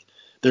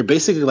 They're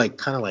basically like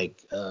kind of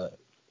like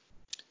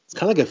it's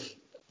kind of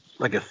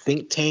like a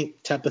think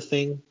tank type of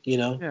thing,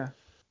 Yeah.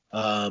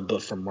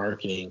 but for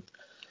marketing.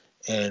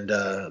 And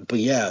but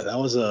yeah, that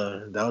was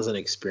an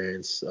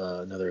experience.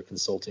 Another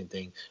consulting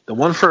thing. The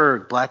one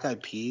for Black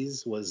Eyed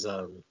Peas was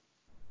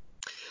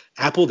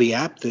Apple the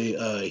app.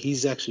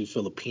 He's actually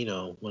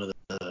Filipino. One of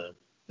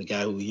the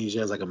guy who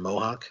usually has like a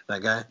mohawk.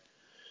 That guy.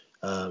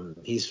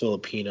 He's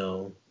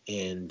Filipino,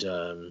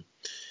 and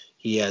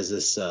he has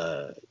this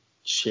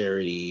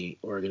charity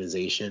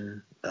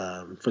organization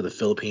for the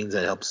Philippines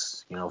that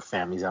helps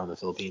families out in the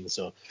Philippines.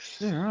 So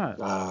Yeah.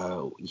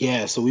 Right.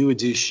 yeah, so we would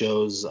do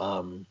shows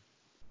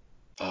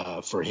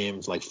for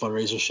him, like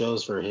fundraiser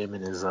shows for him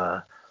and his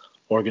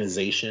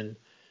organization.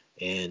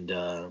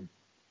 And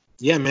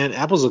yeah, man,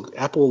 Apple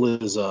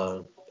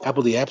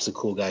the app's a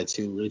cool guy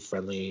too, really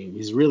friendly.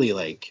 He's really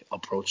like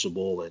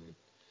approachable and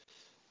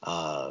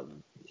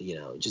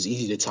just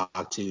easy to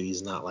talk to.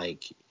 He's not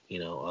like,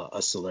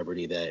 a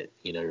celebrity that,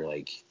 you're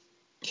like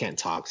can't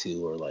talk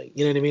to, or like,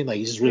 you know what I mean? Like,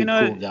 he's just You really know,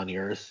 cool and down to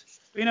earth.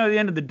 at the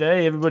end of the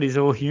day, everybody's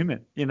all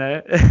human.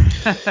 Yeah,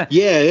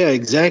 yeah,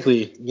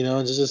 exactly.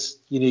 It's just,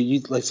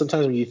 you like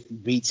sometimes when you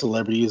meet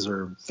celebrities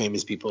or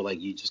famous people,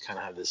 like you just kind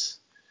of have this,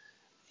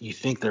 you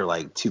think they're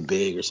like too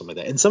big or something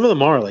like that. And some of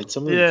them are like,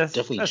 some of them Yes,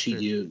 definitely that's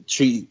true.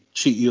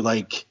 treat you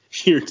like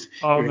you're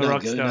Oh, I'm you're the not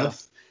rock good star.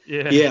 enough.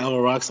 Yeah. Yeah, I'm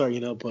a rock star, but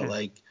Yeah.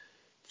 like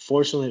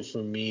fortunately for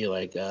me,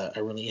 like I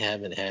really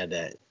haven't had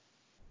that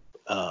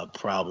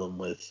problem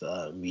with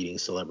meeting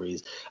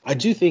celebrities. I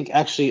do think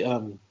actually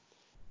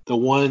the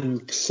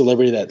one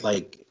celebrity that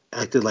like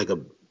acted like a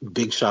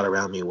big shot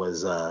around me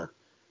was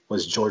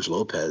George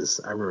Lopez.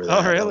 I remember Oh,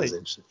 that. That was really?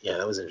 interesting. Yeah,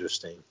 that was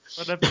interesting.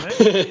 What happened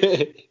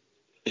there?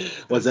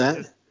 What's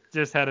that?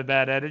 Just had a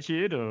bad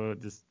attitude, or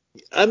just?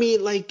 I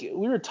mean, like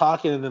we were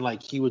talking, and then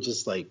like he would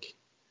just like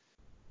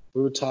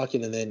we were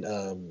talking, and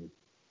then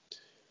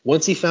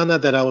once he found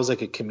out that I was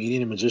like a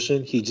comedian and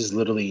magician, he just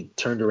literally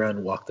turned around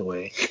and walked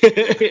away.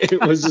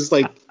 It was just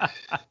like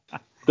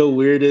the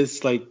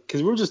weirdest, like,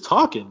 because we were just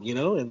talking,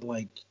 and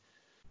like,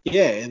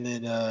 yeah, and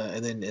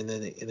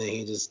then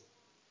he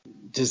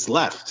just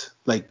left,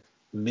 like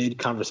mid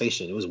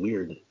conversation. It was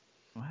weird,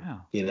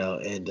 Wow.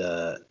 and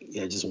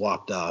yeah, just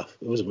walked off.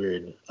 It was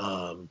weird.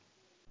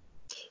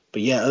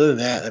 But yeah, other than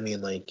that, I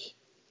mean, like,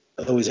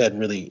 I always had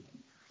really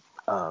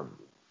um,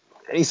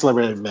 any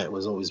celebrity I met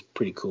was always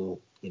pretty cool,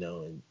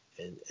 and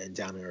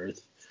down to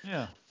earth.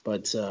 Yeah.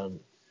 But Totally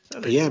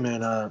yeah, agree.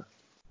 man.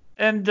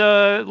 And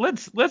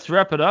let's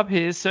wrap it up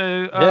here.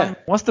 So, Yeah,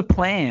 what's the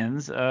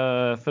plans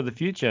for the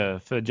future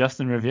for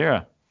Justin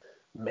Rivera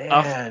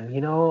after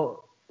man.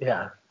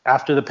 Yeah.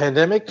 After the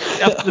pandemic,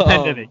 the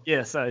pandemic?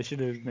 Yes, I should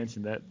have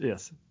mentioned that.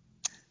 Yes.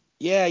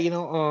 yeah,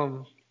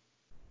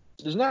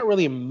 there's not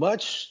really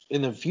much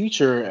in the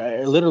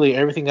future. Literally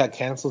everything got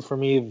canceled for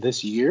me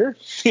this year.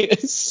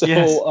 Yes.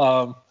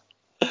 So,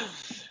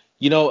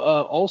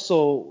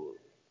 also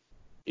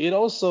it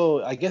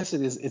also, I guess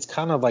it's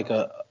kind of like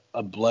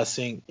a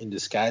blessing in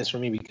disguise for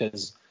me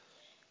because,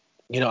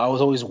 I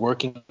was always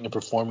working and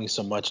performing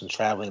so much and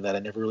traveling that I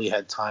never really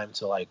had time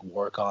to like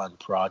work on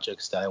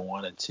projects that I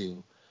wanted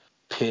to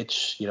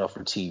pitch,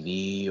 for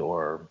TV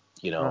or,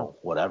 Right.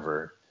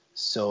 whatever.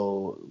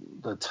 So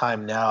the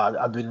time now,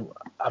 I've been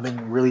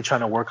really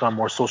trying to work on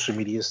more social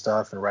media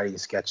stuff and writing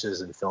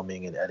sketches and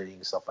filming and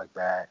editing stuff like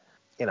that.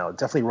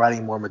 Definitely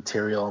writing more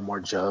material and more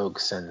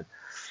jokes and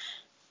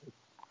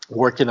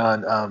working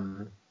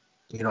on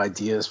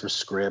ideas for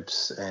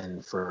scripts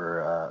and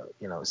for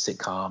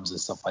sitcoms and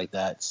stuff like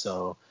that.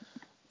 So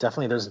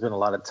definitely there's been a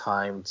lot of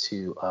time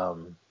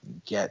to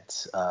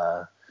get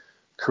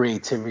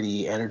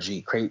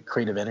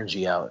creative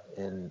energy out,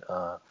 and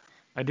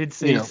I did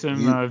see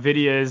some you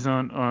videos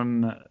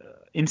on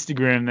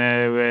Instagram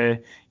there where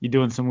you're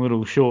doing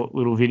some short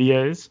little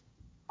videos.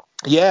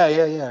 yeah,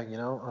 yeah, yeah,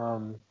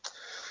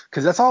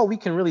 because that's all we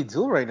can really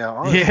do right now,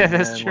 Yeah, honestly,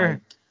 that's man.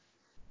 true.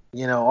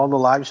 Like, all the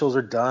live shows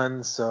are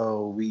done,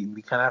 so we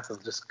kind of have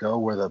to just go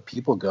where the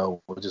people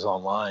go, which is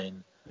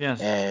online. Yes.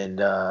 And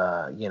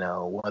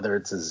whether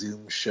it's a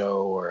Zoom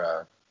show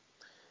or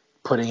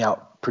putting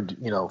out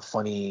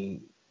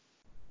funny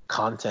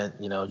content,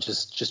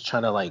 just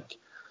trying to like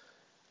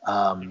Keep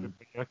um it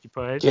pretty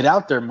occupied. get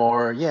out there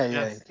more. Yeah, yeah,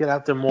 Yes. get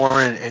out there more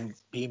and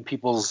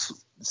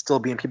still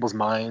be in people's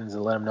minds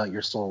and let them know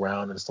you're still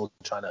around and still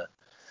trying to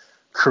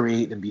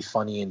create and be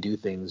funny and do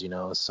things,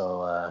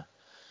 so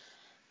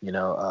you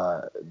know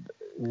uh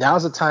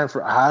now's the time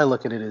for how I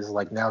look at it is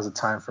like now's the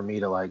time for me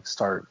to like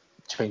start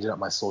changing up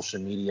my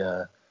social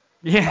media,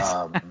 Yes.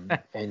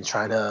 and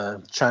trying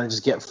to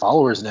just get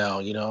followers now,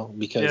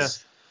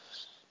 because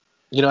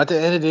Yes. at the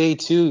end of the day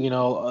too,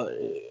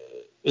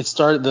 it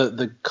started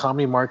the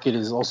comedy market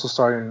is also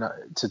starting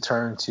to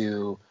turn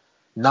to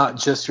not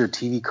just your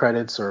TV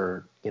credits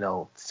or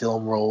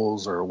film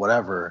roles or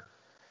whatever.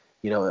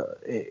 A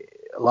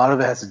lot of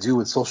it has to do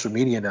with social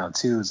media now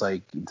too. It's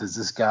like, does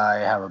this guy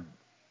have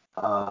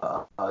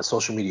a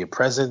social media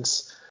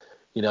presence?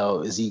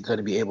 Is he going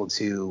to be able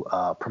to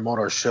promote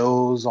our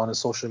shows on his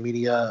social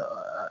media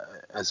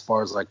as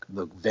far as like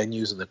the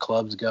venues and the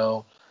clubs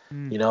go?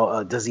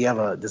 Mm. Does he have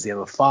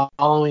a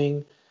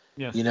following?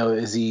 Yes.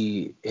 Is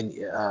he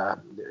in?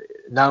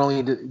 Not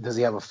only does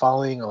he have a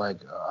following, or like,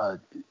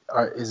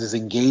 is his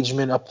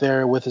engagement up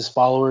there with his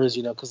followers?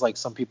 Because like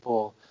some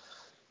people,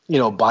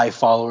 buy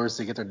followers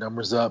to get their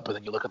numbers up, but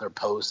then you look at their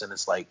posts and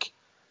it's like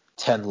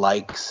 10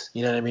 likes.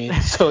 You know what I mean?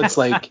 So it's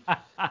like,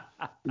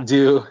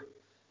 do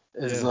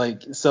is Yes.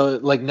 like so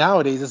like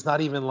nowadays it's not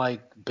even like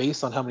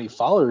based on how many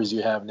followers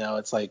you have now.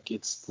 It's like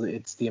it's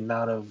the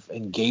amount of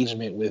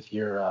engagement with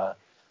your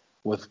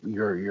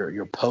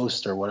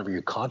post or whatever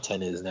your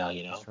content is now,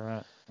 That's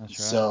right. That's right.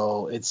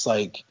 so it's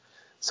like,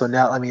 so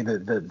now, I mean,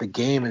 the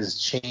game has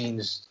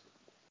changed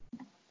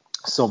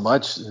so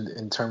much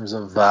in terms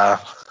of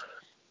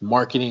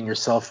marketing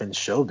yourself in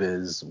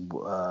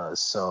showbiz.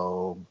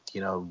 So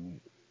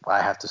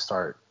I have to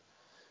start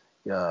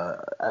uh,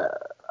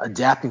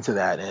 adapting to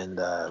that, and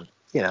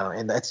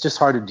and that's just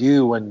hard to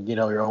do when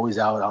you're always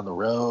out on the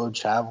road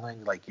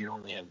traveling. Like you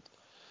don't really have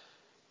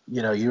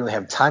you really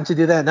have time to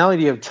do that. Not only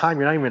do you have time,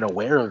 you're not even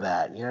aware of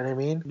that. You know what I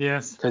mean?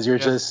 Yes. Because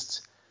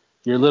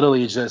you're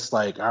literally just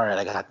like, all right,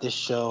 I got this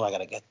show, I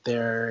gotta get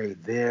there,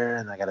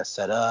 and I gotta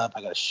set up,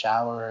 I gotta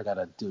shower, I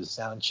gotta do a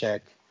sound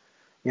check.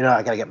 I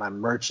gotta get my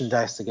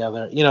merchandise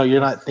together. You're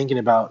not thinking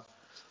about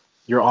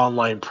your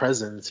online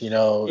presence.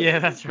 Yeah,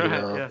 that's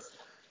right. Yes.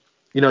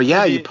 So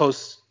Yeah, you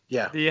post.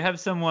 Yeah, do you have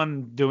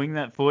someone doing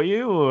that for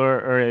you, or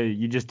are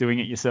you just doing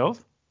it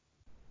yourself?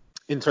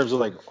 in terms of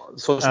like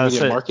social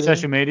media marketing.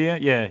 Social media?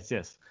 Yes,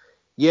 yes.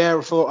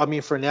 Yeah,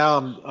 for now,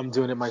 I'm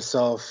doing it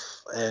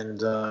myself, and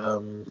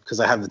because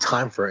I have the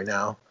time for it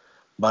now.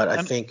 But I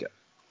And think, and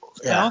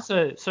yeah,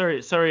 also,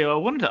 sorry, I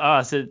wanted to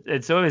ask.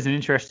 It's always an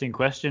interesting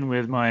question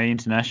with my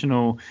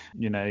international,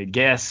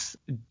 guests.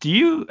 Do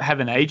you have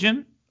an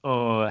agent,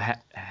 or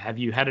have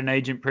you had an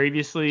agent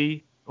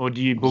previously, or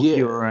do you book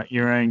yeah,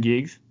 your own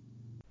gigs?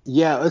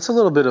 yeah, it's a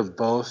little bit of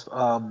both.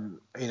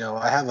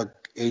 I have a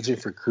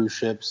agent for cruise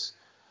ships.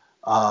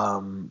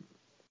 Um,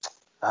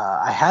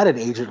 I had an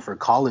agent for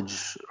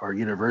college or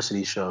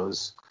university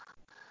shows.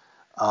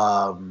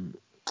 Um,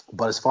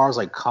 but as far as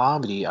like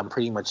comedy, I'm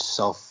pretty much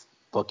self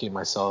booking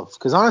myself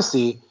because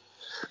honestly,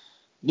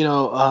 you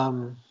know,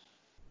 um,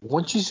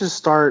 once you just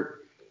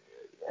start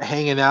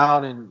hanging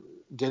out and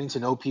getting to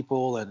know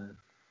people and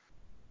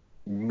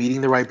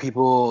meeting the right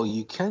people,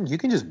 you can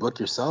just book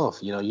yourself.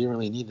 You don't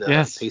really need to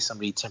Yes. pay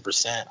somebody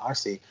 10%.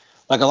 Honestly,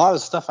 like a lot of the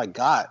stuff I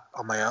got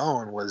on my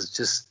own was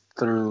just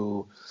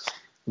through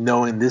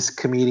knowing this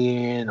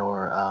comedian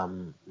or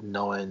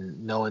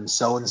knowing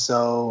so and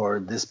so or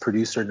this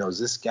producer knows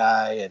this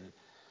guy and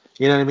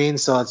you know what I mean.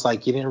 So it's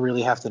like you didn't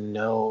really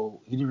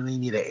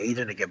need an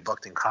agent to get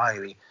booked in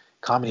comedy.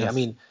 I Yes.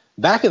 mean,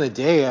 back in the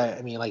day,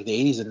 I mean like the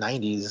 80s and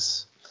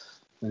 90s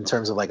in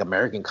terms of like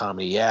American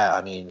comedy, yeah,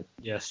 I mean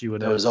Yes, you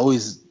would there was have.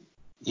 always,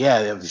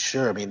 yeah,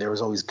 sure. I mean, there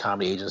was always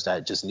comedy agents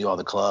that just knew all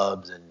the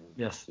clubs and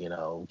Yes.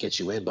 get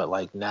you in. But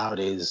like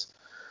nowadays,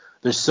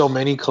 there's so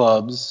many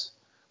clubs,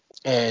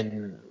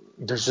 and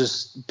there's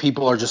just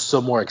people are just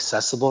so more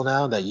accessible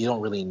now that you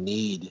don't really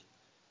need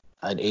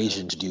an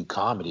agent to do Yeah.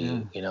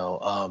 comedy.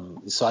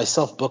 So I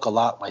self book a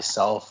lot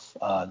myself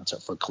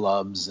for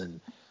clubs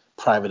and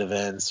private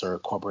events or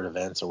corporate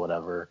events or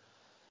whatever.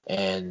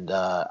 And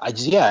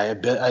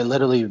I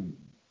literally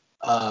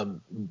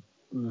um,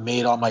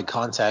 made all my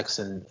contacts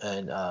and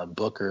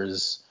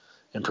bookers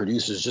and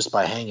producers just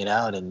by hanging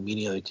out and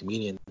meeting other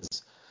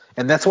comedians,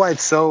 and that's why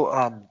it's so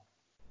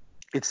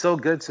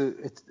good to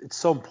it's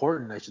so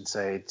important I should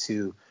say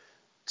to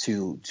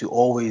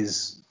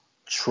always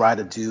try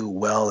to do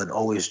well and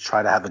always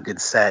try to have a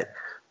good set,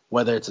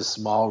 whether it's a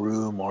small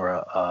room or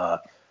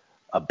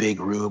a big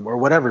room or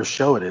whatever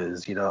show it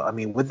is. I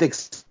mean, with the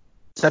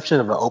exception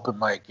of an open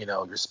mic,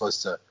 you're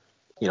supposed to,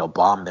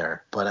 bomb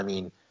there. But I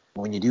mean,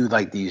 when you do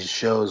like these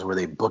shows where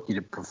they book you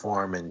to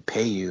perform and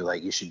pay you,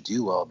 like you should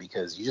do well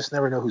because you just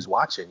never know who's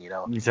watching.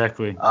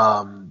 Exactly.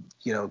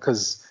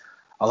 Because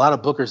a lot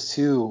of bookers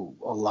too,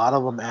 a lot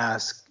of them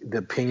ask the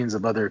opinions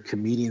of other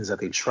comedians that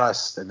they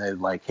trust, and they're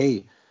like,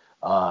 hey,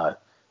 what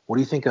do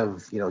you think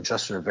of,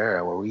 Justin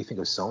Rivera, or what do you think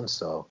of so and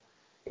so?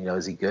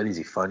 Is he good? Is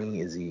he funny?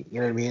 Is he, you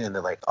know what I mean? And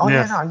they're like, oh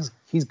yeah, Yes. no,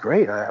 he's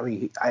great. I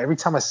mean, every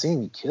time I see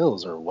him, he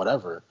kills or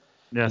whatever.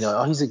 Yes.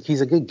 Oh,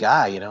 he's a good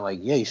guy. Like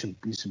yeah, you should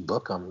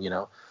book him.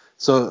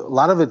 So a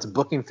lot of it's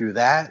booking through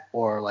that,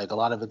 or like a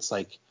lot of it's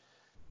like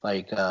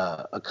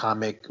a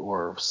comic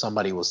or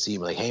somebody will see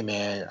like, hey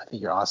man, I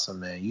think you're awesome,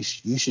 man. You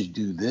should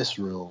do this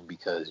room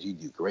because you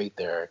do great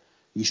there.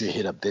 You should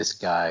hit up this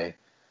guy.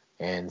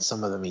 And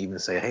some of them even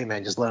say, hey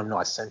man, just let him know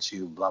I sent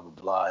you, blah blah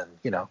blah,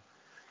 and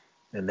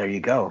and there you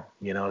go.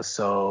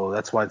 So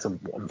that's why it's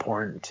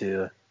important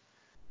to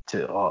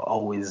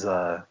always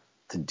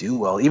to do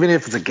well, even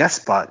if it's a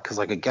guest spot, because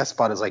like a guest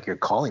spot is like your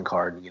calling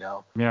card.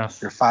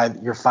 Yes. Your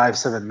 5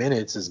 7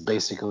 minutes is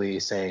basically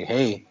saying,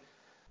 hey,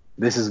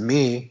 this is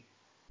me,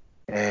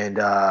 and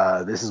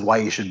this is why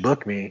you should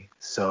book me.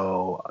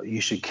 So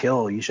you should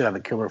have a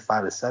killer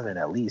 5 to 7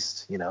 at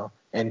least,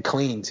 and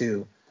clean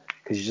too,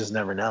 because you just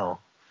never know.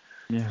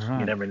 Yeah. You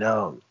Right. never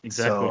know.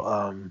 So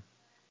Exactly.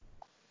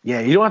 yeah,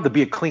 you don't have to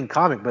be a clean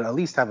comic, but at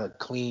least have a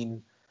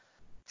clean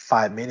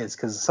 5 minutes,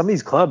 because some of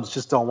these clubs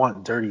just don't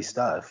want dirty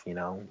stuff,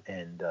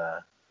 and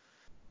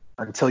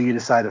until you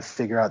decide to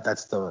figure out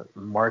that's the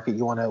market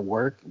you want to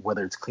work,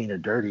 whether it's clean or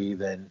dirty,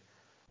 then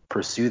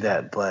pursue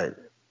that. But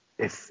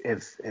if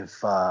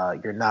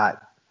you're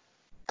not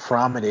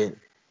prominent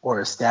or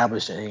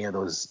established in any of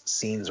those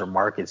scenes or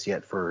markets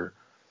yet for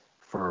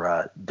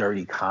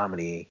dirty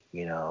comedy,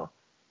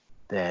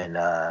 then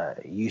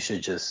you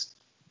should just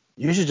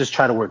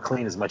try to work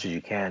clean as much as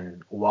you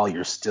can while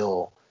you're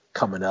still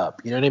coming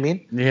up. You know what I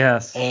mean?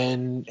 Yes.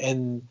 And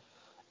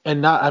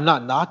not I'm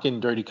not knocking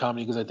dirty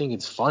comedy because I think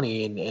it's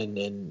funny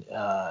and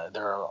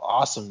there are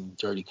awesome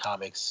dirty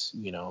comics,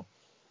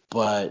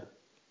 but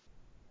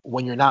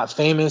when you're not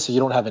famous or you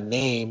don't have a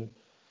name,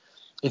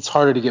 it's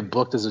harder to get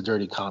booked as a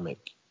dirty comic,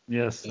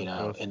 Yes. Of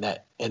course.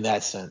 in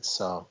that sense.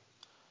 So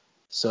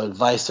So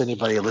advice to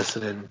anybody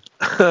listening,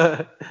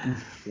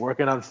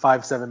 working on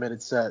 5 7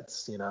 minute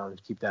sets,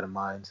 keep that in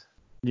mind.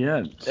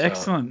 Yeah, So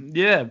excellent.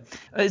 Yeah.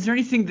 Is there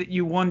anything that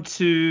you want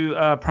to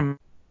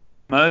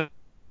promote,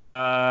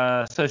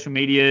 social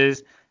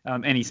medias,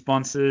 any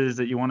sponsors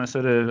that you want to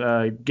sort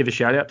of give a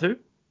shout out to?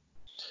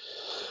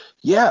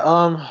 yeah,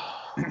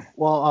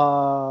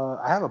 well,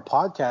 I have a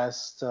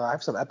podcast. I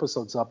have some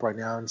episodes up right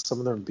now, and some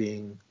of them are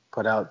being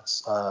put out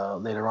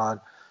later on.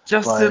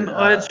 Justin, But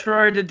I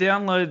tried to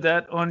download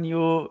that on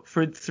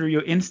through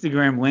your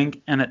Instagram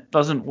link and it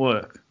doesn't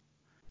work.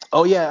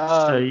 oh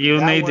yeah, So you'll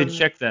that need to one.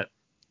 check that.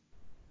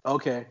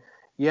 Okay,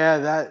 yeah,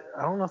 that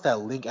I don't know if that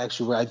link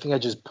actually. I think I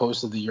just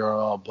posted the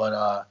URL,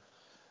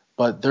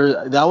 but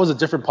there that was a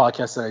different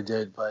podcast that I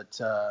did, but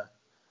that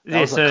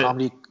Yeah, was a so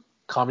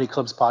comedy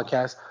clubs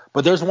podcast.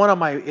 But there's one on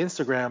my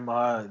Instagram,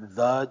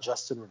 the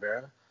Justin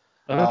Rivera.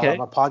 okay.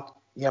 My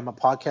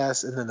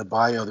podcast, and then the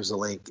bio there's a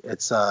link.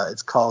 It's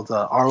called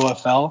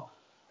ROFL,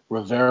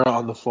 Rivera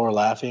on the Floor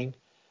Laughing,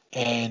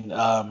 and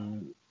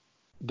the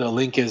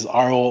link is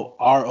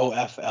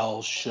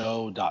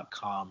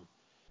roflshow.com,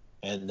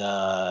 and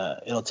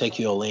it'll take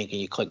you a link,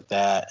 and you click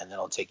that, and then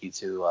it'll take you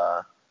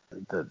to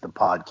the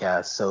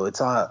podcast. So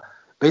it's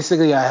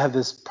basically I have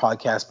this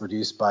podcast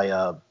produced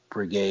by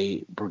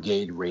Brigade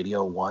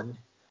Radio One,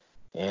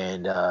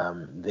 and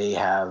they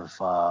have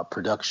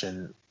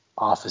production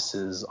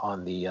offices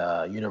on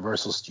the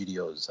Universal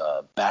Studios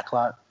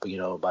backlot,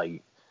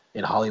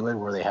 in Hollywood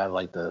where they have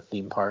like the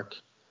theme park.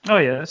 Oh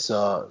yeah.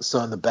 So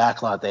in the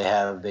backlot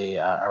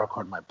I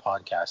record my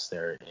podcast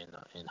there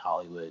in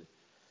Hollywood.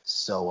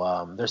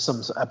 So there's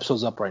some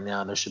episodes up right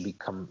now, and there should be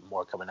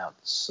more coming out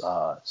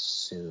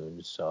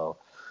soon. So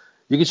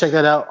you can check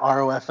that out,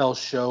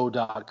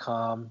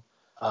 roflshow.com,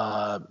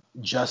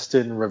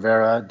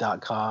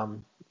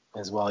 justinrivera.com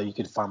as well. You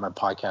can find my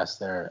podcast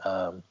there.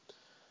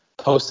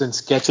 Posting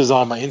sketches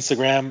on my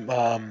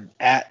Instagram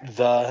at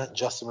the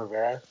Justin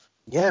Rivera.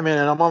 Yeah, man,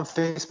 and I'm on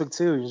Facebook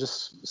too. You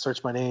just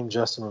search my name,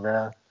 Justin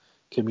Rivera,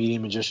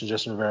 comedian, magician,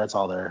 Justin Rivera. It's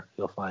all there.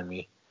 You'll find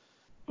me.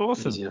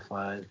 Awesome. Easy to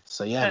find.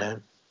 So yeah, Uh,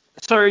 man.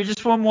 Sorry,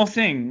 just one more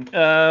thing.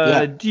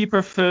 Yeah. Do you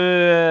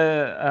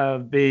prefer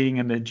being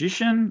a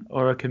magician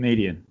or a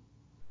comedian?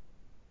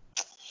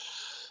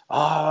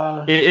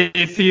 Uh,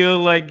 If you're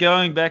like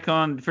going back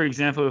on, for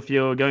example, if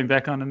you're going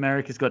back on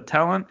America's Got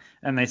Talent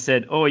and they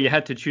said, oh, you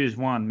had to choose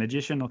one,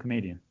 magician or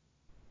comedian?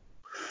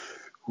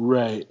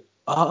 right.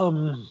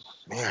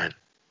 Man,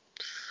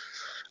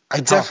 I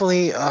Tough.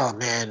 definitely. Oh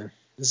man,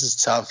 this is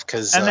tough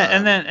because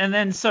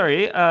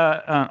Sorry,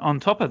 on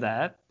top of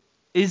that,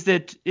 is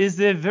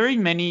there very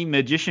many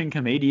magician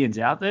comedians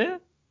out there?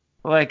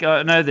 Like,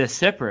 I know they're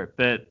separate,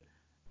 but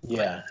like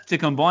yeah, to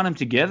combine them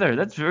together,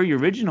 that's very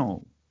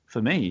original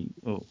for me.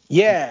 Oh,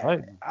 yeah.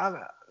 right.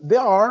 There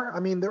are. I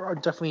mean, there are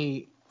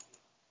definitely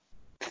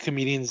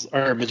comedians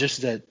or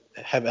magicians that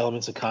have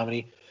elements of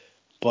comedy,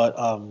 but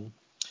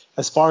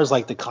as far as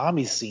like the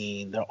comedy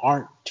scene, there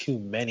aren't too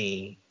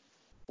many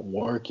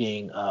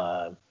working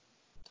the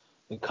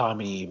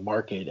comedy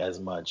market as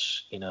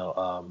much. In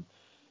the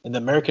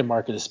American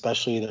market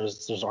especially,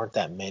 there's aren't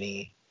that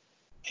many.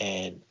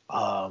 And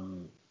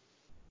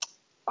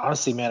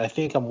honestly, man, I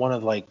think I'm one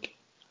of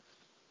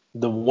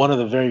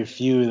the very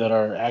few that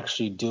are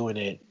actually doing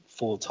it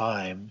full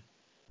time,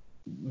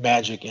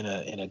 magic in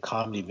a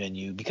comedy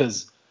venue,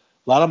 because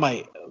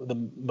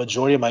the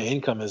majority of my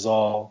income is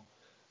all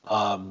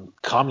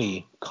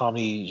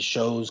comedy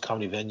shows,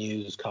 comedy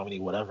venues, comedy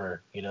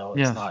whatever. It's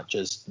Yes. not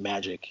just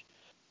magic.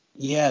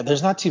 Yeah,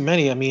 there's not too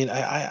many. I mean,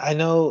 I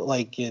know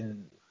like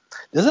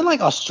doesn't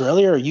like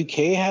Australia or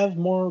UK have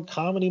more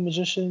comedy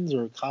magicians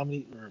or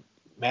comedy or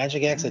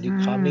magic acts that do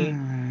comedy?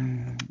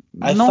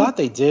 I Not. thought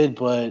they did,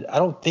 but I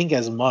don't think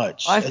as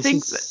much. I It's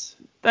think that just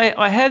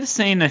I have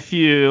seen a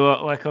few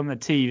like on the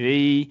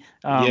TV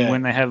yeah,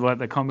 when they have like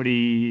the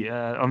comedy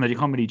on the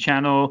comedy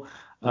channel,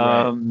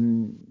 right.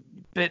 um,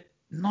 but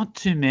not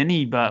too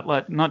many. But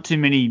like not too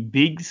many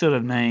big sort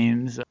of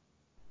names.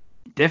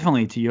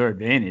 Definitely to your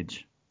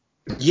advantage.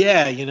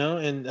 Yeah,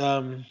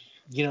 and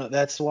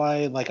that's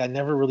why like I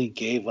never really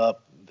gave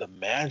up the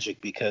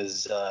magic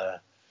because I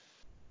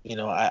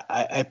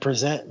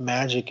present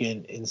magic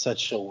in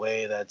such a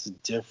way that's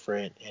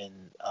different and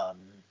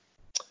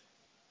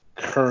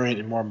current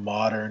and more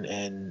modern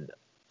and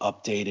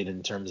updated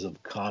in terms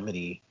of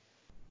comedy.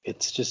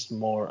 It's just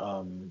more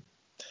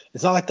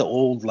it's not like the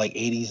old like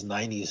 80s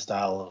 90s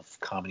style of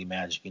comedy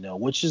magic,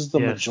 which is the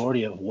Yes.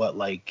 majority of what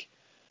like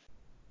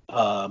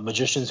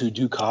magicians who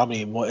do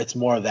comedy. It's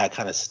more of that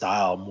kind of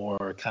style,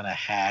 more kind of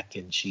hack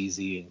and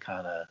cheesy and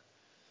kind of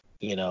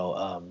you know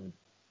um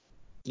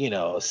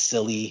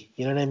silly,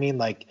 you know what I mean,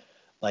 like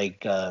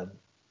like a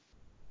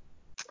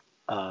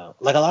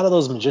lot of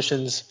those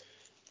magicians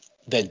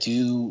that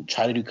do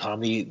try to do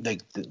comedy,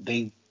 like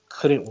they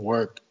couldn't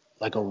work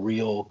like a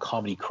real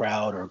comedy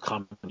crowd or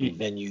comedy Y-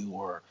 venue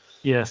or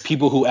yes.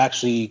 people who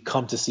actually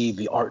come to see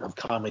the art of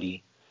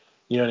comedy.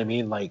 You know what I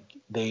mean? Like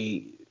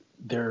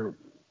they're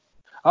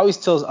I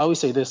always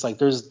say this, like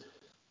there's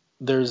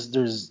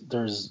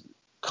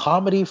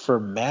comedy for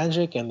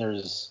magic and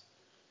there's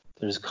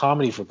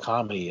comedy for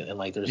comedy, and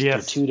like they're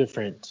Yes. two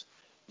different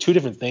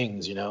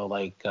things,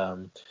 like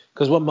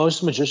because what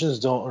most magicians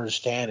don't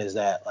understand is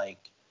that like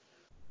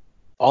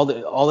all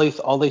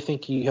they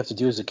think you have to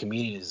do as a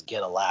comedian is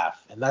get a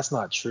laugh, and that's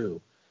not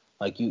true.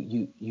 Like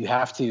you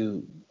have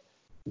to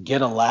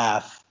get a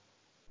laugh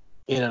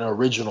in an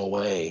original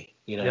way,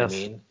 you know what I Yes.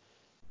 mean?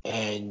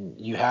 And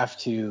you have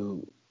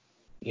to,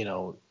 you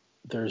know,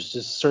 there's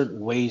just certain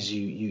ways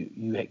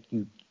you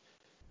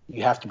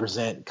have to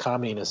present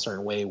comedy in a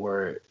certain way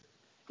where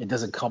it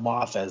doesn't come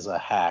off as a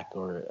hack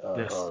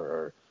Yes.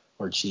 or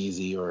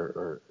cheesy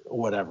or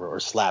whatever or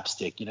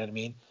slapstick, you know what I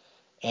mean?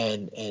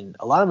 And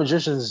a lot of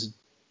magicians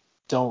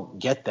don't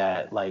get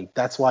that. Like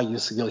that's why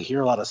you'll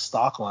hear a lot of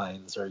stock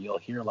lines or you'll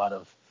hear a lot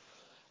of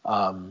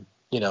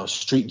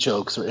street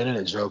jokes or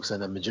internet jokes,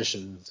 and the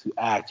magicians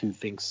who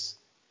thinks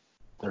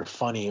they're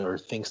funny or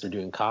thinks they're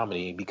doing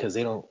comedy because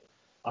they don't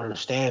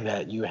understand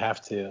that you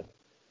have to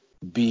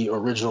be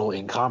original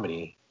in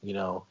comedy,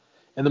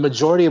 And the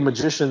majority of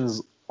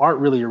magicians aren't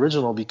really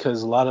original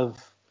because a lot of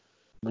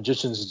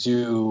magicians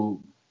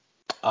do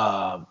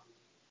uh,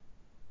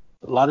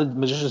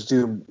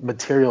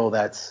 material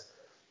that's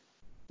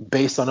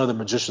based on other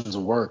magicians'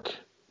 work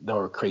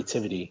or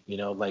creativity.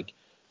 Like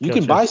you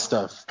can Gotcha. buy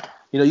stuff.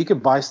 You can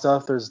buy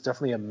stuff. There's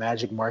definitely a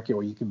magic market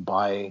where you can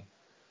buy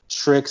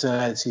tricks and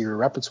add it to your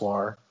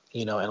repertoire.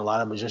 And a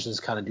lot of magicians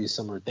kind of do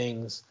similar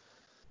things.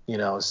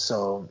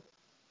 So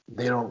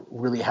they don't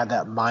really have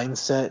that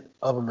mindset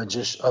of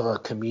a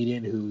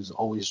comedian who's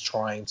always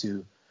trying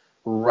to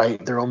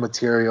write their own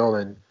material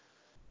and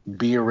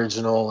be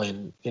original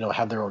and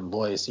have their own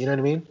voice. You know what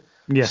I mean?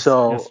 Yes. Yes.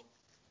 So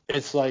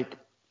it's like,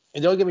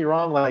 and don't get me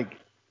wrong, like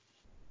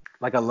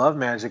I love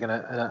magic and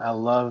I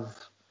love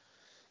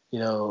you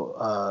know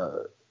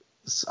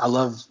I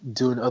love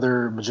doing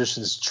other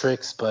magicians'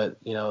 tricks, but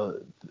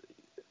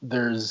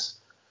there's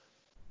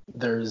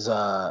there's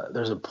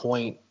a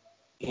point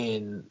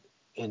in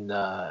in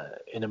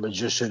a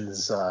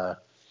magician's I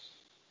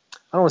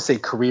don't want to say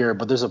career,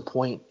 but there's a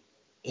point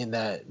in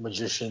that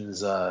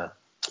magician's at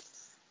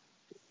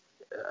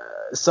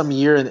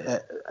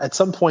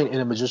some point in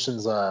a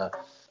magician's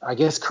I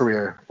guess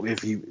career,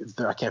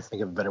 I can't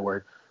think of a better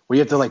word, where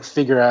you have to like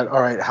figure out, all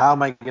right, how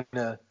am I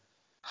gonna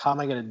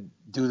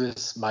do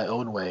this my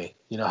own way?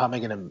 How am I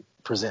gonna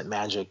present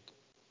magic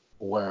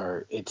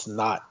where it's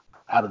not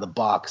out of the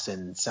box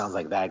and sounds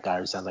like that guy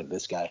or sounds like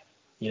this guy?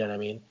 You know what I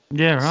mean?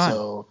 Yeah. Right.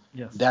 So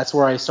Yes. that's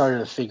where I started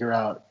to figure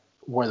out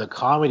where the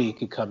comedy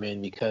could come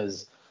in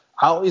because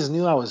I always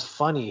knew I was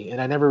funny and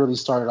I never really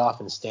started off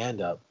in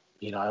stand up.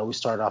 I always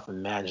started off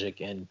in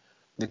magic, and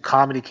the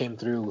comedy came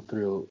through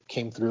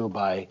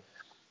by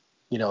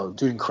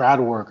doing crowd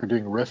work or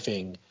doing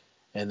riffing,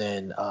 and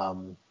then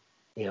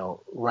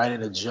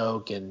writing a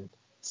joke and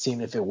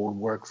seeing if it would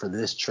work for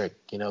this trick.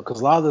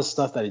 Because a lot of the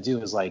stuff that I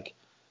do is like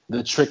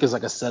the trick is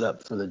like a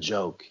setup for the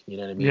joke. You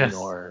know what I mean? Yes.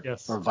 Or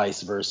Yes.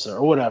 vice versa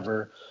or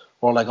whatever.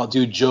 Or like I'll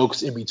do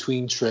jokes in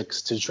between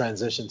tricks to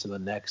transition to the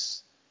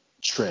next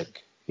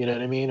trick. You know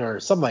what I mean? Or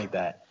something like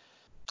that.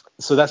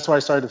 So that's where I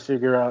started to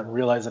figure out and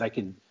realize that I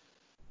could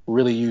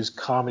really use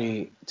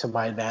comedy to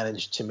my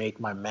advantage to make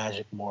my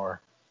magic more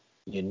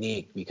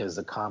unique because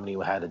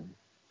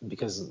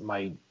because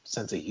my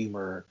sense of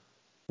humor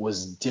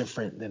was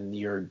different than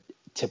your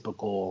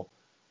typical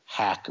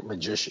hack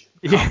magician,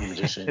 comedy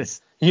magician.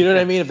 Yes. You know what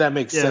I Yes. mean? If that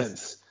makes Yes.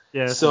 sense.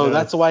 Yes. It So does.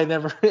 that's why I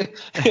never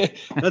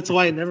that's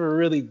why I never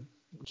really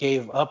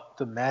gave up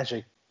the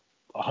magic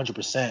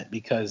 100%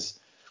 because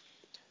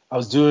I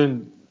was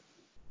doing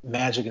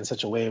magic in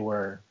such a way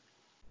where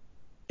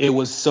it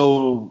was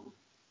so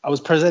I was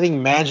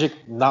presenting magic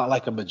not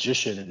like a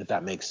magician, if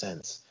that makes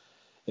sense.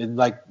 And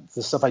like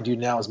the stuff I do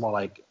now is more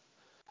like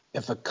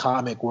if a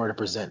comic were to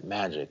present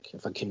magic,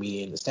 if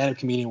a stand-up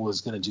comedian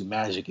was gonna do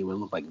magic, it would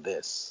look like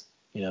this.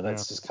 Yeah.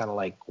 That's just kind of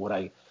like what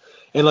I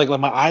and like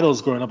my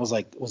idols growing up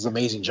was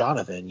Amazing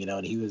Jonathan,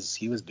 and he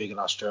was big in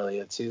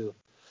Australia too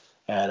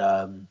at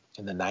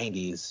in the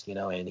 90s,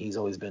 and he's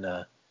always been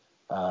a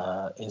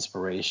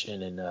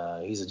inspiration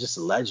and he's just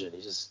a legend.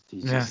 He's just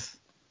Yes.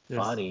 Yes.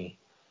 funny.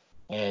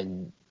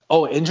 And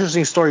oh,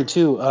 interesting story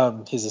too.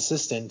 His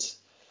assistant,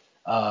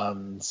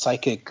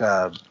 psychic,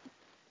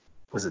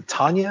 was it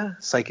Tanya?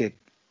 Psychic,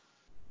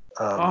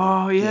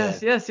 Oh yeah,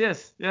 yes. Yes.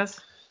 Yes. Yes.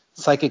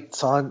 psychic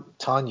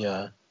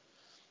Tanya.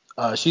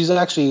 She's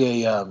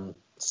actually a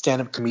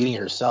stand-up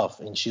comedian herself,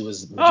 and she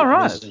was All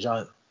right. Mason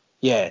John.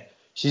 Yeah,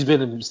 she's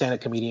been a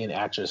stand-up comedian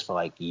actress for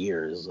like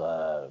years.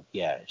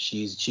 Yeah,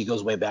 she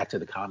goes way back to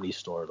the Comedy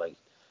Store. Like,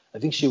 I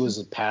think she was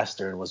a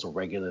pastor and was a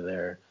regular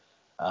there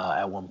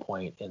at one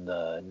point in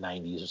the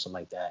 90s or something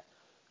like that.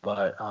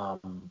 But I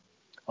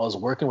was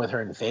working with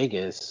her in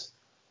Vegas,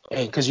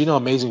 and because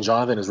Amazing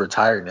Jonathan is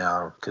retired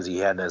now because he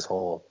had this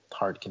whole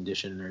heart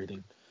condition and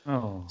everything.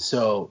 Oh.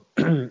 So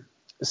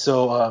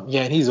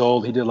yeah, and he's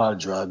old. He did a lot of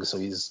drugs, so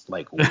he's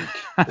like weak.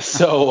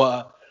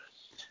 So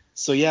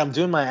yeah, I'm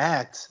doing my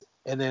act,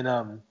 and then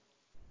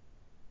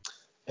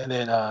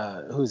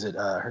who's it?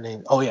 Her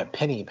name? Oh yeah,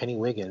 Penny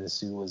Wiggins,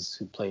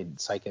 who played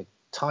psychic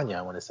Tanya,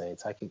 I want to say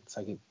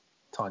Psychic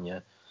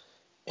Tanya,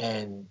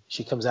 and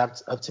she comes up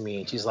to me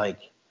and she's like,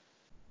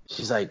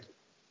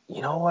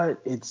 you know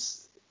what?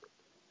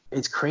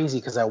 It's crazy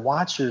because I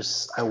watch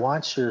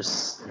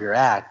your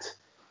act,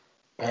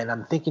 and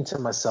I'm thinking to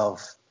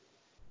myself,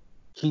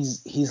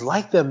 he's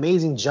like the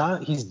amazing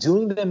John. He's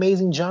doing the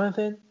amazing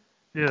Jonathan,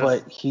 Yes.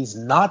 but he's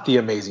not the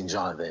amazing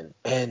Jonathan.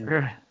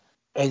 Yeah.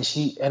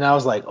 And I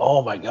was like,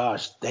 oh my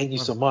gosh, thank you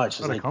so much.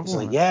 What a It's like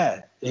compliment.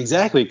 yeah,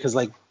 exactly, because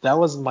like that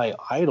was my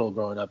idol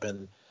growing up,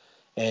 and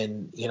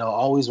you know, I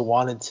always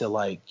wanted to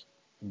like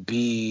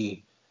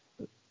be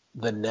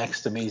the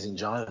next amazing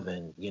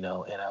Jonathan, you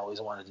know, and I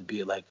always wanted to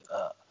be like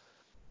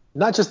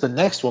not just the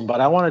next one,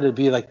 but I wanted to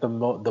be like the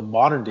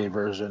modern day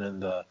version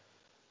and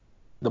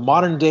the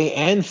modern day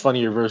and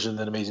funnier version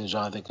than Amazing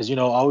Jonathan, because you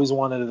know, I always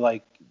wanted to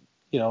like,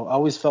 you know, I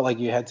always felt like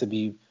you had to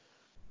be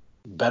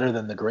better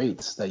than the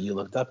greats that you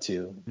looked up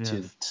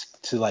Yes.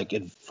 to like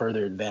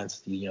further advance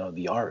the, you know,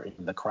 the art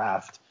and the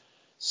craft.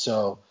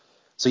 So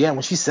yeah,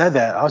 when she said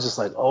that, I was just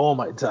like, oh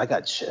my, I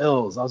got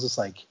chills. I was just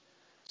like,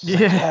 she's like,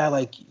 Yeah. yeah,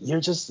 like you're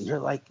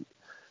like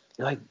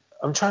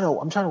I'm trying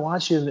to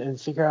watch you and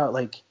figure out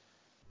like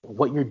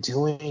what you're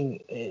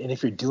doing and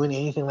if you're doing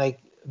anything like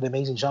the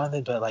Amazing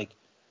Jonathan, but like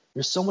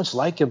you're so much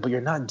like him, but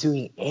you're not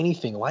doing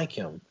anything like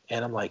him.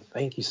 And I'm like,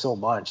 thank you so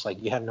much.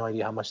 Like you have no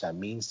idea how much that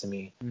means to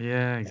me.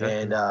 Yeah, And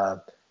exactly.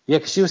 yeah,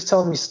 because she was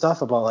telling me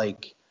stuff about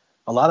like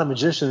a lot of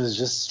magicians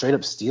just straight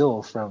up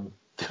steal from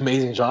the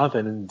Amazing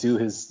Jonathan and do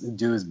his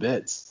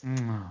bits.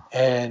 Mm.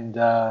 And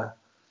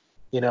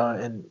you know,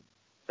 and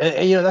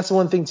you know that's the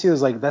one thing too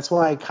is like that's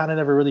why I kind of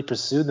never really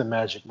pursued the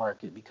magic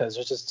market because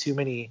there's just too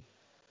many.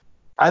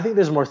 I think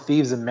there's more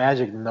thieves in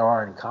magic than there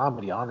are in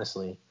comedy,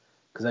 honestly,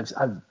 because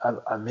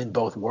I'm in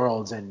both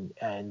worlds and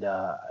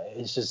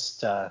it's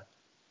just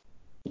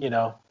you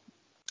know,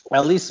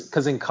 at least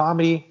because in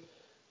comedy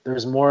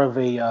there's more of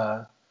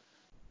a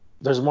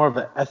there's more of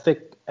an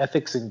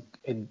ethics and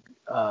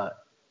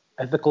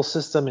ethical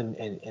system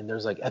and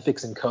there's like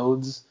ethics and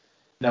codes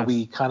that Yes.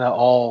 we kind of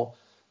all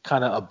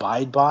kind of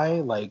abide by,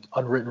 like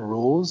unwritten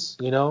rules,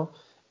 you know.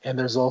 And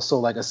there's also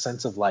like a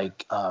sense of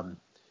like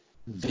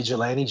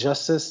vigilante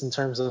justice in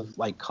terms of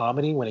like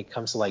comedy when it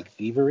comes to like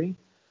thievery.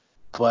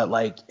 But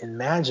like in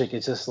magic,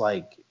 it's just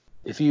like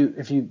if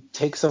you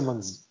take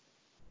someone's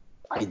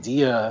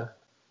idea,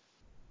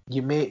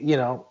 you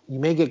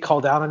may get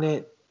called out on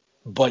it,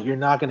 but you're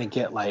not gonna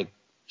get like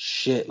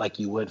shit like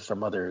you would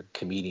from other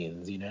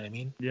comedians. You know what I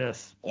mean?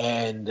 Yes.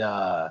 And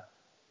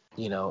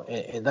you know,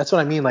 and that's what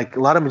I mean. Like a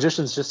lot of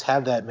magicians just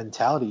have that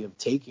mentality of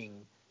taking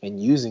and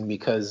using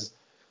because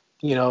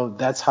you know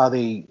that's how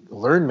they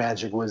learn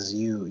magic was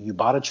you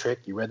bought a trick,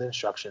 you read the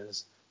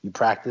instructions, you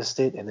practiced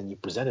it, and then you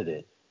presented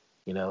it.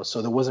 You know,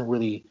 so there wasn't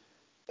really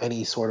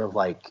any sort of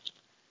like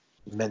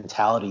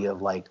mentality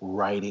of like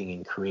writing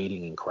and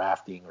creating and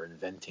crafting or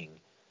inventing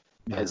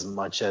Yeah. as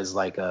much as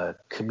like a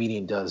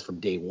comedian does from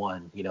day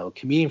one. You know, a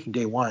comedian from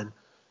day one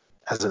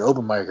as an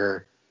open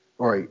micer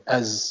or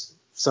as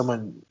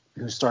someone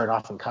who started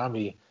off in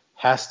comedy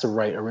has to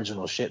write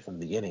original shit from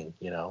the beginning,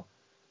 you know,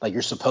 like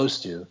you're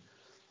supposed to.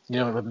 You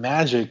know, with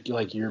magic,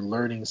 like you're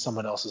learning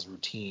someone else's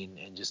routine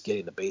and just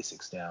getting the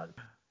basics down.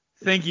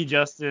 Thank you,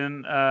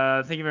 Justin.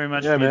 Thank you very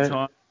much Yeah, for your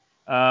man.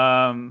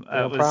 time. It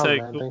No was problem,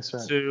 so man. cool Thanks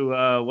for.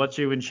 to watch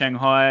you in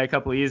Shanghai a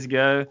couple of years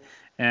ago,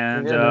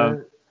 and Yeah, uh,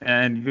 man.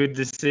 and good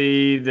to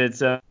see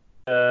that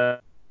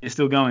you're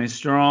still going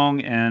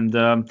strong. And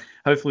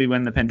hopefully,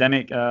 when the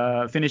pandemic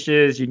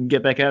finishes, you can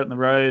get back out on the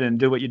road and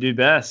do what you do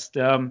best.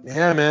 Yeah,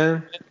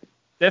 man.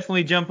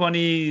 Definitely jump on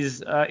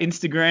his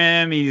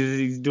Instagram.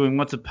 He's doing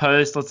lots of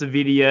posts, lots of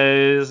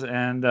videos,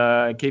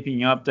 and keeping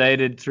you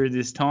updated through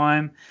this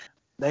time.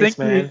 Thanks, Thank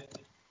you. man.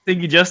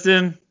 Thank you,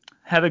 Justin.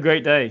 Have a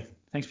great day.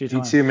 Thanks for your You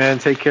time. too, man.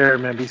 Take care,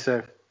 man. Be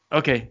safe.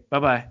 Okay, bye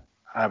bye.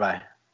 Bye bye.